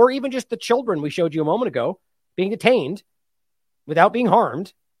general, or even just the children we showed you a moment ago, being detained without being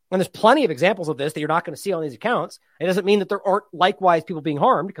harmed, and there's plenty of examples of this that you're not going to see on these accounts, it doesn't mean that there aren't likewise people being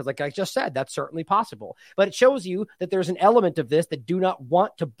harmed, because like I just said, that's certainly possible. But it shows you that there's an element of this that do not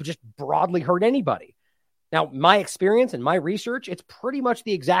want to just broadly hurt anybody. Now, my experience and my research, it's pretty much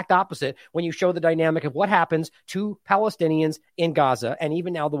the exact opposite when you show the dynamic of what happens to Palestinians in Gaza and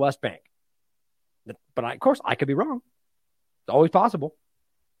even now the West Bank. But of course, I could be wrong. It's always possible.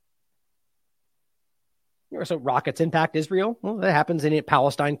 So rockets impact Israel? Well, that happens in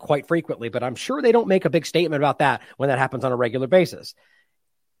Palestine quite frequently, but I'm sure they don't make a big statement about that when that happens on a regular basis.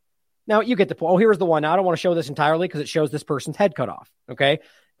 Now you get the point. Oh, here's the one. Now I don't want to show this entirely because it shows this person's head cut off. Okay.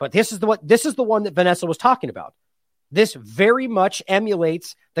 But this is the one that Vanessa was talking about. This very much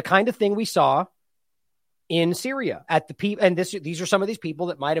emulates the kind of thing we saw in Syria at the people. And these are some of these people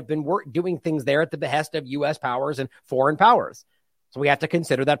that might have been doing things there at the behest of U.S. powers and foreign powers. So we have to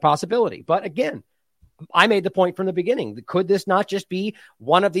consider that possibility. But again, I made the point from the beginning. Could this not just be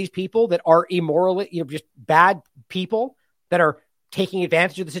one of these people that are immorally, just bad people that are taking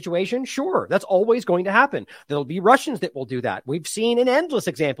advantage of the situation? Sure, that's always going to happen. There'll be Russians that will do that. We've seen an endless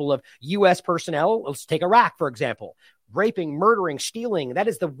example of U.S. personnel. Let's take Iraq, for example. Raping, murdering, stealing. That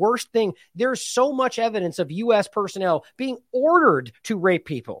is the worst thing. There's so much evidence of U.S. personnel being ordered to rape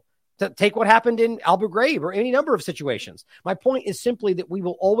people. To take what happened in Abu Ghraib or any number of situations. My point is simply that we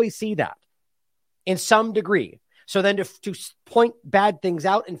will always see that in some degree. So then to point bad things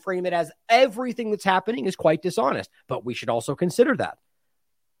out and frame it as everything that's happening is quite dishonest. But we should also consider that.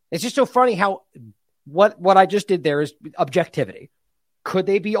 It's just so funny how what I just did there is objectivity. Could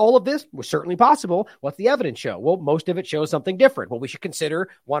they be all of this? Well, certainly possible. What's the evidence show? Well, most of it shows something different. Well, we should consider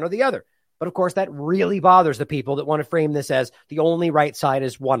one or the other. But of course, that really bothers the people that want to frame this as the only right side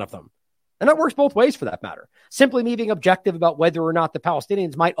is one of them. And that works both ways for that matter. Simply me being objective about whether or not the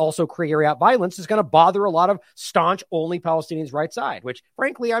Palestinians might also carry out violence is going to bother a lot of staunch only Palestinians right side, which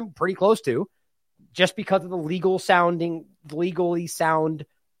frankly, I'm pretty close to just because of the legally sound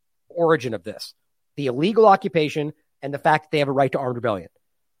origin of this, the illegal occupation and the fact that they have a right to armed rebellion.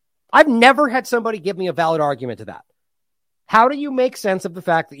 I've never had somebody give me a valid argument to that. How do you make sense of the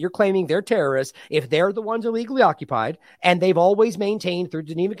fact that you're claiming they're terrorists if they're the ones illegally occupied and they've always maintained through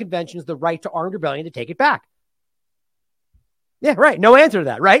Geneva Conventions the right to armed rebellion to take it back? Yeah, right. No answer to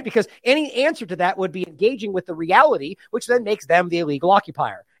that, right? Because any answer to that would be engaging with the reality, which then makes them the illegal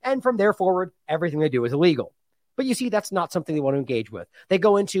occupier. And from there forward, everything they do is illegal. But you see, that's not something they want to engage with. They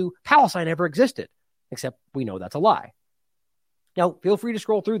go into Palestine never existed, except we know that's a lie. Now, feel free to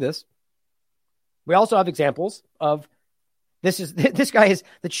scroll through this. We also have examples of this guy is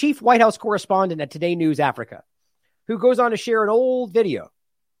the chief White House correspondent at Today News Africa, who goes on to share an old video.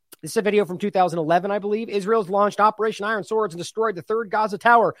 This is a video from 2011, I believe. Israel's launched Operation Iron Swords and destroyed the third Gaza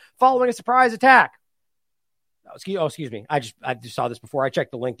tower following a surprise attack. Excuse me. I just saw this before. I checked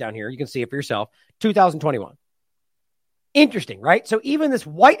the link down here. You can see it for yourself. 2021. Interesting, right? So even this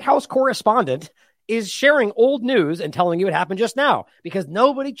White House correspondent is sharing old news and telling you it happened just now because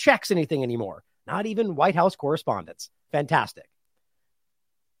nobody checks anything anymore. Not even White House correspondents. Fantastic.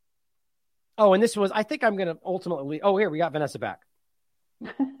 Oh, and this was, I think I'm going to ultimately, here, we got Vanessa back.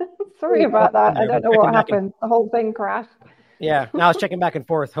 Sorry about that. I don't know what happened. The whole thing crashed. Yeah. Now I was checking back and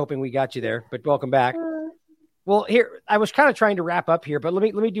forth, hoping we got you there, but welcome back. Well, here, I was kind of trying to wrap up here, but let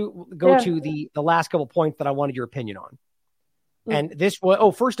me go to the last couple points that I wanted your opinion on. And this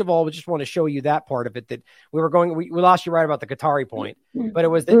was, first of all, we just want to show you that part of it that we lost you right about the Qatari point, but it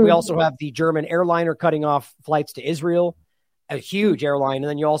was that we also have the German airliner cutting off flights to Israel, a huge airline. And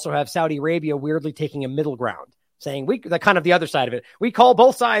then you also have Saudi Arabia weirdly taking a middle ground, saying the kind of the other side of it. We call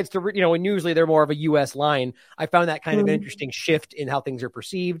both sides to, and usually they're more of a U.S. line. I found that kind of an interesting shift in how things are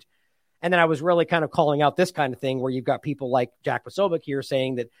perceived. And then I was really kind of calling out this kind of thing where you've got people like Jack Posobiec here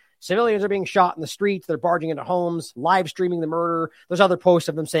saying that civilians are being shot in the streets. They're barging into homes, live streaming the murder. There's other posts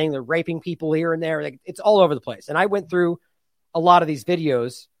of them saying they're raping people here and there. It's all over the place. And I went through a lot of these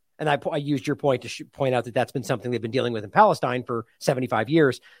videos, and I used your point to point out that that's been something they've been dealing with in Palestine for 75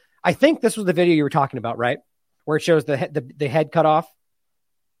 years. I think this was the video you were talking about, right? Where it shows the head cut off.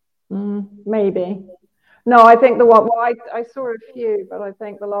 Maybe. No, I think the one, I saw a few, but I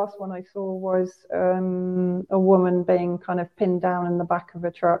think the last one I saw was a woman being kind of pinned down in the back of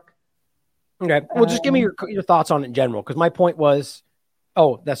a truck. Okay. Well, just give me your thoughts on it in general, because my point was,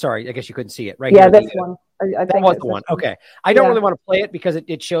 sorry, I guess you couldn't see it, right? Yeah, this one. I think was the one. Okay. I don't really want to play it because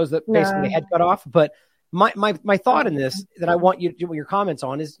it shows that basically the head cut off, but my thought in this that I want you to do your comments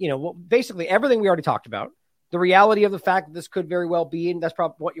on is, basically everything we already talked about. The reality of the fact that this could very well be, and that's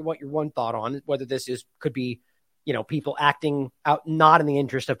probably what your one thought on, whether this could be, people acting out not in the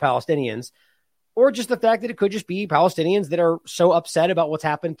interest of Palestinians, or just the fact that it could just be Palestinians that are so upset about what's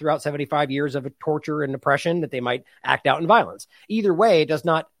happened throughout 75 years of torture and oppression that they might act out in violence. Either way, it does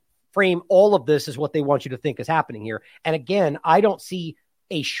not frame all of this as what they want you to think is happening here. And again, I don't see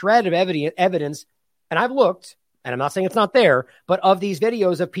a shred of evidence, and I've looked, and I'm not saying it's not there, but of these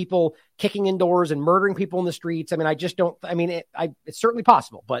videos of people kicking in doors and murdering people in the streets. I mean, it's certainly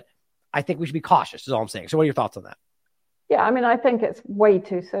possible, but I think we should be cautious is all I'm saying. So what are your thoughts on that? Yeah, I mean, I think it's way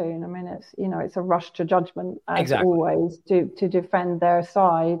too soon. I mean, it's a rush to judgment as always to defend their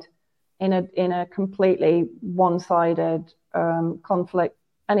side in a completely one-sided conflict.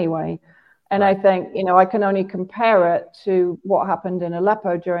 anyway. And I think, I can only compare it to what happened in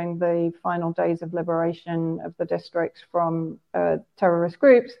Aleppo during the final days of liberation of the districts from terrorist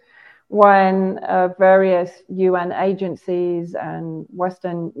groups, when various UN agencies and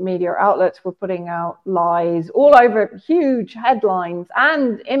Western media outlets were putting out lies all over, huge headlines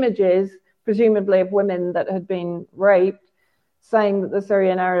and images, presumably of women that had been raped, saying that the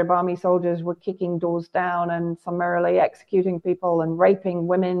Syrian Arab Army soldiers were kicking doors down and summarily executing people and raping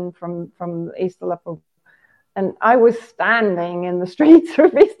women from East Aleppo. And I was standing in the streets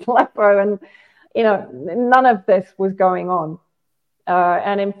of East Aleppo, and, none of this was going on.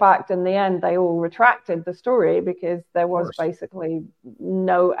 And in fact, in the end, they all retracted the story because there was basically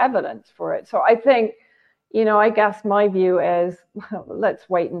no evidence for it. So I think, I guess my view is, let's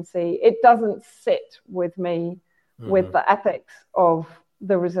wait and see. It doesn't sit with me with the ethics of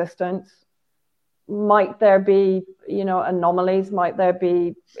the resistance. Might there be, anomalies? Might there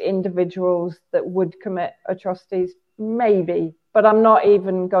be individuals that would commit atrocities? Maybe, but I'm not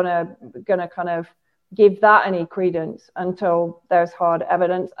even gonna kind of give that any credence until there's hard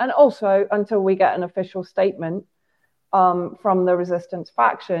evidence, and also until we get an official statement from the resistance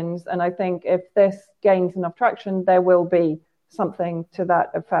factions. And I think if this gains enough traction, there will be something to that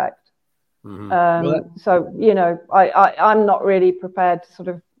effect. So, I'm not really prepared to sort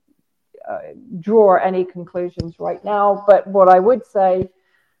of draw any conclusions right now. But what I would say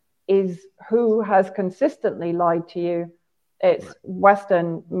is, who has consistently lied to you? It's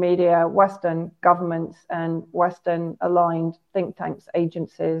Western media, Western governments, and Western aligned think tanks,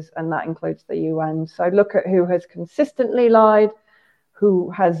 agencies, and that includes the UN. So look at who has consistently lied,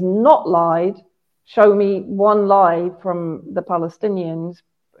 who has not lied. Show me one lie from the Palestinians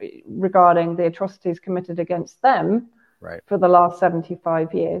regarding the atrocities committed against them for the last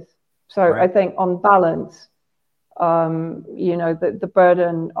 75 years. So I think on balance, the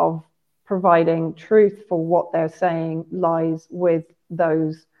burden of providing truth for what they're saying lies with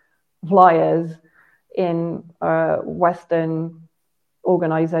those liars in Western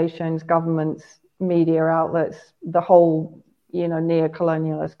organizations, governments, media outlets, the whole,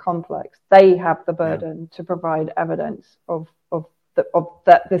 neo-colonialist complex. They have the burden to provide evidence of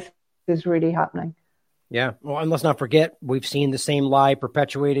that this is really happening. Yeah. Well, and let's not forget, we've seen the same lie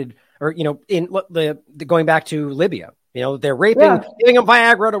perpetuated, or, in the going back to Libya. They're raping, giving them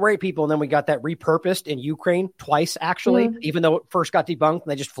Viagra to rape people. And then we got that repurposed in Ukraine twice, actually, even though it first got debunked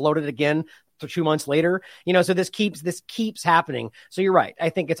and they just floated again 2 months later. So this keeps happening. So you're right. I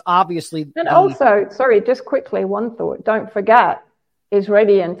think it's obviously. And also, sorry, just quickly, one thought. Don't forget,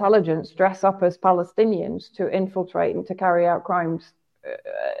 Israeli intelligence dress up as Palestinians to infiltrate and to carry out crimes,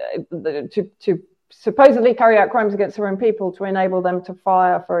 to supposedly carry out crimes against their own people, to enable them to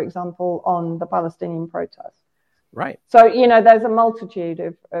fire, for example, on the Palestinian protests. Right. So, there's a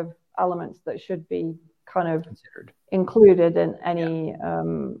multitude of elements that should be kind of considered, included in any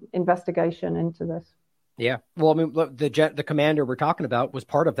investigation into this. Yeah. Well, I mean, look, the commander we're talking about was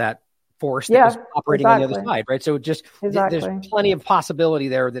part of that force that was operating on the other side, right? So just there's plenty of possibility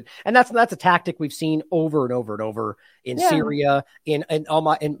there and that's a tactic we've seen over and over and over in Syria, in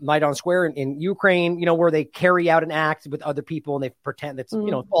Maidan Square in Ukraine, where they carry out an act with other people and they pretend that's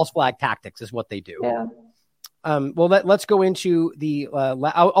false flag tactics is what they do. Yeah. Well, let's go into the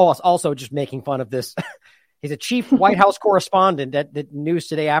also just making fun of this. He's a chief White House correspondent at News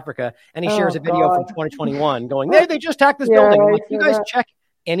Today Africa, and he shares a video from 2021 going, they just attacked this building. Like, you guys check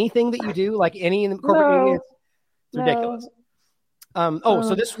anything that you do, like any in the corporate media? It's ridiculous.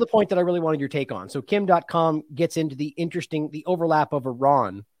 So this is the point that I really wanted your take on. So Kim.com gets into the overlap of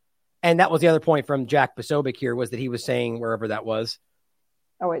Iran. And that was the other point from Jack Posobiec here, was that he was saying, wherever that was.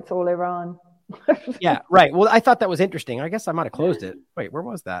 Oh, it's all Iran. Yeah, right. Well, I thought that was interesting. I guess I might have closed it. Wait, where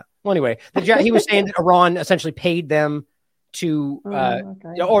was that? Well, anyway, he was saying that Iran essentially paid them to,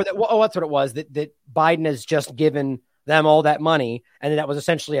 or that's what it was, that Biden has just given them all that money, and that was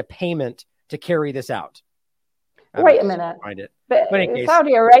essentially a payment to carry this out. Wait a minute. Find it. But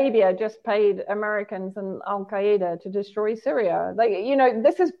Saudi Arabia just paid Americans and Al Qaeda to destroy Syria.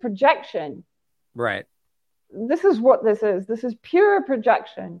 This is projection. Right. This is what this is. This is pure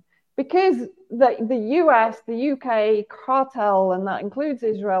projection. Because the US, the UK cartel, and that includes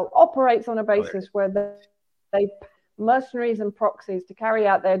Israel, operates on a basis where they mercenaries and proxies to carry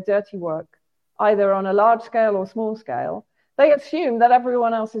out their dirty work, either on a large scale or small scale. They assume that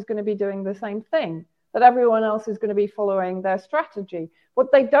everyone else is going to be doing the same thing, that everyone else is going to be following their strategy.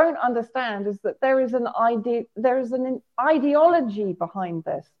 What they don't understand is that there is an ideology behind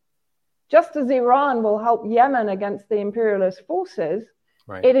this. Just as Iran will help Yemen against the imperialist forces,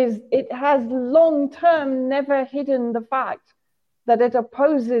 right. It has long-term never hidden the fact that it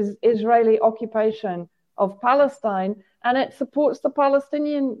opposes Israeli occupation of Palestine, and it supports the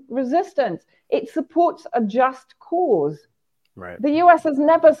Palestinian resistance. It supports a just cause. Right. The US has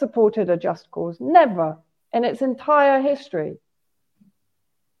never supported a just cause, never, in its entire history.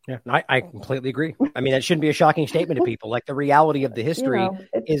 Yeah, I completely agree. I mean, that shouldn't be a shocking statement to people. Like, the reality of the history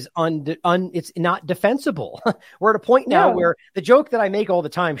is it's not defensible. We're at a point now where the joke that I make all the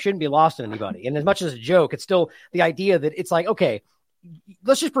time shouldn't be lost on anybody. And as much as a joke, it's still the idea that it's like, okay,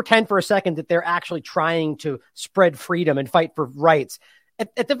 let's just pretend for a second that they're actually trying to spread freedom and fight for rights.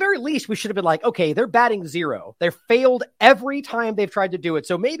 At the very least, we should have been like, okay, they're batting zero. They've failed every time they've tried to do it.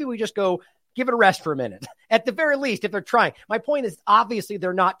 So maybe we just go give it a rest for a minute. At the very least, if they're trying. My point is, obviously,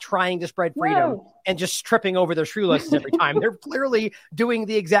 they're not trying to spread freedom and just tripping over their shoelaces every time. They're clearly doing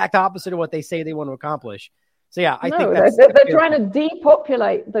the exact opposite of what they say they want to accomplish. So, yeah, I think they're trying to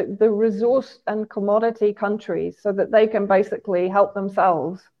depopulate the resource and commodity countries so that they can basically help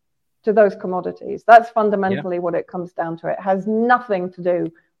themselves to those commodities. That's fundamentally what it comes down to. It has nothing to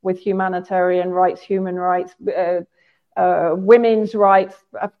do with humanitarian rights, human rights, women's rights.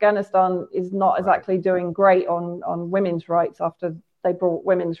 Afghanistan is not exactly doing great on women's rights after they brought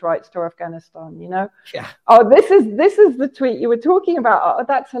women's rights to Afghanistan, you know? Yeah. Oh, this is the tweet you were talking about. Oh,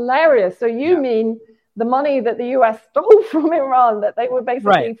 that's hilarious. So you mean the money that the US stole from Iran, that they were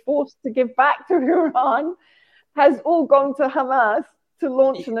basically forced to give back to Iran, has all gone to Hamas to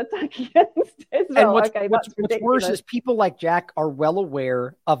launch an attack against Israel. And what's worse is people like Jack are well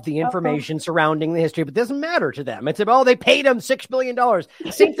aware of the information surrounding the history, but it doesn't matter to them. It's about, they paid him $6 billion.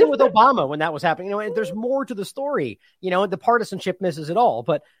 Same thing with Obama when that was happening. You know, and there's more to the story. You know, the partisanship misses it all.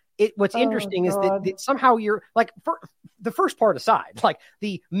 But what's interesting is that somehow you're like, for the first part aside, like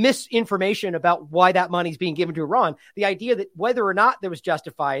the misinformation about why that money's being given to Iran, the idea that whether or not that was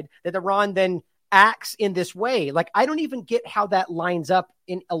justified, that Iran then acts in this way. Like, I don't even get how that lines up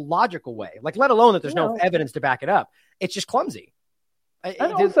in a logical way, like, let alone that there's no evidence to back it up. It's just clumsy.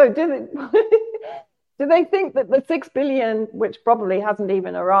 And also, do they think that the $6 billion, which probably hasn't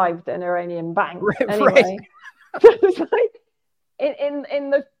even arrived in Iranian banks anyway, it's like,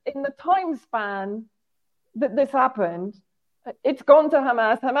 in the time span that this happened, it's gone to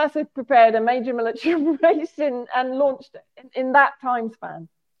Hamas. Hamas has prepared a major military operation and launched it in that time span.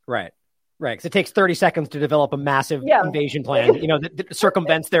 Right. Right, because it takes 30 seconds to develop a massive invasion plan, you know, that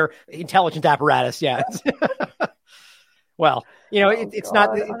circumvents their intelligence apparatus. Yeah. Well, you know, it's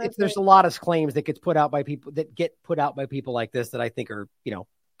not. There's a lot of claims that get put out by people like this that I think are, you know,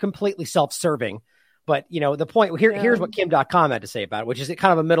 completely self-serving. But, you know, the point here's what Kim.com had to say about it, which is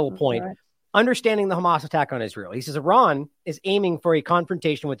kind of a middle point. Right. Understanding the Hamas attack on Israel, he says Iran is aiming for a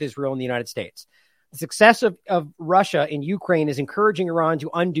confrontation with Israel and the United States. The success of Russia in Ukraine is encouraging Iran to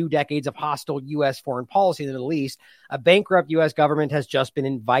undo decades of hostile U.S. foreign policy in the Middle East. A bankrupt U.S. government has just been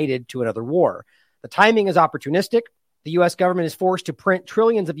invited to another war. The timing is opportunistic. The U.S. government is forced to print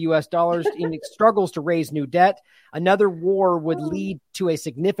trillions of U.S. dollars in its struggles to raise new debt. Another war would lead to a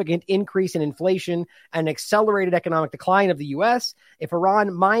significant increase in inflation and accelerated economic decline of the U.S. If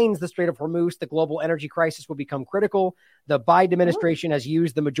Iran mines the Strait of Hormuz, the global energy crisis will become critical. The Biden administration has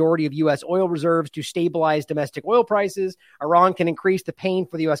used the majority of U.S. oil reserves to stabilize domestic oil prices. Iran can increase the pain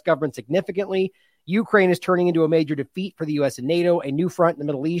for the U.S. government significantly. Ukraine is turning into a major defeat for the U.S. and NATO. A new front in the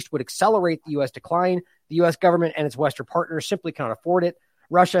Middle East would accelerate the U.S. decline. The U.S. government and its Western partners simply cannot afford it.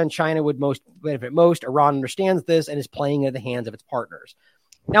 Russia and China would benefit most. Iran understands this and is playing into the hands of its partners.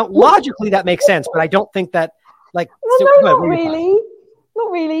 Now, logically, that makes sense, but I don't think that, like... Not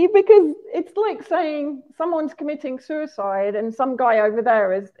really, because it's like saying someone's committing suicide and some guy over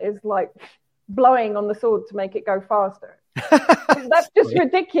there is like blowing on the sword to make it go faster. That's just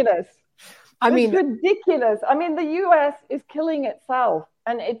ridiculous. It's ridiculous. I mean, the US is killing itself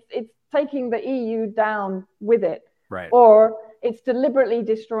and it's taking the EU down with it. Right. Or it's deliberately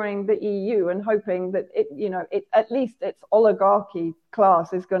destroying the EU and hoping that it at least its oligarchy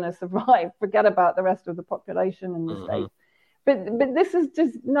class is going to survive. Forget about the rest of the population in the States. But this is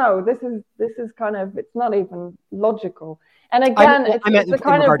just this is kind of, it's not even logical. And again, it's a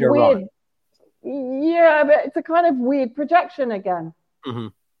kind of weird. Yeah, but it's a kind of weird projection again. Mm-hmm.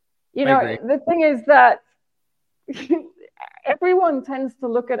 You know, the thing is that everyone tends to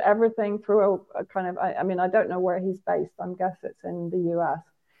look at everything through a kind of, I mean, I don't know where he's based. I guess it's in the US.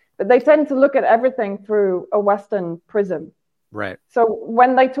 But they tend to look at everything through a Western prism. Right. So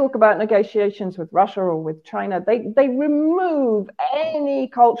when they talk about negotiations with Russia or with China, they remove any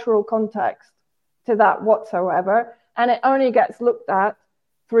cultural context to that whatsoever. And it only gets looked at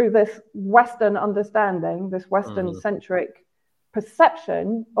through this Western understanding, this Western-centric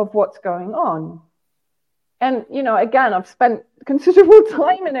perception of what's going on. And, again, I've spent considerable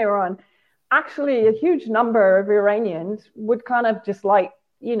time in Iran. Actually, a huge number of Iranians would kind of just like,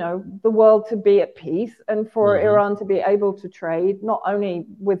 the world to be at peace and for Iran to be able to trade, not only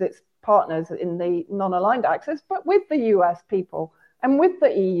with its partners in the non-aligned axis, but with the US people and with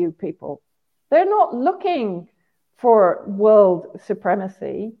the EU people. They're not looking for world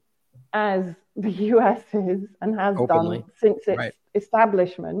supremacy as the US is and has done since its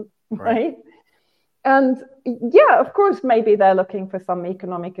establishment, right? And yeah, of course, maybe they're looking for some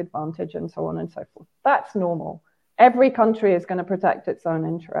economic advantage and so on and so forth. That's normal. Every country is going to protect its own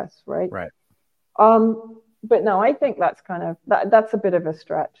interests, right? Right. But no, I think that's kind of that's a bit of a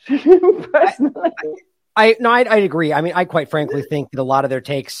stretch, personally. I agree. I mean, I quite frankly think that a lot of their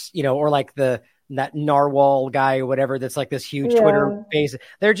takes, or like that narwhal guy or whatever, that's like this huge Twitter base.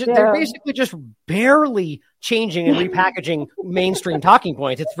 They're basically just barely changing and repackaging mainstream talking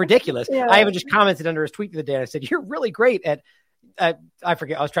points. It's ridiculous. Yeah. I even just commented under his tweet the other day. I said, "You're really great at." I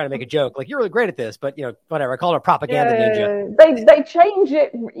forget. I was trying to make a joke, like, you're really great at this, but whatever. I call it a propaganda ninja. They change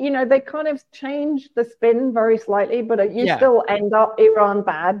it. They kind of change the spin very slightly, but you still end up Iran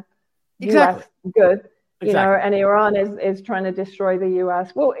bad, exactly. US good. And Iran is trying to destroy the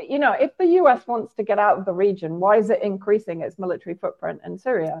US. Well, if the US wants to get out of the region, why is it increasing its military footprint in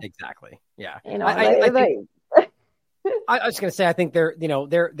Syria? Exactly. Yeah. I was going to say, I think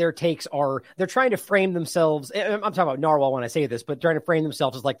their takes are, they're trying to frame themselves. I'm talking about Narwhal when I say this, but trying to frame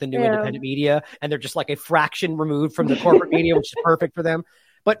themselves as like the new independent media, and they're just like a fraction removed from the corporate media, which is perfect for them.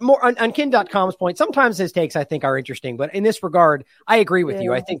 But more on Kin.com's point, sometimes his takes I think are interesting, but in this regard, I agree with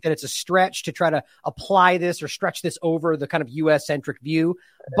you. I think that it's a stretch to try to apply this or stretch this over the kind of US centric view.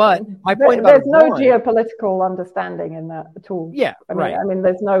 But my point about there's no geopolitical understanding in that at all. Yeah, I mean,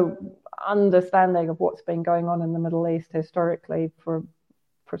 there's no understanding of what's been going on in the Middle East historically for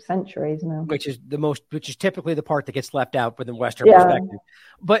centuries now, which is typically the part that gets left out with the Western perspective.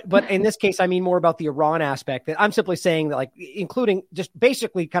 But in this case, I mean more about the Iran aspect. That I'm simply saying that, like, including just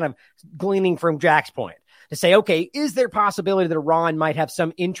basically kind of gleaning from Jack's point to say, okay, is there possibility that Iran might have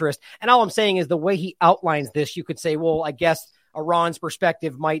some interest? And all I'm saying is the way he outlines this, you could say, well, I guess Iran's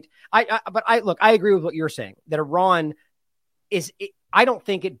perspective might. But I agree with what you're saying, that Iran is. I don't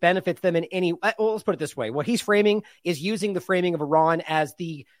think it benefits them in any. Well, let's put it this way. What he's framing is using the framing of Iran as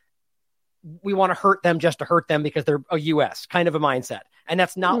we want to hurt them just to hurt them because they're a U.S. kind of a mindset. And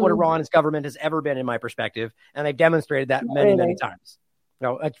that's not what Iran's government has ever been, in my perspective. And they've demonstrated that many times.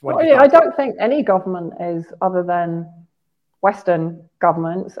 That's what I don't think any government is, other than Western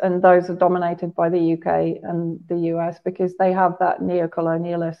governments, and those are dominated by the UK and the US, because they have that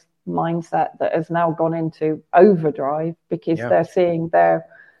neo-colonialist mindset that has now gone into overdrive because they're seeing their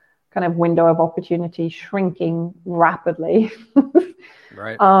kind of window of opportunity shrinking rapidly.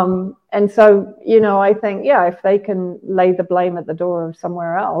 Right. And so, I think, if they can lay the blame at the door of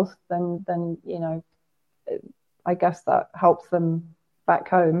somewhere else, then I guess that helps them back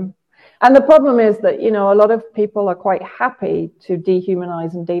home. And the problem is that, a lot of people are quite happy to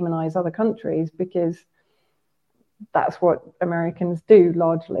dehumanize and demonize other countries because that's what Americans do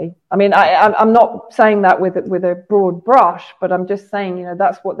largely. I mean, I'm not saying that with a broad brush, but I'm just saying,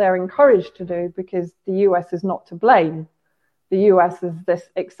 that's what they're encouraged to do because the US is not to blame. The US is this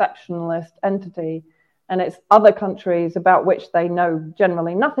exceptionalist entity, and it's other countries about which they know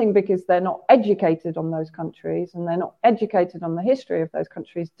generally nothing because they're not educated on those countries, and they're not educated on the history of those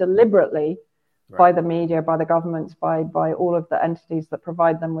countries deliberately by the media, by the governments, by all of the entities that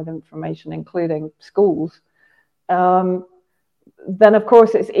provide them with information, including schools. Then of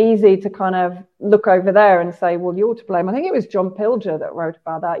course it's easy to kind of look over there and say, well, you're to blame. I think it was John Pilger that wrote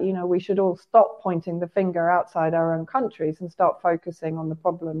about that. We should all stop pointing the finger outside our own countries and start focusing on the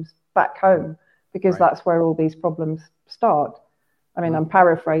problems back home, because that's where all these problems start. I mean, I'm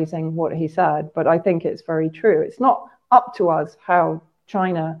paraphrasing what he said, but I think it's very true. It's not up to us how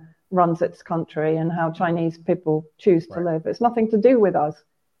China runs its country and how Chinese people choose to live. It's nothing to do with us.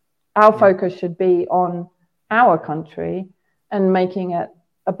 Our focus should be on our country and making it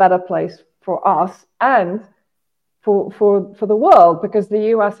a better place for us and for the world, because the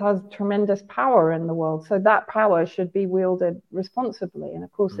US has tremendous power in the world. So that power should be wielded responsibly. And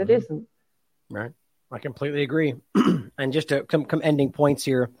of course it isn't. Right. I completely agree. And just to come ending points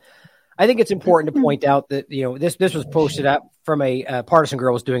here, I think it's important to point out that, this was posted up from a partisan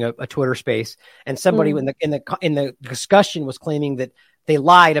girl was doing a Twitter space, and somebody in the discussion was claiming that they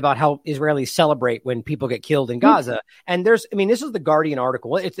lied about how Israelis celebrate when people get killed in Gaza. And this is the Guardian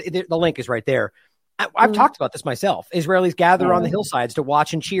article. The link is right there. I've talked about this myself. Israelis gather on the hillsides to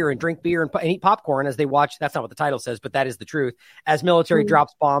watch and cheer and drink beer and eat popcorn as they watch. That's not what the title says, but that is the truth. As military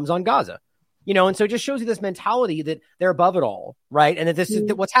drops bombs on Gaza. And so it just shows you this mentality that they're above it all, right? And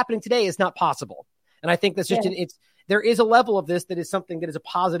that what's happening today is not possible. And I think that's just there is a level of this that is something that is a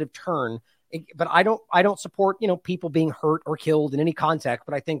positive turn. But I don't support, people being hurt or killed in any context.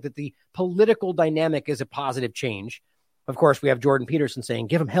 But I think that the political dynamic is a positive change. Of course, we have Jordan Peterson saying,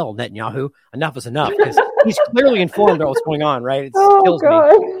 "Give him hell, Netanyahu. Enough is enough." Because he's clearly informed about what's going on, right? It kills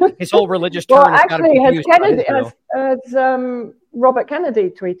me. His whole religious turn. Well, actually, has Robert Kennedy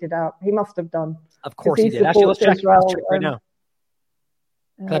tweeted out? He must have done. Of course he did. Actually, let's check right now.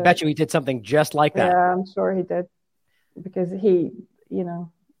 I bet you he did something just like that. Yeah, I'm sure he did. Because he,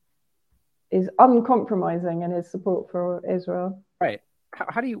 is uncompromising in his support for Israel. Right.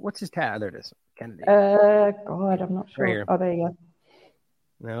 How do you, what's his tag? There it is. Kennedy. God, I'm not sure. Right, oh, there you go.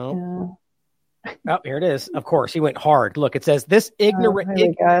 No. Oh, here it is. Of course, he went hard. Look, it says this ignorant.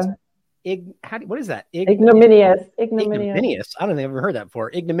 What is that? Ignominious. I don't think I've ever heard that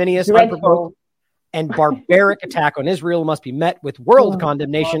before. Ignominious, unprovoked, and barbaric attack on Israel must be met with world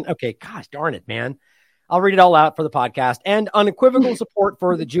condemnation. Okay, gosh darn it, man. I'll read it all out for the podcast. And unequivocal support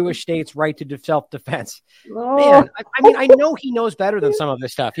for the Jewish state's right to self-defense. Man, I know he knows better than some of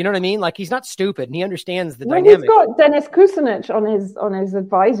this stuff. You know what I mean? Like, he's not stupid, and he understands the dynamic. He's got Dennis Kucinich on his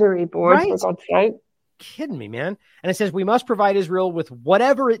advisory board, right? For God's sake. Kidding me, man. And it says, we must provide Israel with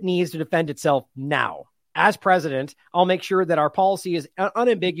whatever it needs to defend itself now. As president, I'll make sure that our policy is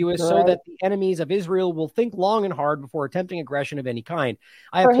unambiguous so that the enemies of Israel will think long and hard before attempting aggression of any kind.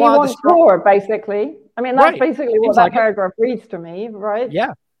 He wants war, basically. I mean, that's basically what that paragraph reads to me, right?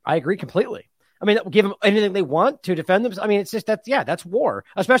 Yeah, I agree completely. I mean, give them anything they want to defend them. I mean, it's just that's war,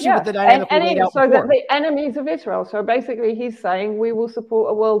 especially with the dynamic we laid out before. That the enemies of Israel. So basically, he's saying we will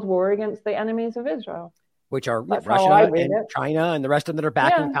support a world war against the enemies of Israel. Which are Russia and China and the rest of them that are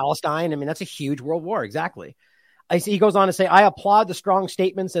backing Palestine. I mean, that's a huge world war. Exactly. He goes on to say, I applaud the strong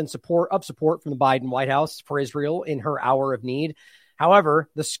statements and support from the Biden White House for Israel in her hour of need. However,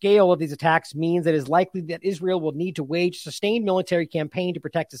 the scale of these attacks means that it is likely that Israel will need to wage a sustained military campaign to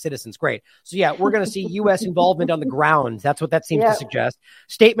protect its citizens. Great. So, we're going to see U.S. involvement on the ground. That's what that seems to suggest.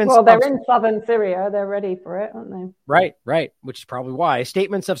 Statements. Well, they're in southern Syria. They're ready for it, aren't they? Right. Which is probably why.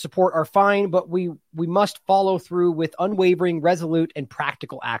 Statements of support are fine, but we must follow through with unwavering, resolute, and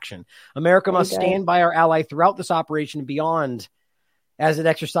practical action. America must stand by our ally throughout this operation and beyond, as it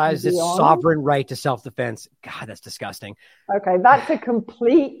exercises its sovereign right to self-defense. God, that's disgusting. Okay, that's a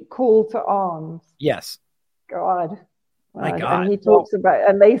complete call to arms. Yes. God. My God. And he talks about,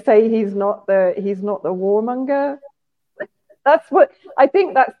 and they say he's not the warmonger. That's what I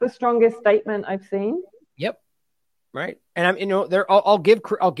think. That's the strongest statement I've seen. Yep. Right. And I'll give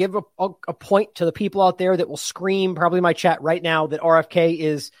a point to the people out there that will scream probably in my chat right now that RFK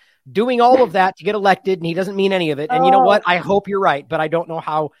is doing all of that to get elected, and he doesn't mean any of it. And you know what? I hope you're right, but I don't know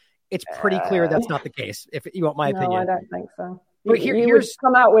how. It's pretty clear that's not the case, if you want my opinion. No, I don't think so. But here's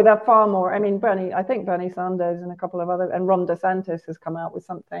come out with a far more. I mean, I think Bernie Sanders and a couple of other, and Ron DeSantis has come out with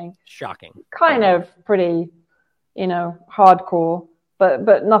something shocking, kind of pretty, hardcore,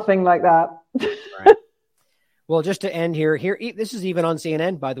 but nothing like that. Right. Well, just to end here, this is even on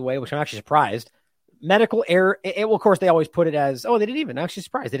CNN, by the way, which I'm actually surprised. Medical aid, well, of course, they always put it as, they didn't even, actually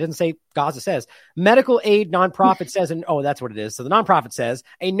surprised. It doesn't say Gaza says. Medical aid nonprofit says, and that's what it is. So the nonprofit says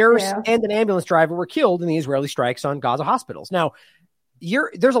a nurse and an ambulance driver were killed in the Israeli strikes on Gaza hospitals. Now,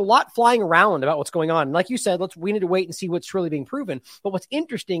 there's a lot flying around about what's going on. And like you said, we need to wait and see what's really being proven. But what's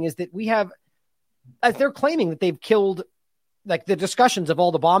interesting is that we have, as they're claiming that they've killed, like the discussions of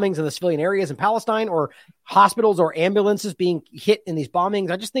all the bombings in the civilian areas in Palestine or hospitals or ambulances being hit in these bombings.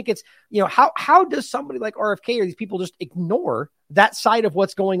 I just think it's, how does somebody like RFK or these people just ignore that side of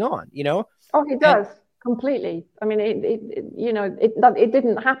what's going on, Oh, he does completely. I mean, it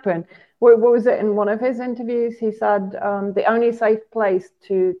didn't happen. What was it in one of his interviews? He said, the only safe place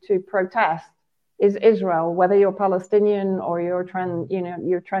to protest is Israel, whether you're Palestinian or you're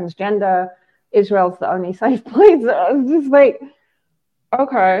transgender. Israel's the only safe place. It's just like,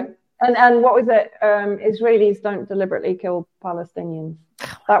 okay. And what was it? Israelis don't deliberately kill Palestinians.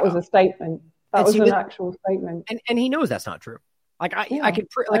 That was a statement. That was an actual statement. And he knows that's not true. Like I could.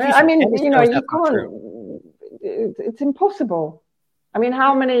 You can't. It's impossible. I mean,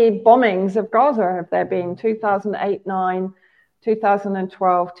 how many bombings of Gaza have there been? 2008, 9,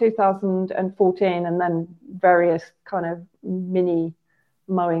 2012, 2014, and then various kind of mini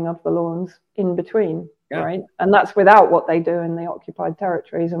mowing of the lawns in between, right? And that's without what they do in the occupied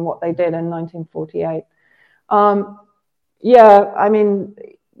territories and what they did in 1948. All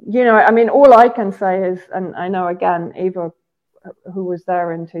I can say is, and I know again, Eva, who was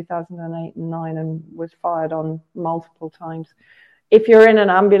there in 2008 and 9 and was fired on multiple times, if you're in an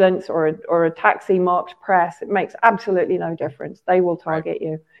ambulance or a taxi marked press, it makes absolutely no difference. They will target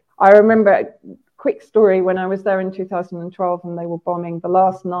you. I remember a quick story when I was there in 2012 and they were bombing the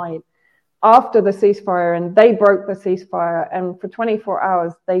last night after the ceasefire, and they broke the ceasefire, and for 24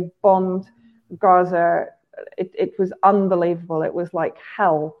 hours they bombed Gaza. It was unbelievable. It was like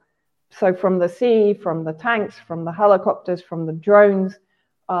hell. So from the sea, from the tanks, from the helicopters, from the drones,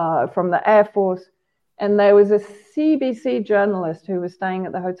 from the Air Force. And there was a CBC journalist who was staying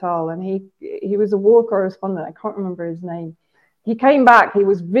at the hotel, and he was a war correspondent. I can't remember his name. He came back. He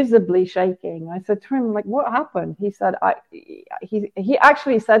was visibly shaking. I said to him, like, what happened? He said, he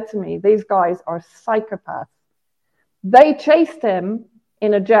actually said to me, these guys are psychopaths. They chased him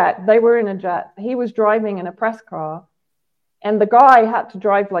in a jet. They were in a jet. He was driving in a press car. And the guy had to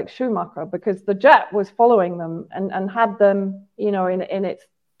drive like Schumacher because the jet was following them and had them, in its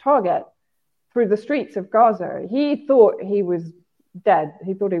target through the streets of Gaza. He thought he was dead.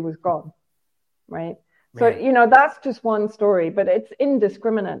 He thought he was gone, right? Man. So, that's just one story, but it's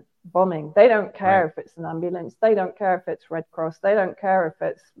indiscriminate bombing. They don't care if it's an ambulance. They don't care if it's Red Cross. They don't care if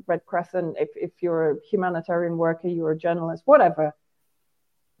it's Red Crescent, if you're a humanitarian worker, you're a journalist, whatever.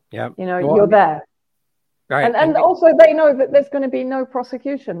 Yeah. You're there. Right. And also they know that there's going to be no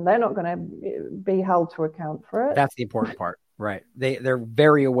prosecution. They're not going to be held to account for it. That's the important part. Right. They're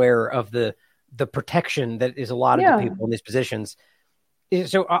very aware of the protection that is allotted to people in these positions.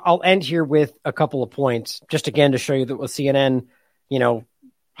 So I'll end here with a couple of points, just again to show you that with CNN,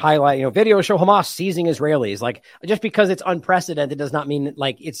 highlight, videos show Hamas seizing Israelis. Like, just because it's unprecedented does not mean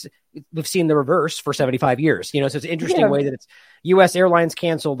we've seen the reverse for 75 years. So it's an interesting way that it's U.S. airlines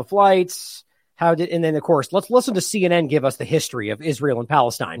cancel the flights. And then of course, let's listen to CNN give us the history of Israel and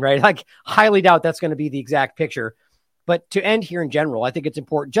Palestine, right? Like, highly doubt that's going to be the exact picture. But to end here in general, I think it's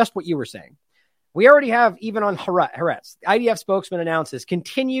important, just what you were saying. We already have, even on Haaretz, the IDF spokesman announces,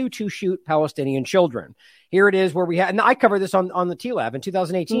 continue to shoot Palestinian children. Here it is where we have, and I covered this on the TLAB in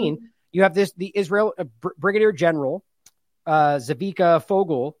 2018. You have the Israel Brigadier General Zavika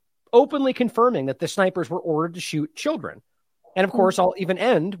Fogel openly confirming that the snipers were ordered to shoot children. And of course, I'll even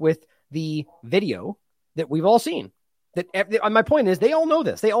end with the video that we've all seen. My point is, they all know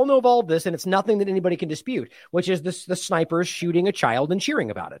this. They all know of all of this, and it's nothing that anybody can dispute, which is the snipers shooting a child and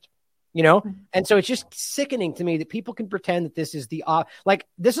cheering about it. And so it's just sickening to me that people can pretend that this is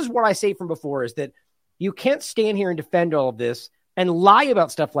this is what I say from before, is that you can't stand here and defend all of this and lie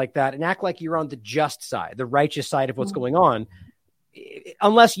about stuff like that and act like you're on the just side, the righteous side of what's going on,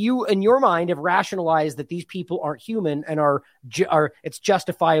 unless you, in your mind, have rationalized that these people aren't human and are it's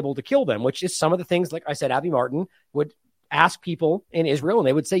justifiable to kill them, which is some of the things, like I said, Abby Martin would ask people in Israel, and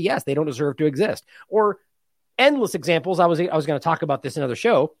they would say, yes, they don't deserve to exist. Or endless examples. I was going to talk about this in another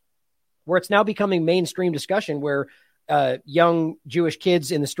show, where it's now becoming mainstream discussion, where young Jewish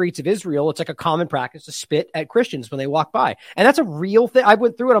kids in the streets of Israel, it's like a common practice to spit at Christians when they walk by. And that's a real thing. I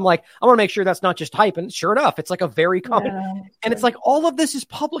went through it. I'm like, I want to make sure that's not just hype. And sure enough, it's like a very common. And it's like, all of this is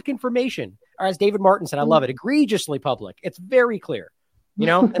public information. Or as David Martin said, I love it, egregiously public. It's very clear,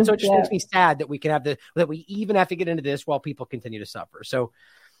 And so it just makes me sad that we can have that we even have to get into this while people continue to suffer. So,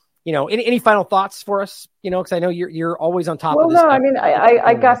 any final thoughts for us? Because I know you're always on top of this. Well, no, I mean,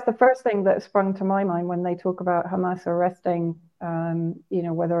 I guess the first thing that sprung to my mind when they talk about Hamas arresting,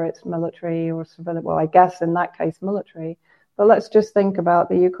 whether it's military or civilian, well, I guess in that case, military. But let's just think about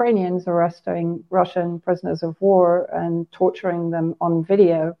the Ukrainians arresting Russian prisoners of war and torturing them on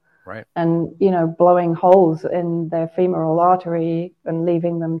video. Right. And, blowing holes in their femoral artery and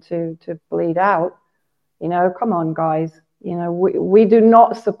leaving them to bleed out. Come on, guys. We do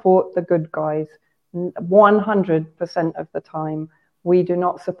not support the good guys 100% of the time. We do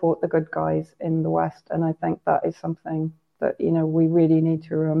not support the good guys in the West. And I think that is something that, we really need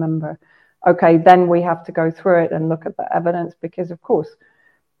to remember. Okay, then we have to go through it and look at the evidence, because, of course,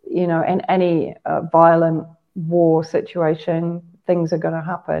 in any violent war situation, things are going to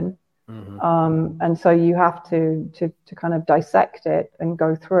happen. And so you have to kind of dissect it and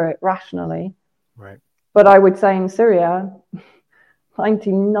go through it rationally. Right. But I would say in Syria,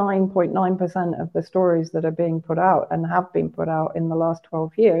 99.9% of the stories that are being put out and have been put out in the last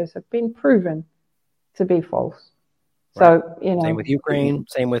 12 years have been proven to be false. Right. So, same with Ukraine,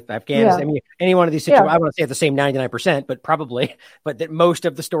 same with Afghanistan. I mean, any one of these situations, I want to say the same 99%, but probably, but that most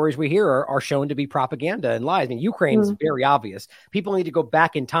of the stories we hear are shown to be propaganda and lies. I mean, Ukraine's very obvious. People need to go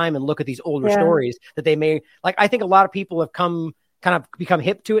back in time and look at these older stories that they may, I think a lot of people have kind of become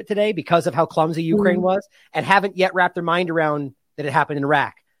hip to it today because of how clumsy Ukraine was, and haven't yet wrapped their mind around that it happened in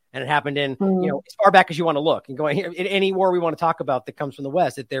Iraq And it happened in, as far back as you want to look, and going in any war we want to talk about that comes from the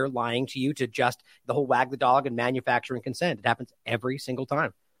West, that they're lying to you to just the whole wag the dog and manufacturing consent. It happens every single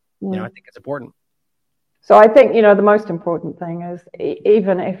time. I think it's important. So I think, the most important thing is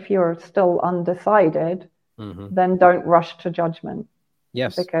even if you're still undecided, then don't rush to judgment.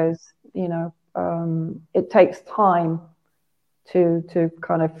 Yes. Because, it takes time to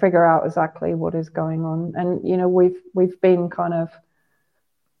kind of figure out exactly what is going on. And, we've been kind of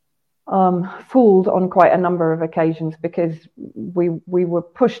fooled on quite a number of occasions because we were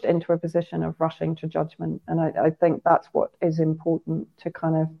pushed into a position of rushing to judgment. And I think that's what is important, to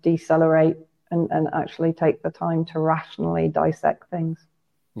kind of decelerate and actually take the time to rationally dissect things.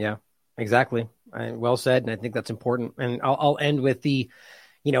 Yeah, exactly. Well said. And I think that's important. And I'll end with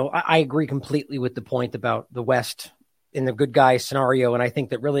I agree completely with the point about the West in the good guy scenario. And I think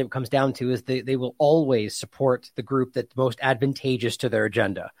that really what it comes down to is they will always support the group that's most advantageous to their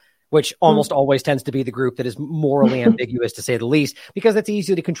agenda, which almost always tends to be the group that is morally ambiguous, to say the least, because it's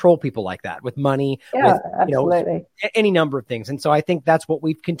easy to control people like that with money, with absolutely. Any number of things. And so I think that's what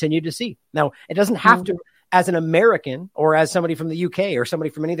we've continued to see. Now, it doesn't have to, as an American or as somebody from the UK or somebody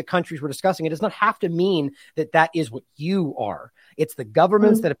from any of the countries we're discussing, it does not have to mean that that is what you are. It's the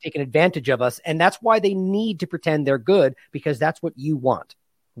governments that have taken advantage of us. And that's why they need to pretend they're good, because that's what you want.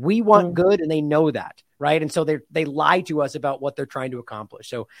 We want good, and they know that, right? And so they lie to us about what they're trying to accomplish.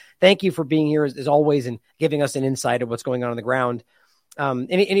 So thank you for being here as always and giving us an insight of what's going on the ground.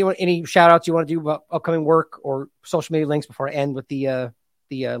 Any shout outs you want to do about upcoming work or social media links before I end with the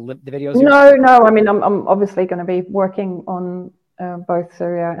videos? No. I mean, I'm obviously going to be working on both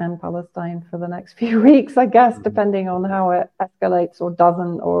Syria and Palestine for the next few weeks, I guess, depending on how it escalates or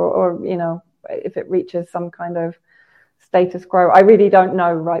doesn't, or if it reaches some kind of status quo. I really don't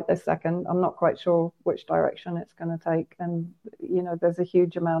know right this second. I'm not quite sure which direction it's going to take. And, there's a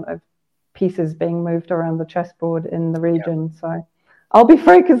huge amount of pieces being moved around the chessboard in the region. So I'll be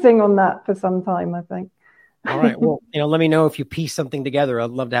focusing on that for some time, I think. All right. Well, let me know if you piece something together. I'd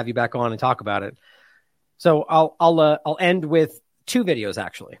love to have you back on and talk about it. So I'll end with two videos,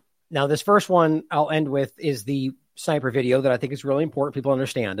 actually. Now, this first one I'll end with is the sniper video that I think is really important people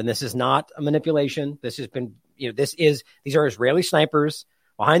understand. And this is not a manipulation. This has been, these are Israeli snipers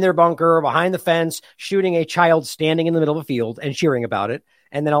behind their bunker, behind the fence, shooting a child standing in the middle of a field and cheering about it.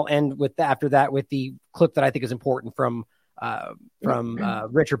 And then I'll end with after that with the clip that I think is important from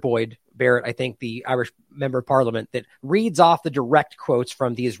Richard Boyd Barrett, I think the Irish member of parliament, that reads off the direct quotes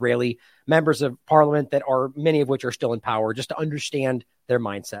from the Israeli members of parliament that are many of which are still in power, just to understand their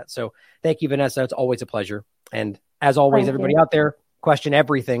mindset. So thank you, Vanessa. It's always a pleasure. And as always, everybody out there, question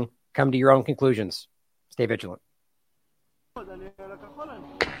everything, come to your own conclusions. Stay vigilant.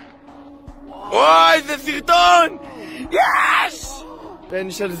 אוי, זה סרטון! יש!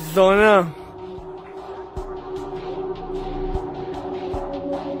 בן של זונה.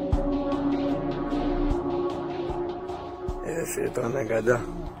 איזה סרטון אגדה.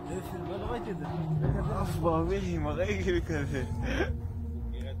 אף באוויר עם הרגל כזה.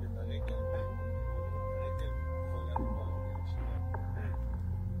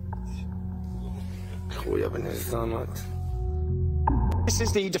 קחו יא בני זונות. This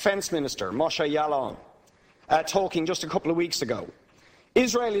is the Defence Minister, Moshe Yaalon, talking just a couple of weeks ago.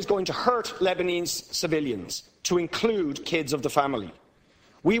 Israel is going to hurt Lebanese civilians, to include kids of the family.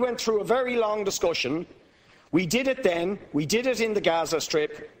 We went through a very long discussion. We did it then. We did it in the Gaza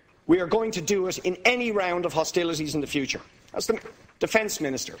Strip. We are going to do it in any round of hostilities in the future. That's the Defence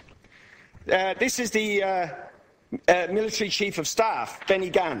Minister. This is the Military Chief of Staff, Benny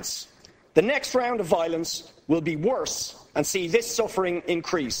Gantz. The next round of violence will be worse and see this suffering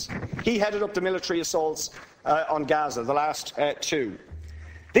increase. He headed up the military assaults on Gaza, the last two.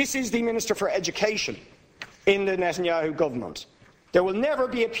 This is the Minister for Education in the Netanyahu government. There will never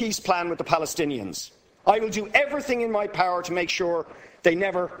be a peace plan with the Palestinians. I will do everything in my power to make sure they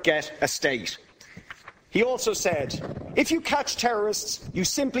never get a state. He also said, if you catch terrorists, you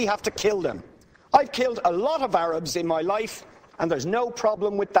simply have to kill them. I've killed a lot of Arabs in my life, and there's no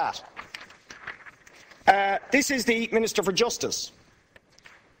problem with that. This is the Minister for Justice.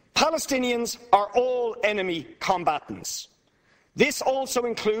 Palestinians are all enemy combatants. This also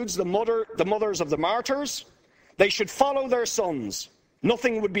includes the mothers of the martyrs. They should follow their sons.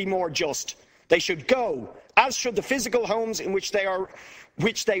 Nothing would be more just. They should go, as should the physical homes in which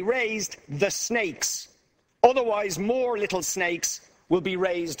they raised the snakes. Otherwise, more little snakes will be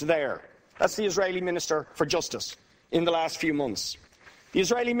raised there. That's the Israeli Minister for Justice in the last few months. The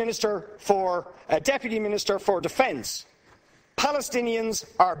Israeli Deputy Minister for Defence. Palestinians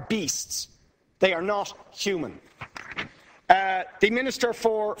are beasts. They are not human. the Minister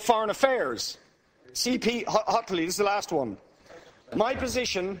for Foreign Affairs, CP Hotley, this is the last one. My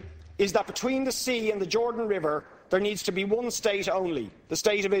position is that between the sea and the Jordan River, there needs to be one state only, the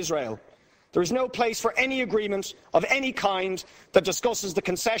State of Israel. There is no place for any agreement of any kind that discusses the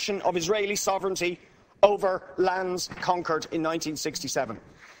concession of Israeli sovereignty over lands conquered in 1967.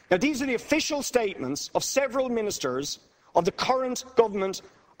 Now, these are the official statements of several ministers of the current government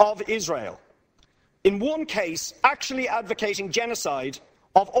of Israel. In one case, actually advocating genocide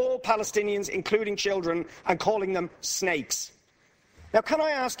of all Palestinians, including children, and calling them snakes. Now, can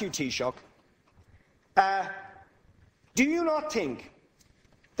I ask you, Taoiseach, do you not think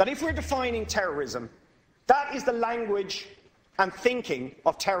that if we're defining terrorism, that is the language and thinking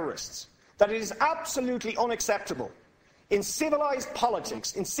of terrorists? That it is absolutely unacceptable in civilised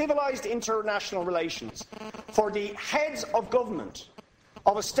politics, in civilised international relations, for the heads of government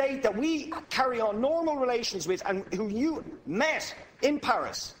of a state that we carry on normal relations with and who you met in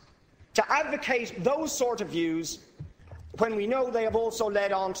Paris to advocate those sort of views when we know they have also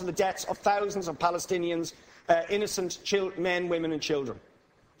led on to the deaths of thousands of Palestinians, innocent men, women and children?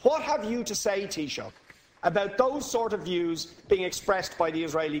 What have you to say, Taoiseach, about those sort of views being expressed by the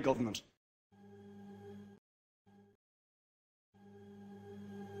Israeli government?